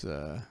his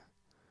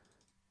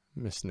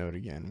missed note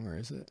again. Where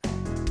is it?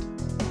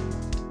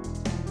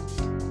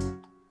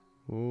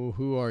 Ooh,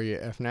 who are you?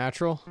 F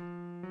natural?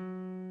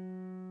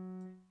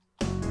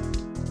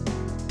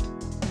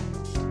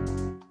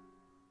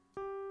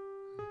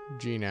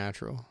 G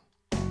natural.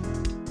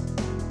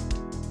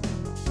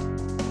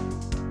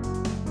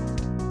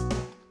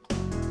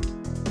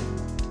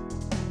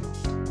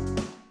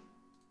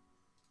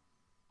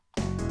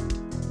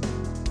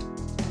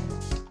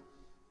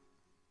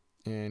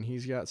 And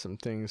he's got some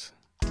things.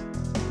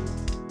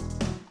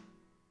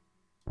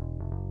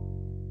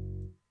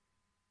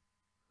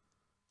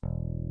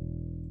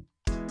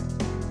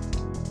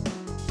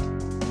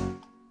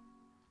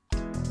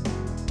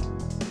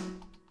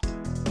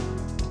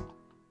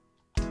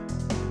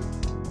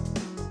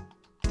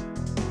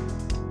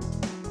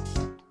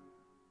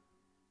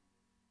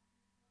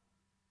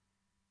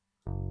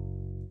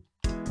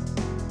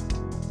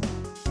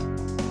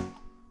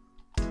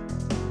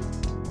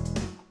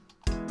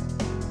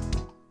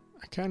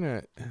 Kind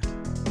of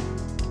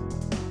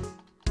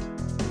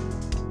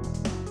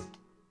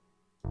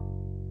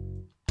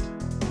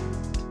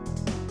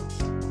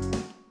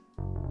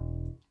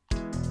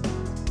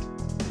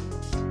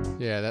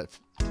yeah, that's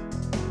a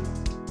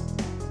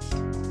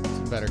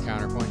better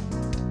counterpoint.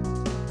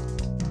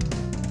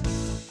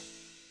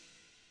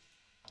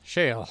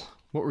 Shale,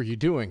 what were you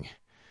doing?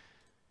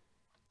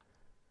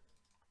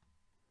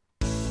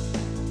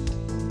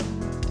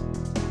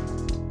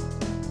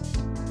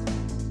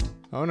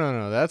 Oh,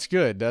 no, that's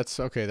good. That's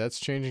okay. That's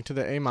changing to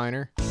the A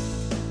minor.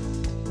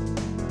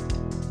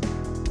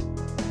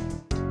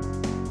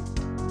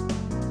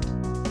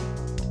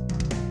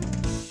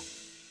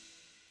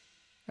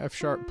 F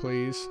sharp,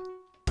 please.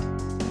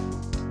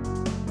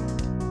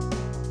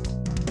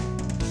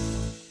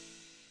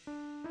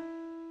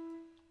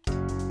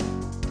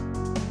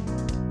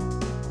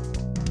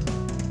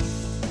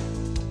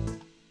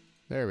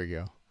 There we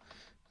go.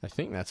 I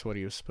think that's what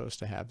he was supposed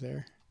to have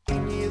there.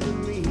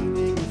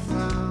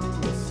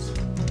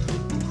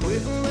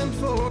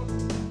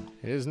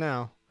 It is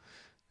now.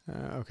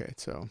 Okay,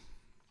 so.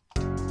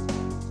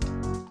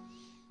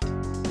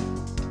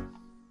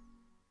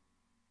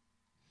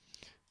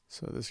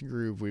 So this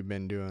groove we've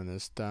been doing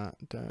this dot,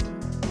 dot.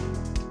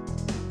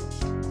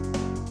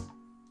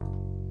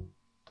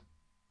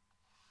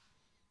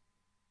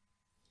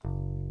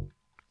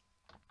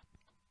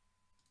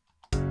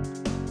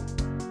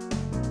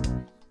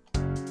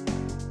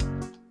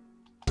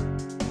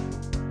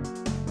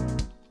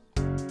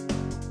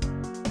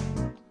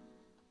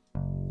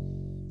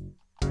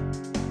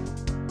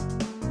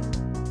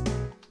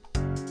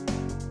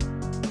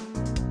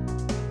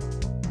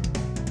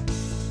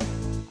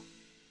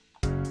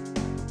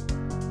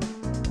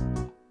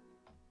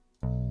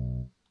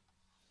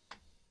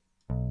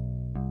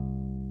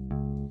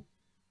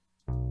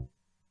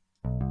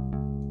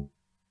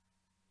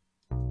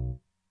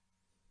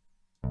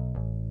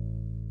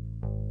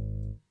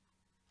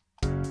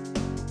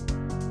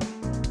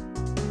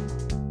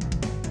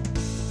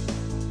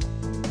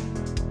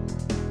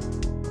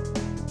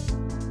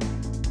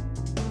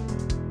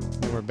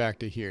 back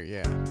to here,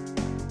 yeah.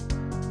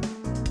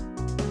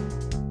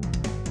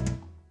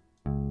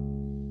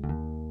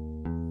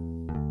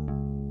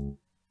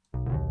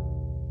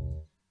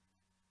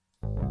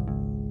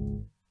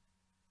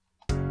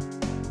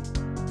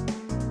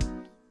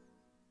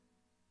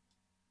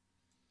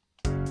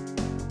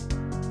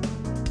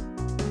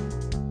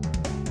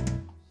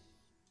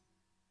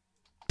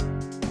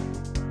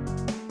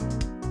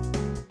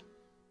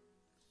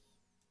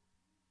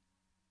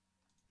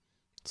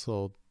 This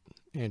little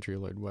Andrew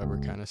Lloyd Webber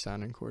kind of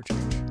sounding chord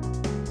change.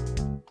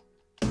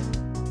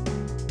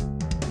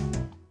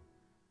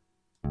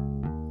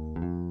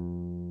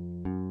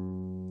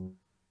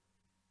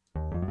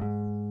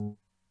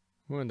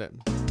 What would that?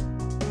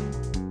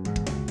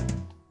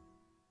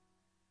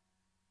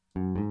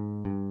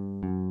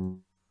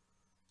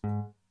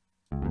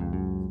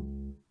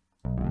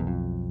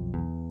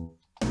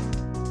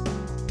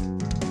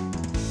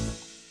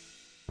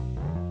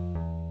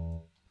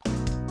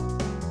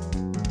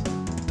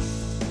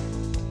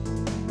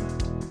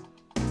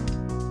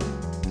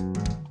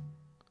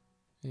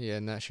 Yeah,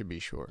 and that should be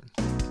short.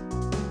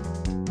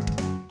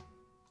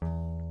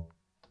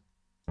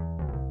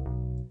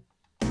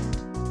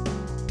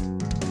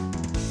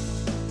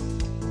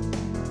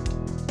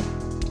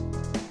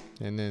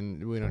 And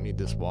then we don't need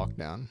this walk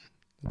down.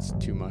 That's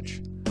too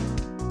much.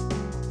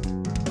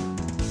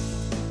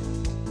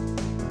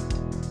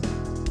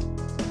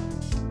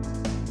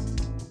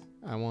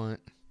 I want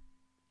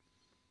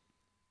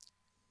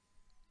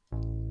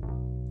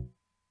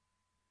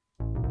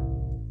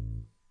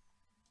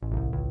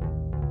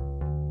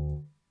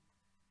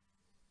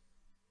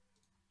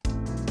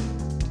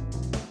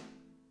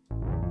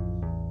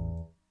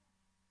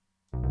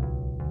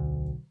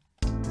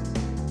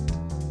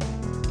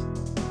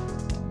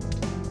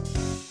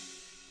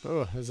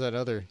oh, there's that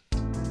other.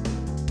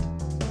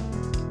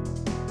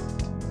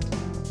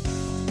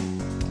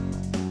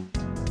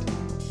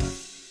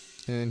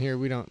 And then here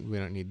we don't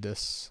need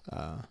this.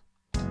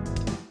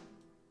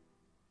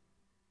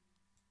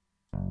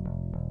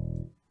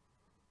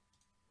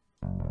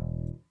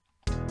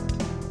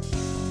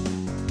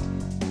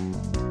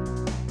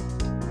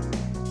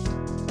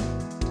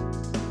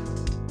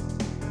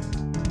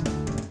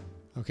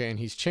 Okay, and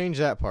he's changed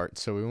that part,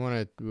 so we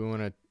want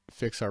to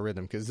fix our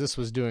rhythm because this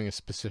was doing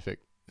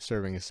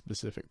serving a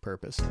specific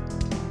purpose,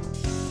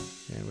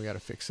 and we got to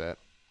fix that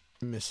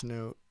miss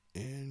note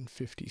in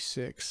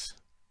 56.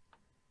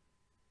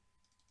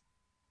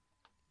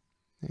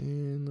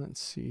 And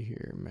let's see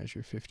here,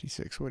 measure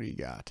 56. What do you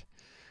got?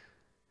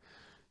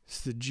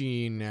 It's the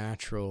G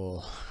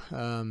natural.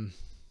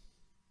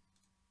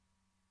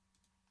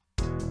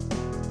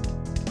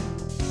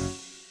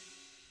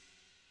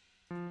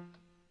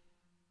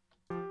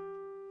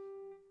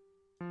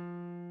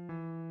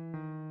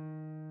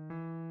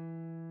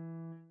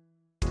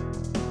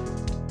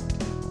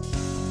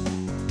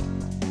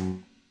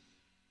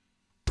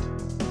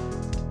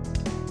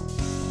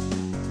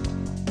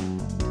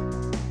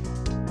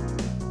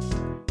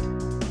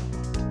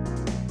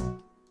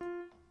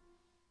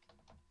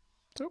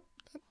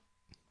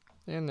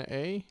 And the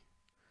A.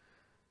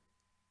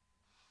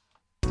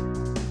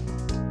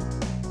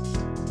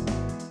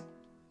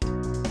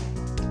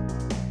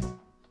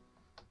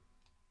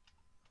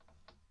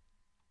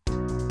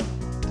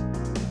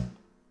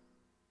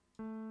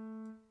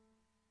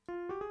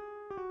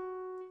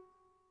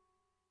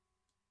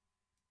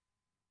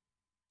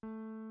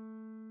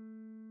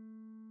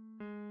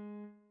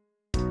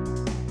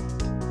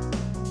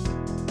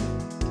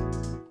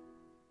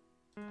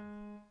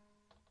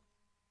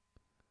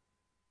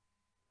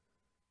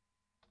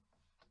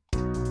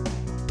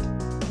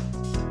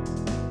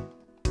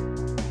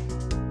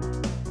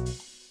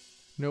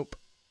 Nope.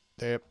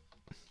 Yep.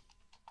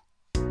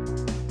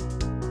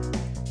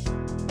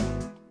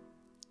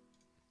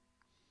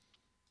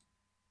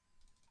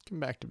 Come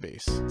back to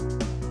bass.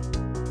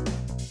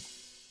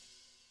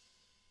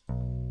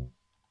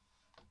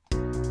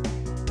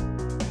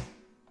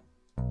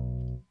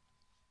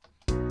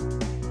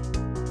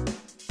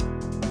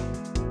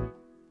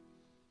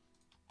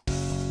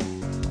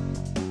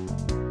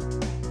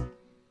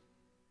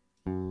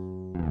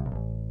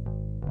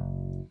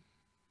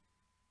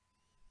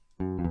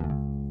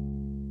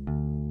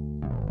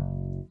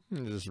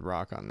 Just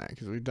rock on that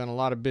because we've done a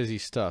lot of busy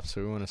stuff,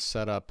 so we want to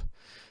set up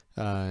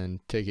and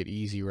take it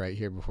easy right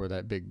here before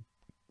that big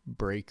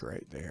break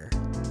right there.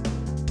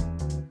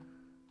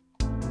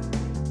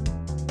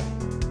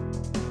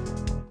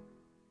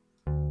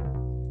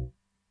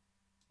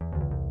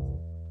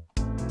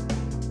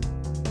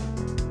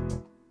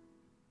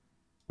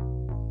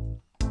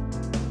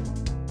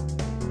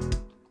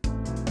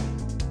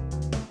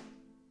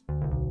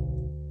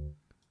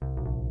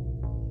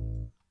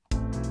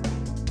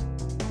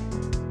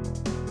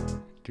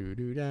 Do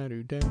do da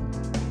do da.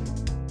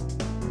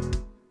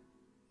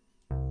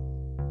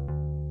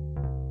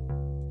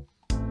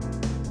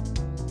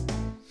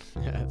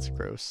 That's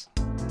gross.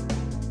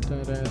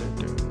 Da da da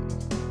do.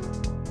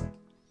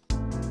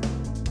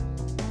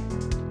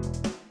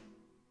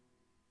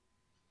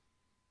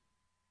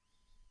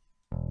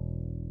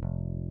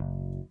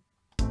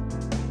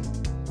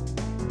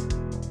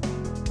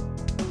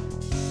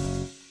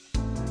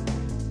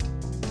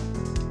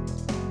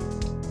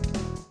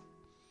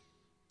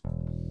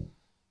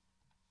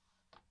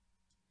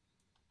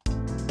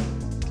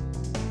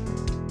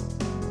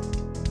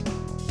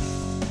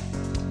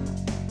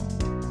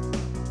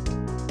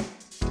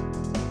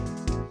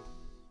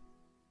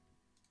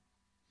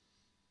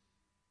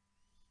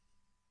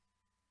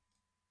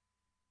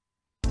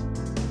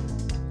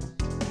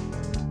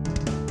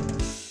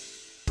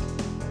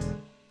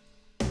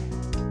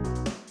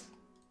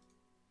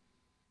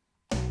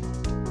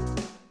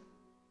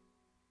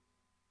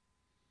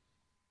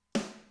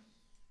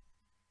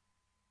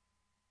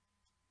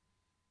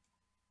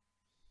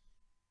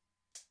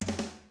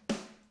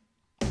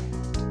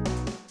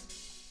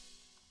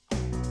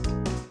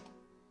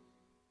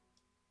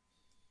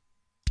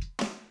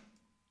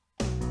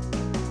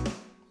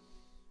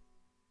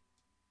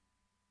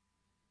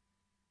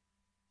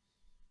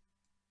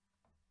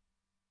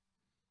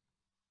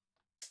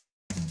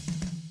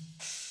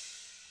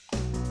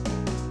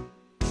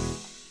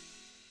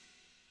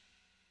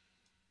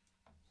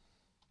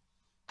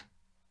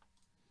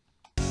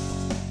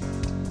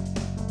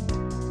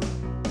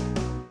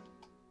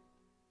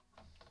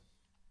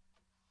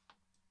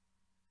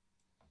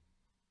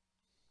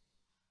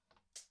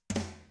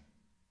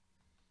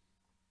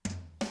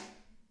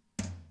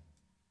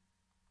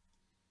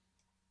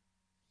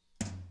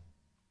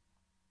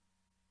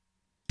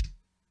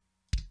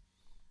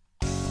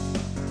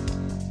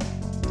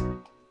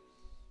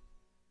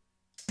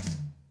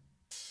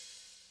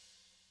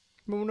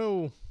 Oh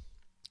no.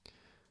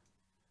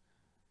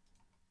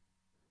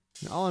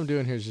 And all I'm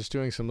doing here is just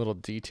doing some little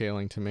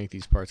detailing to make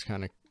these parts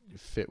kind of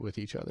fit with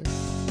each other.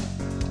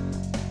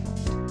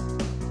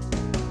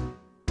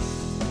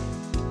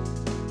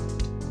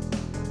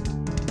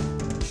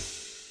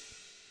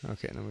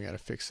 Okay, and then we got to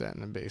fix that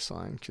in the bass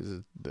line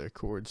because the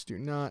chords do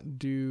not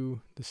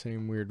do the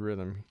same weird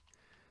rhythm.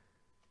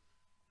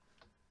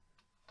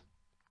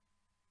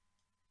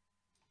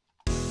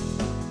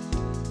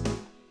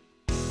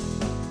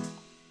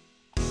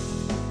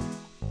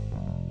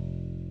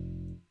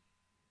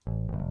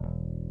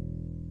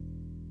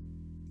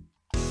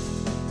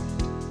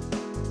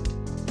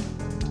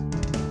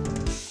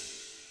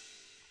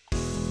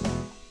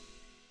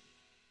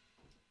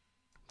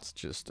 Let's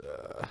just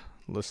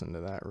listen to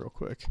that real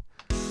quick.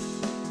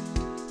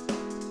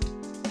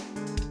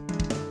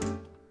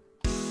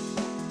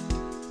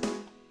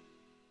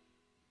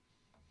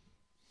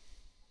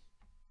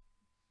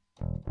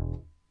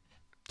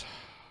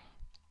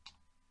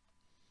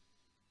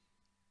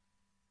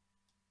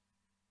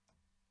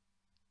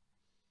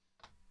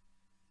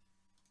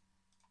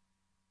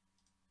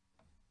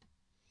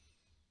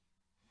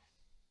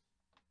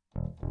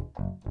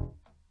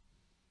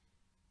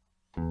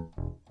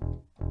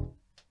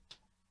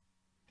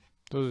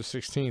 Those are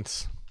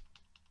sixteenths.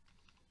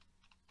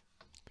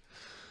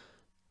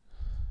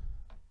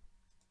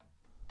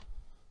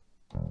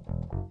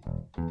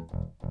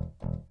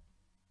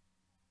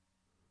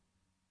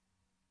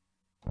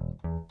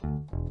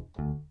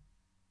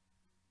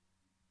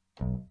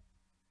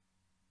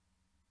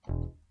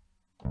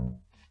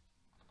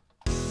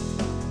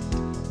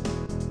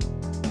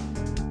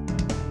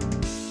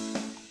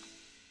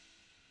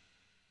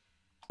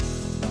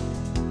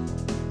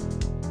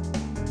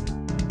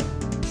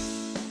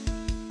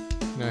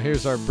 Now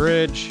here's our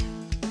bridge.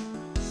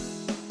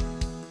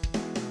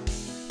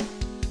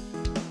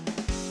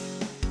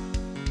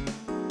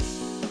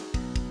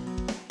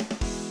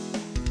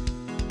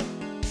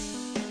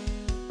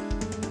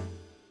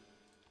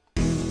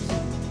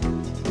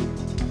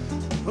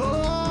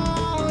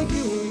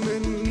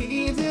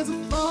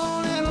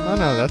 Oh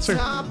no, that's her.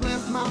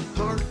 My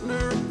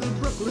partner, the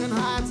Brooklyn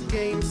Heights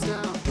game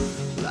style.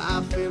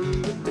 Life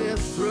in the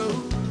death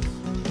row.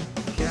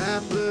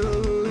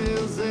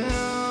 Capitalism.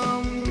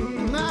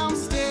 I'm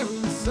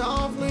staring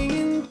softly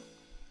in.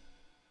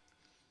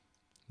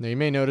 Now you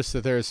may notice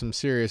that there is some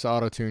serious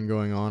auto-tune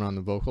going on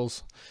the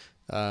vocals.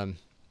 A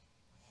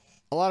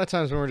lot of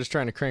times when we're just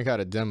trying to crank out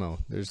a demo,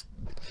 there's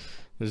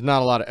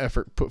not a lot of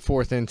effort put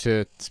forth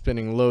into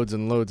spending loads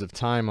and loads of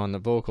time on the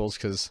vocals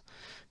because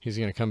he's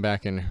going to come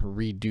back and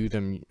redo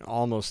them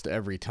almost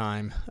every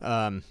time.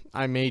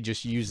 I may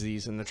just use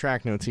these in the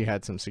track notes. He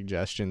had some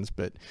suggestions,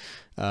 but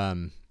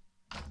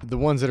the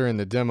ones that are in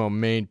the demo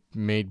may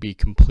be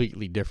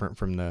completely different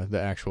from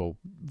the actual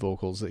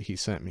vocals that he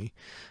sent me.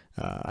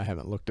 I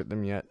haven't looked at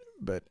them yet,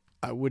 but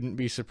I wouldn't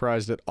be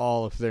surprised at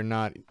all if they're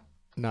not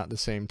the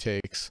same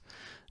takes.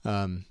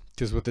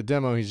 Because with the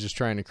demo, he's just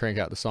trying to crank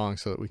out the song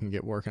so that we can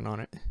get working on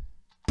it.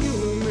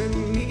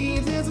 Human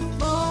needs is a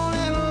phone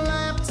and a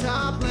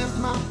laptop. Left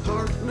my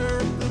partner,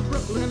 the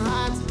Brooklyn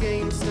Heights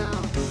game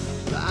style.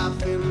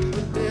 Life in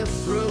the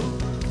death row.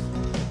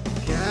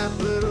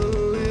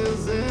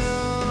 Capitalism.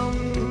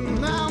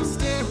 I'm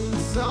staring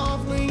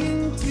softly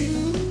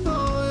into the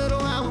poet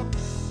wow.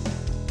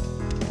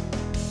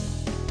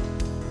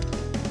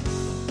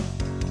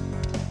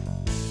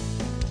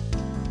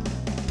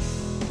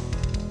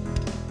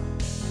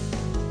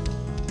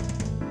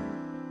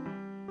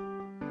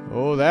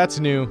 Oh, that's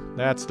new.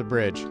 That's the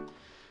bridge.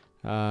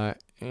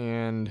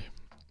 And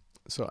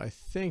so I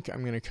think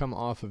I'm going to come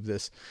off of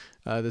this.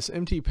 This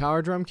MT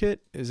Power Drum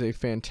kit is a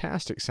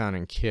fantastic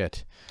sounding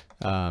kit.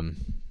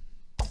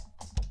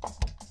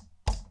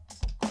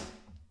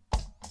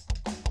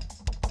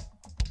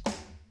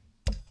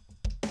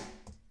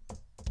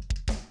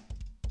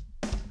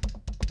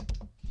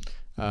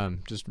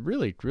 Just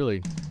really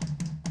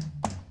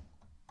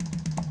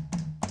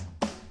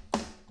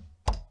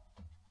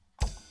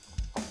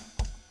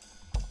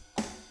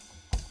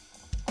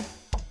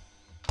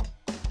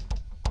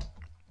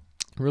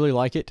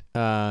like it.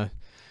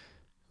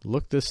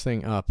 Look this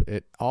thing up.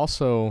 It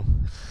also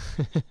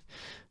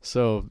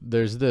so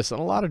there's this, and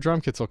a lot of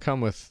drum kits will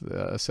come with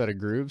a set of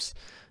grooves.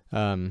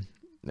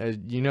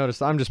 You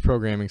notice I'm just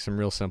programming some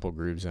real simple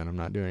grooves in. I'm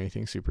not doing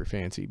anything super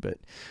fancy, but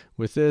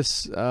with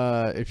this,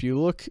 if you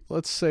look,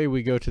 let's say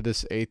we go to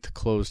this 8th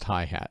closed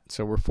hi-hat.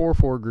 So we're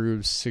 4/4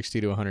 grooves,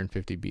 60 to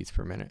 150 beats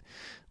per minute.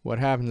 What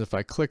happens if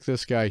I click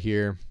this guy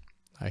here,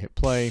 I hit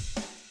play.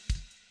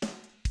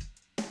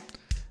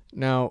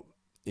 Now,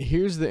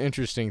 here's the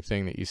interesting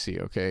thing that you see,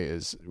 okay,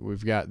 is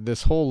we've got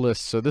this whole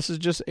list. So this is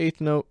just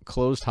 8th note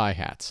closed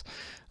hi-hats.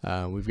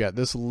 We've got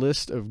this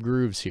list of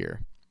grooves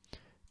here.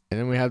 And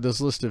then we have this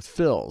list of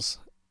fills.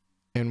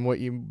 And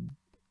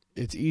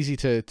it's easy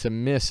to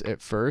miss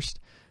at first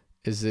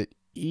is that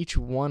each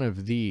one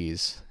of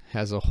these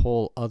has a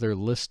whole other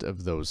list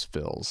of those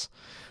fills.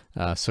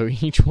 So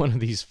each one of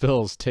these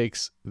fills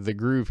takes the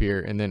groove here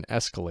and then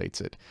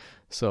escalates it.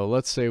 So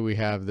let's say we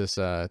have this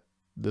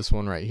this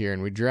one right here,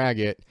 and we drag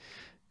it,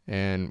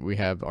 and we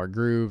have our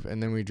groove,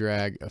 and then we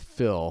drag a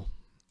fill.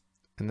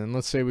 And then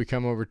let's say we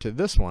come over to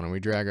this one and we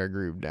drag our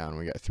groove down.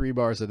 We got 3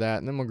 bars of that,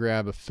 and then we'll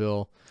grab a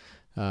fill.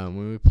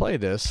 When we play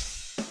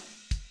this,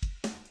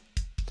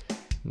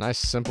 nice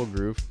simple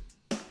groove.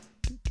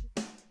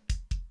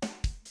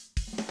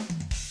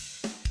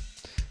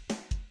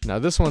 Now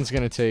this one's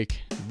going to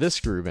take this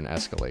groove and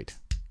escalate.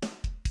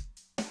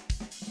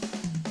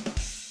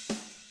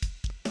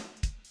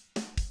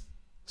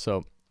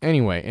 So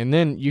anyway, and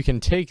then you can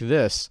take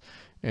this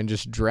and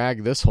just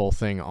drag this whole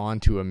thing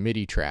onto a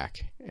MIDI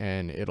track,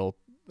 and it'll,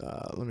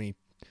 let me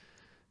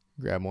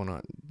grab one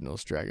on,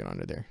 let's drag it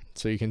onto there.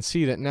 So you can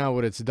see that now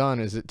what it's done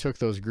is it took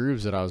those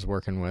grooves that I was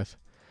working with,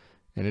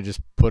 and it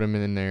just put them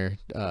in there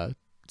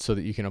so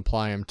that you can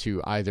apply them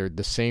to either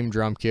the same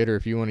drum kit, or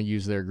if you want to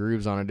use their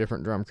grooves on a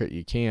different drum kit,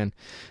 you can.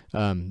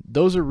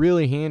 Those are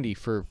really handy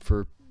for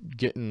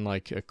getting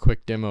like a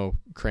quick demo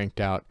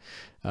cranked out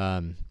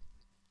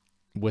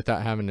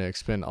without having to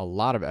expend a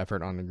lot of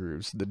effort on the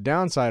grooves. The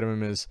downside of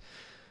them is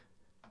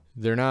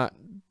they're not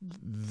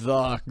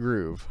the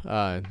groove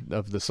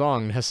of the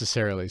song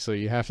necessarily, so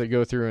you have to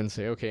go through and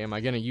say, okay, am I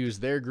going to use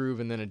their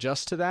groove and then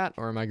adjust to that,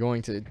 or am I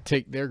going to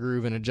take their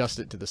groove and adjust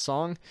it to the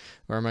song,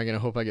 or am I going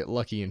to hope I get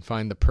lucky and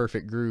find the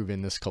perfect groove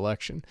in this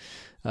collection?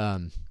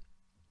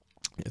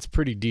 It's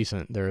pretty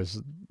decent.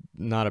 There's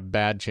not a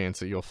bad chance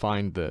that you'll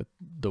find the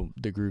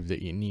groove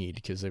that you need,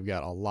 because they've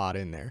got a lot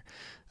in there.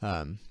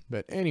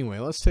 But anyway,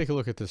 let's take a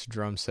look at this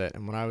drum set.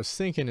 And what I was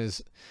thinking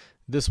is,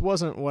 this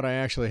wasn't what I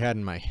actually had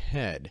in my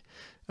head.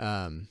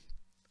 I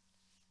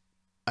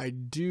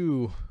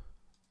do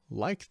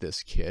like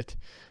this kit,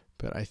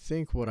 but I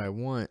think what I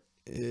want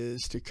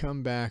is to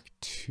come back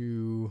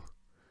to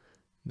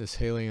this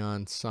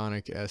Ailsean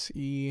Sonic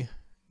SE,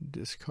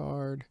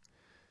 discard.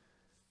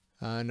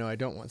 No, I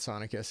don't want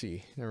Sonic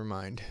SE. Never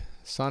mind.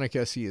 Sonic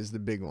SE is the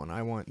big one.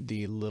 I want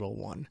the little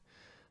one.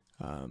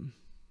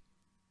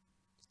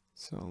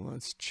 So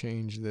let's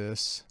change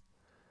this.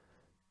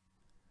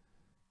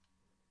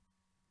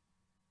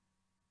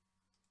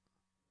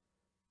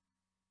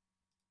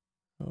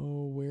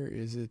 Oh, where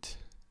is it?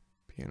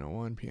 Piano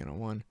 1, Piano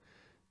 1.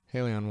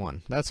 Ailsean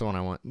 1. That's the one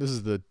I want. This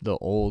is the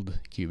old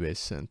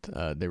Cubase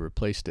synth. They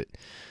replaced it.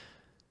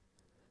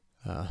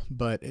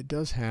 But it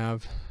does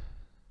have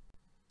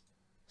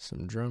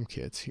some drum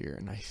kits here,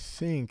 and I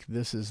think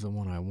this is the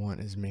one I want,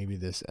 is maybe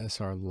this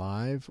SR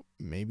Live,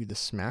 maybe the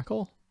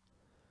Smackle.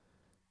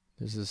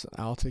 There's this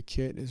Alta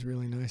kit is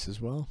really nice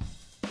as well.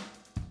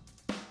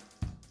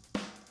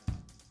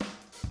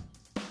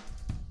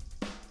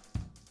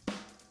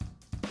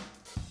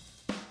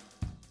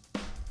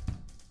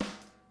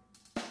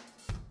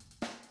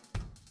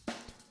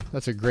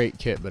 That's a great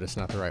kit, but it's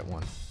not the right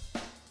one.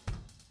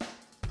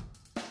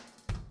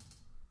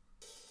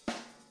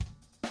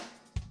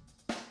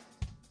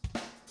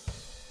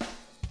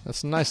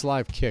 That's a nice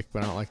live kick,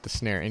 but I don't like the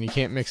snare. And you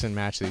can't mix and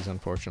match these,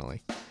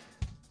 unfortunately.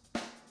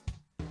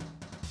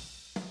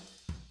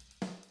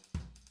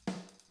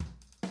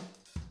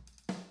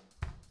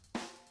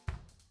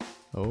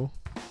 Oh.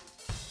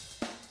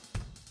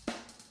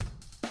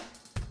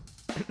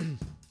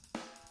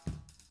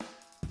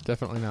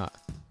 Definitely not.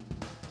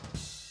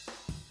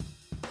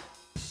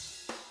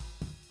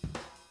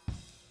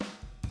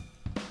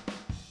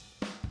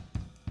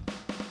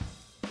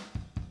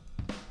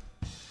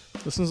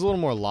 This one's a little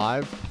more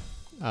live.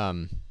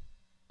 Let's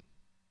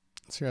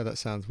see how that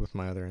sounds with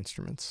my other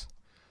instruments.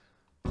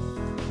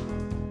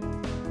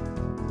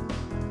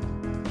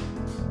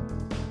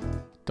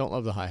 Don't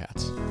love the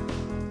hi-hats.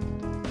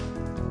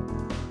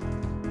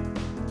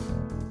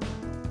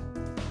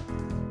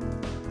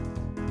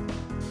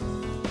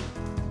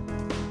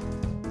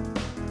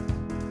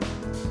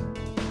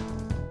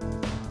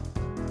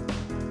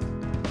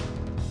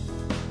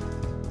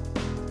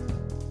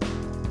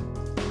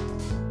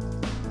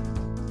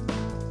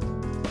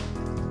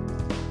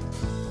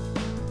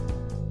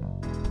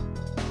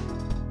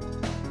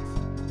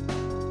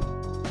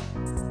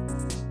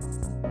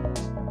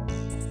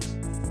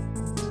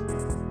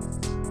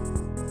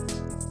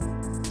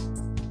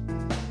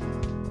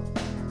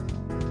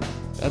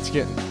 That's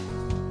getting.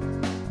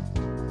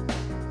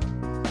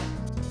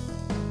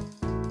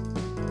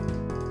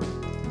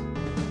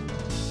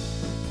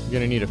 You're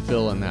gonna need a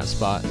fill in that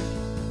spot.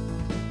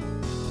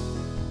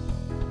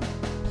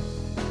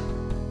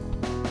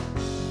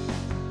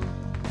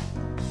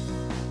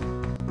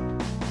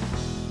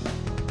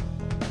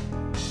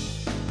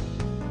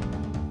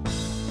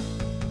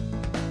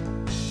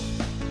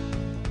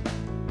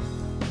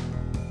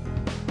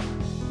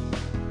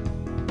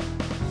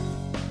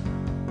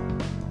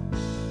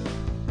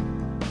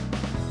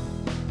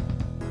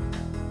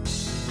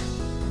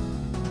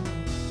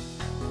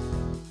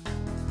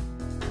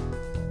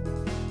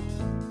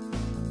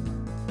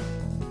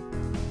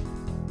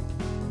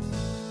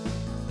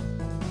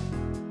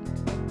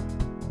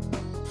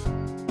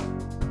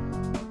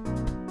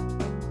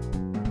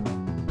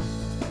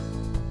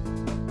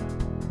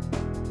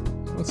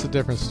 What's the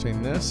difference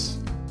between this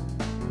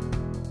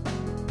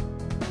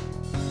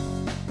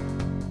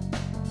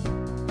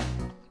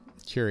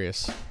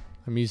curious.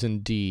 I'm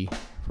using D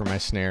for my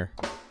snare.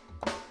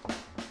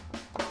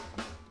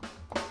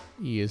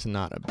 E is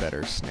not a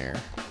better snare.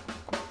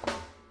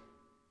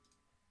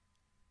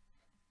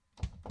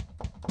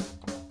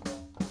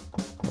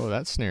 Oh,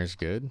 that snare's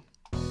good.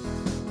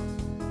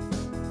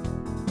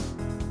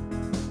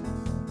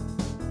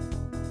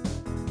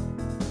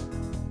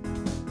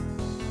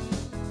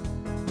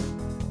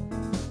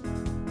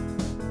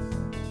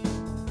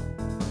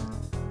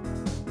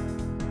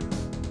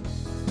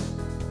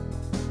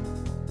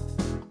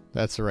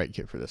 That's the right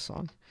kit for this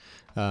song.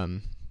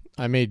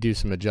 I may do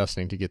some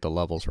adjusting to get the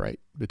levels right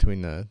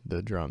between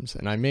the drums,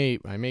 and I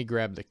may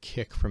grab the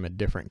kick from a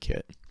different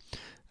kit.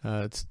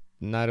 It's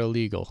not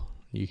illegal.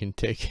 You can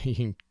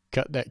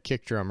cut that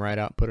kick drum right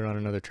out, put it on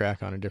another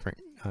track on a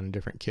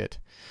different kit.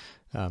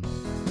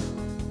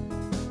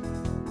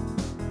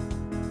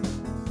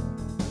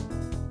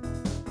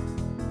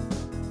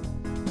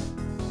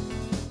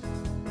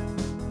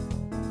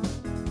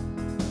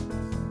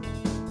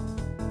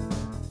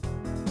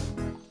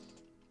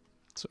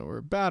 So we're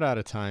about out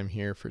of time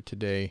here for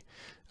today.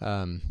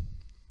 I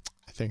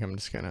think I'm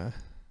just gonna,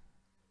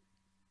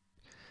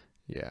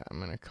 I'm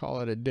gonna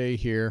call it a day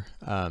here.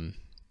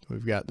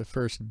 We've got the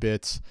first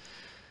bits.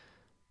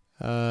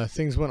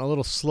 Things went a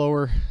little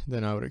slower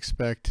than I would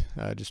expect,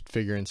 just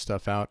figuring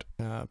stuff out,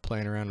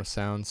 playing around with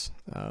sounds.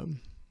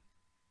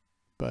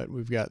 But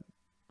we've got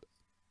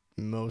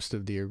most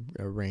of the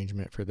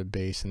arrangement for the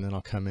bass, and then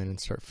I'll come in and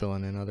start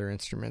filling in other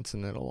instruments,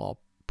 and it'll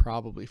all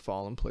probably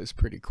fall in place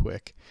pretty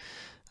quick.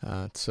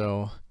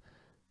 So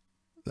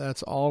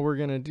that's all we're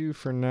going to do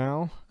for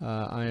now.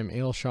 I am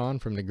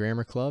Ailsean from the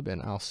Grammar Club,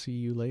 and I'll see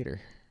you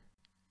later.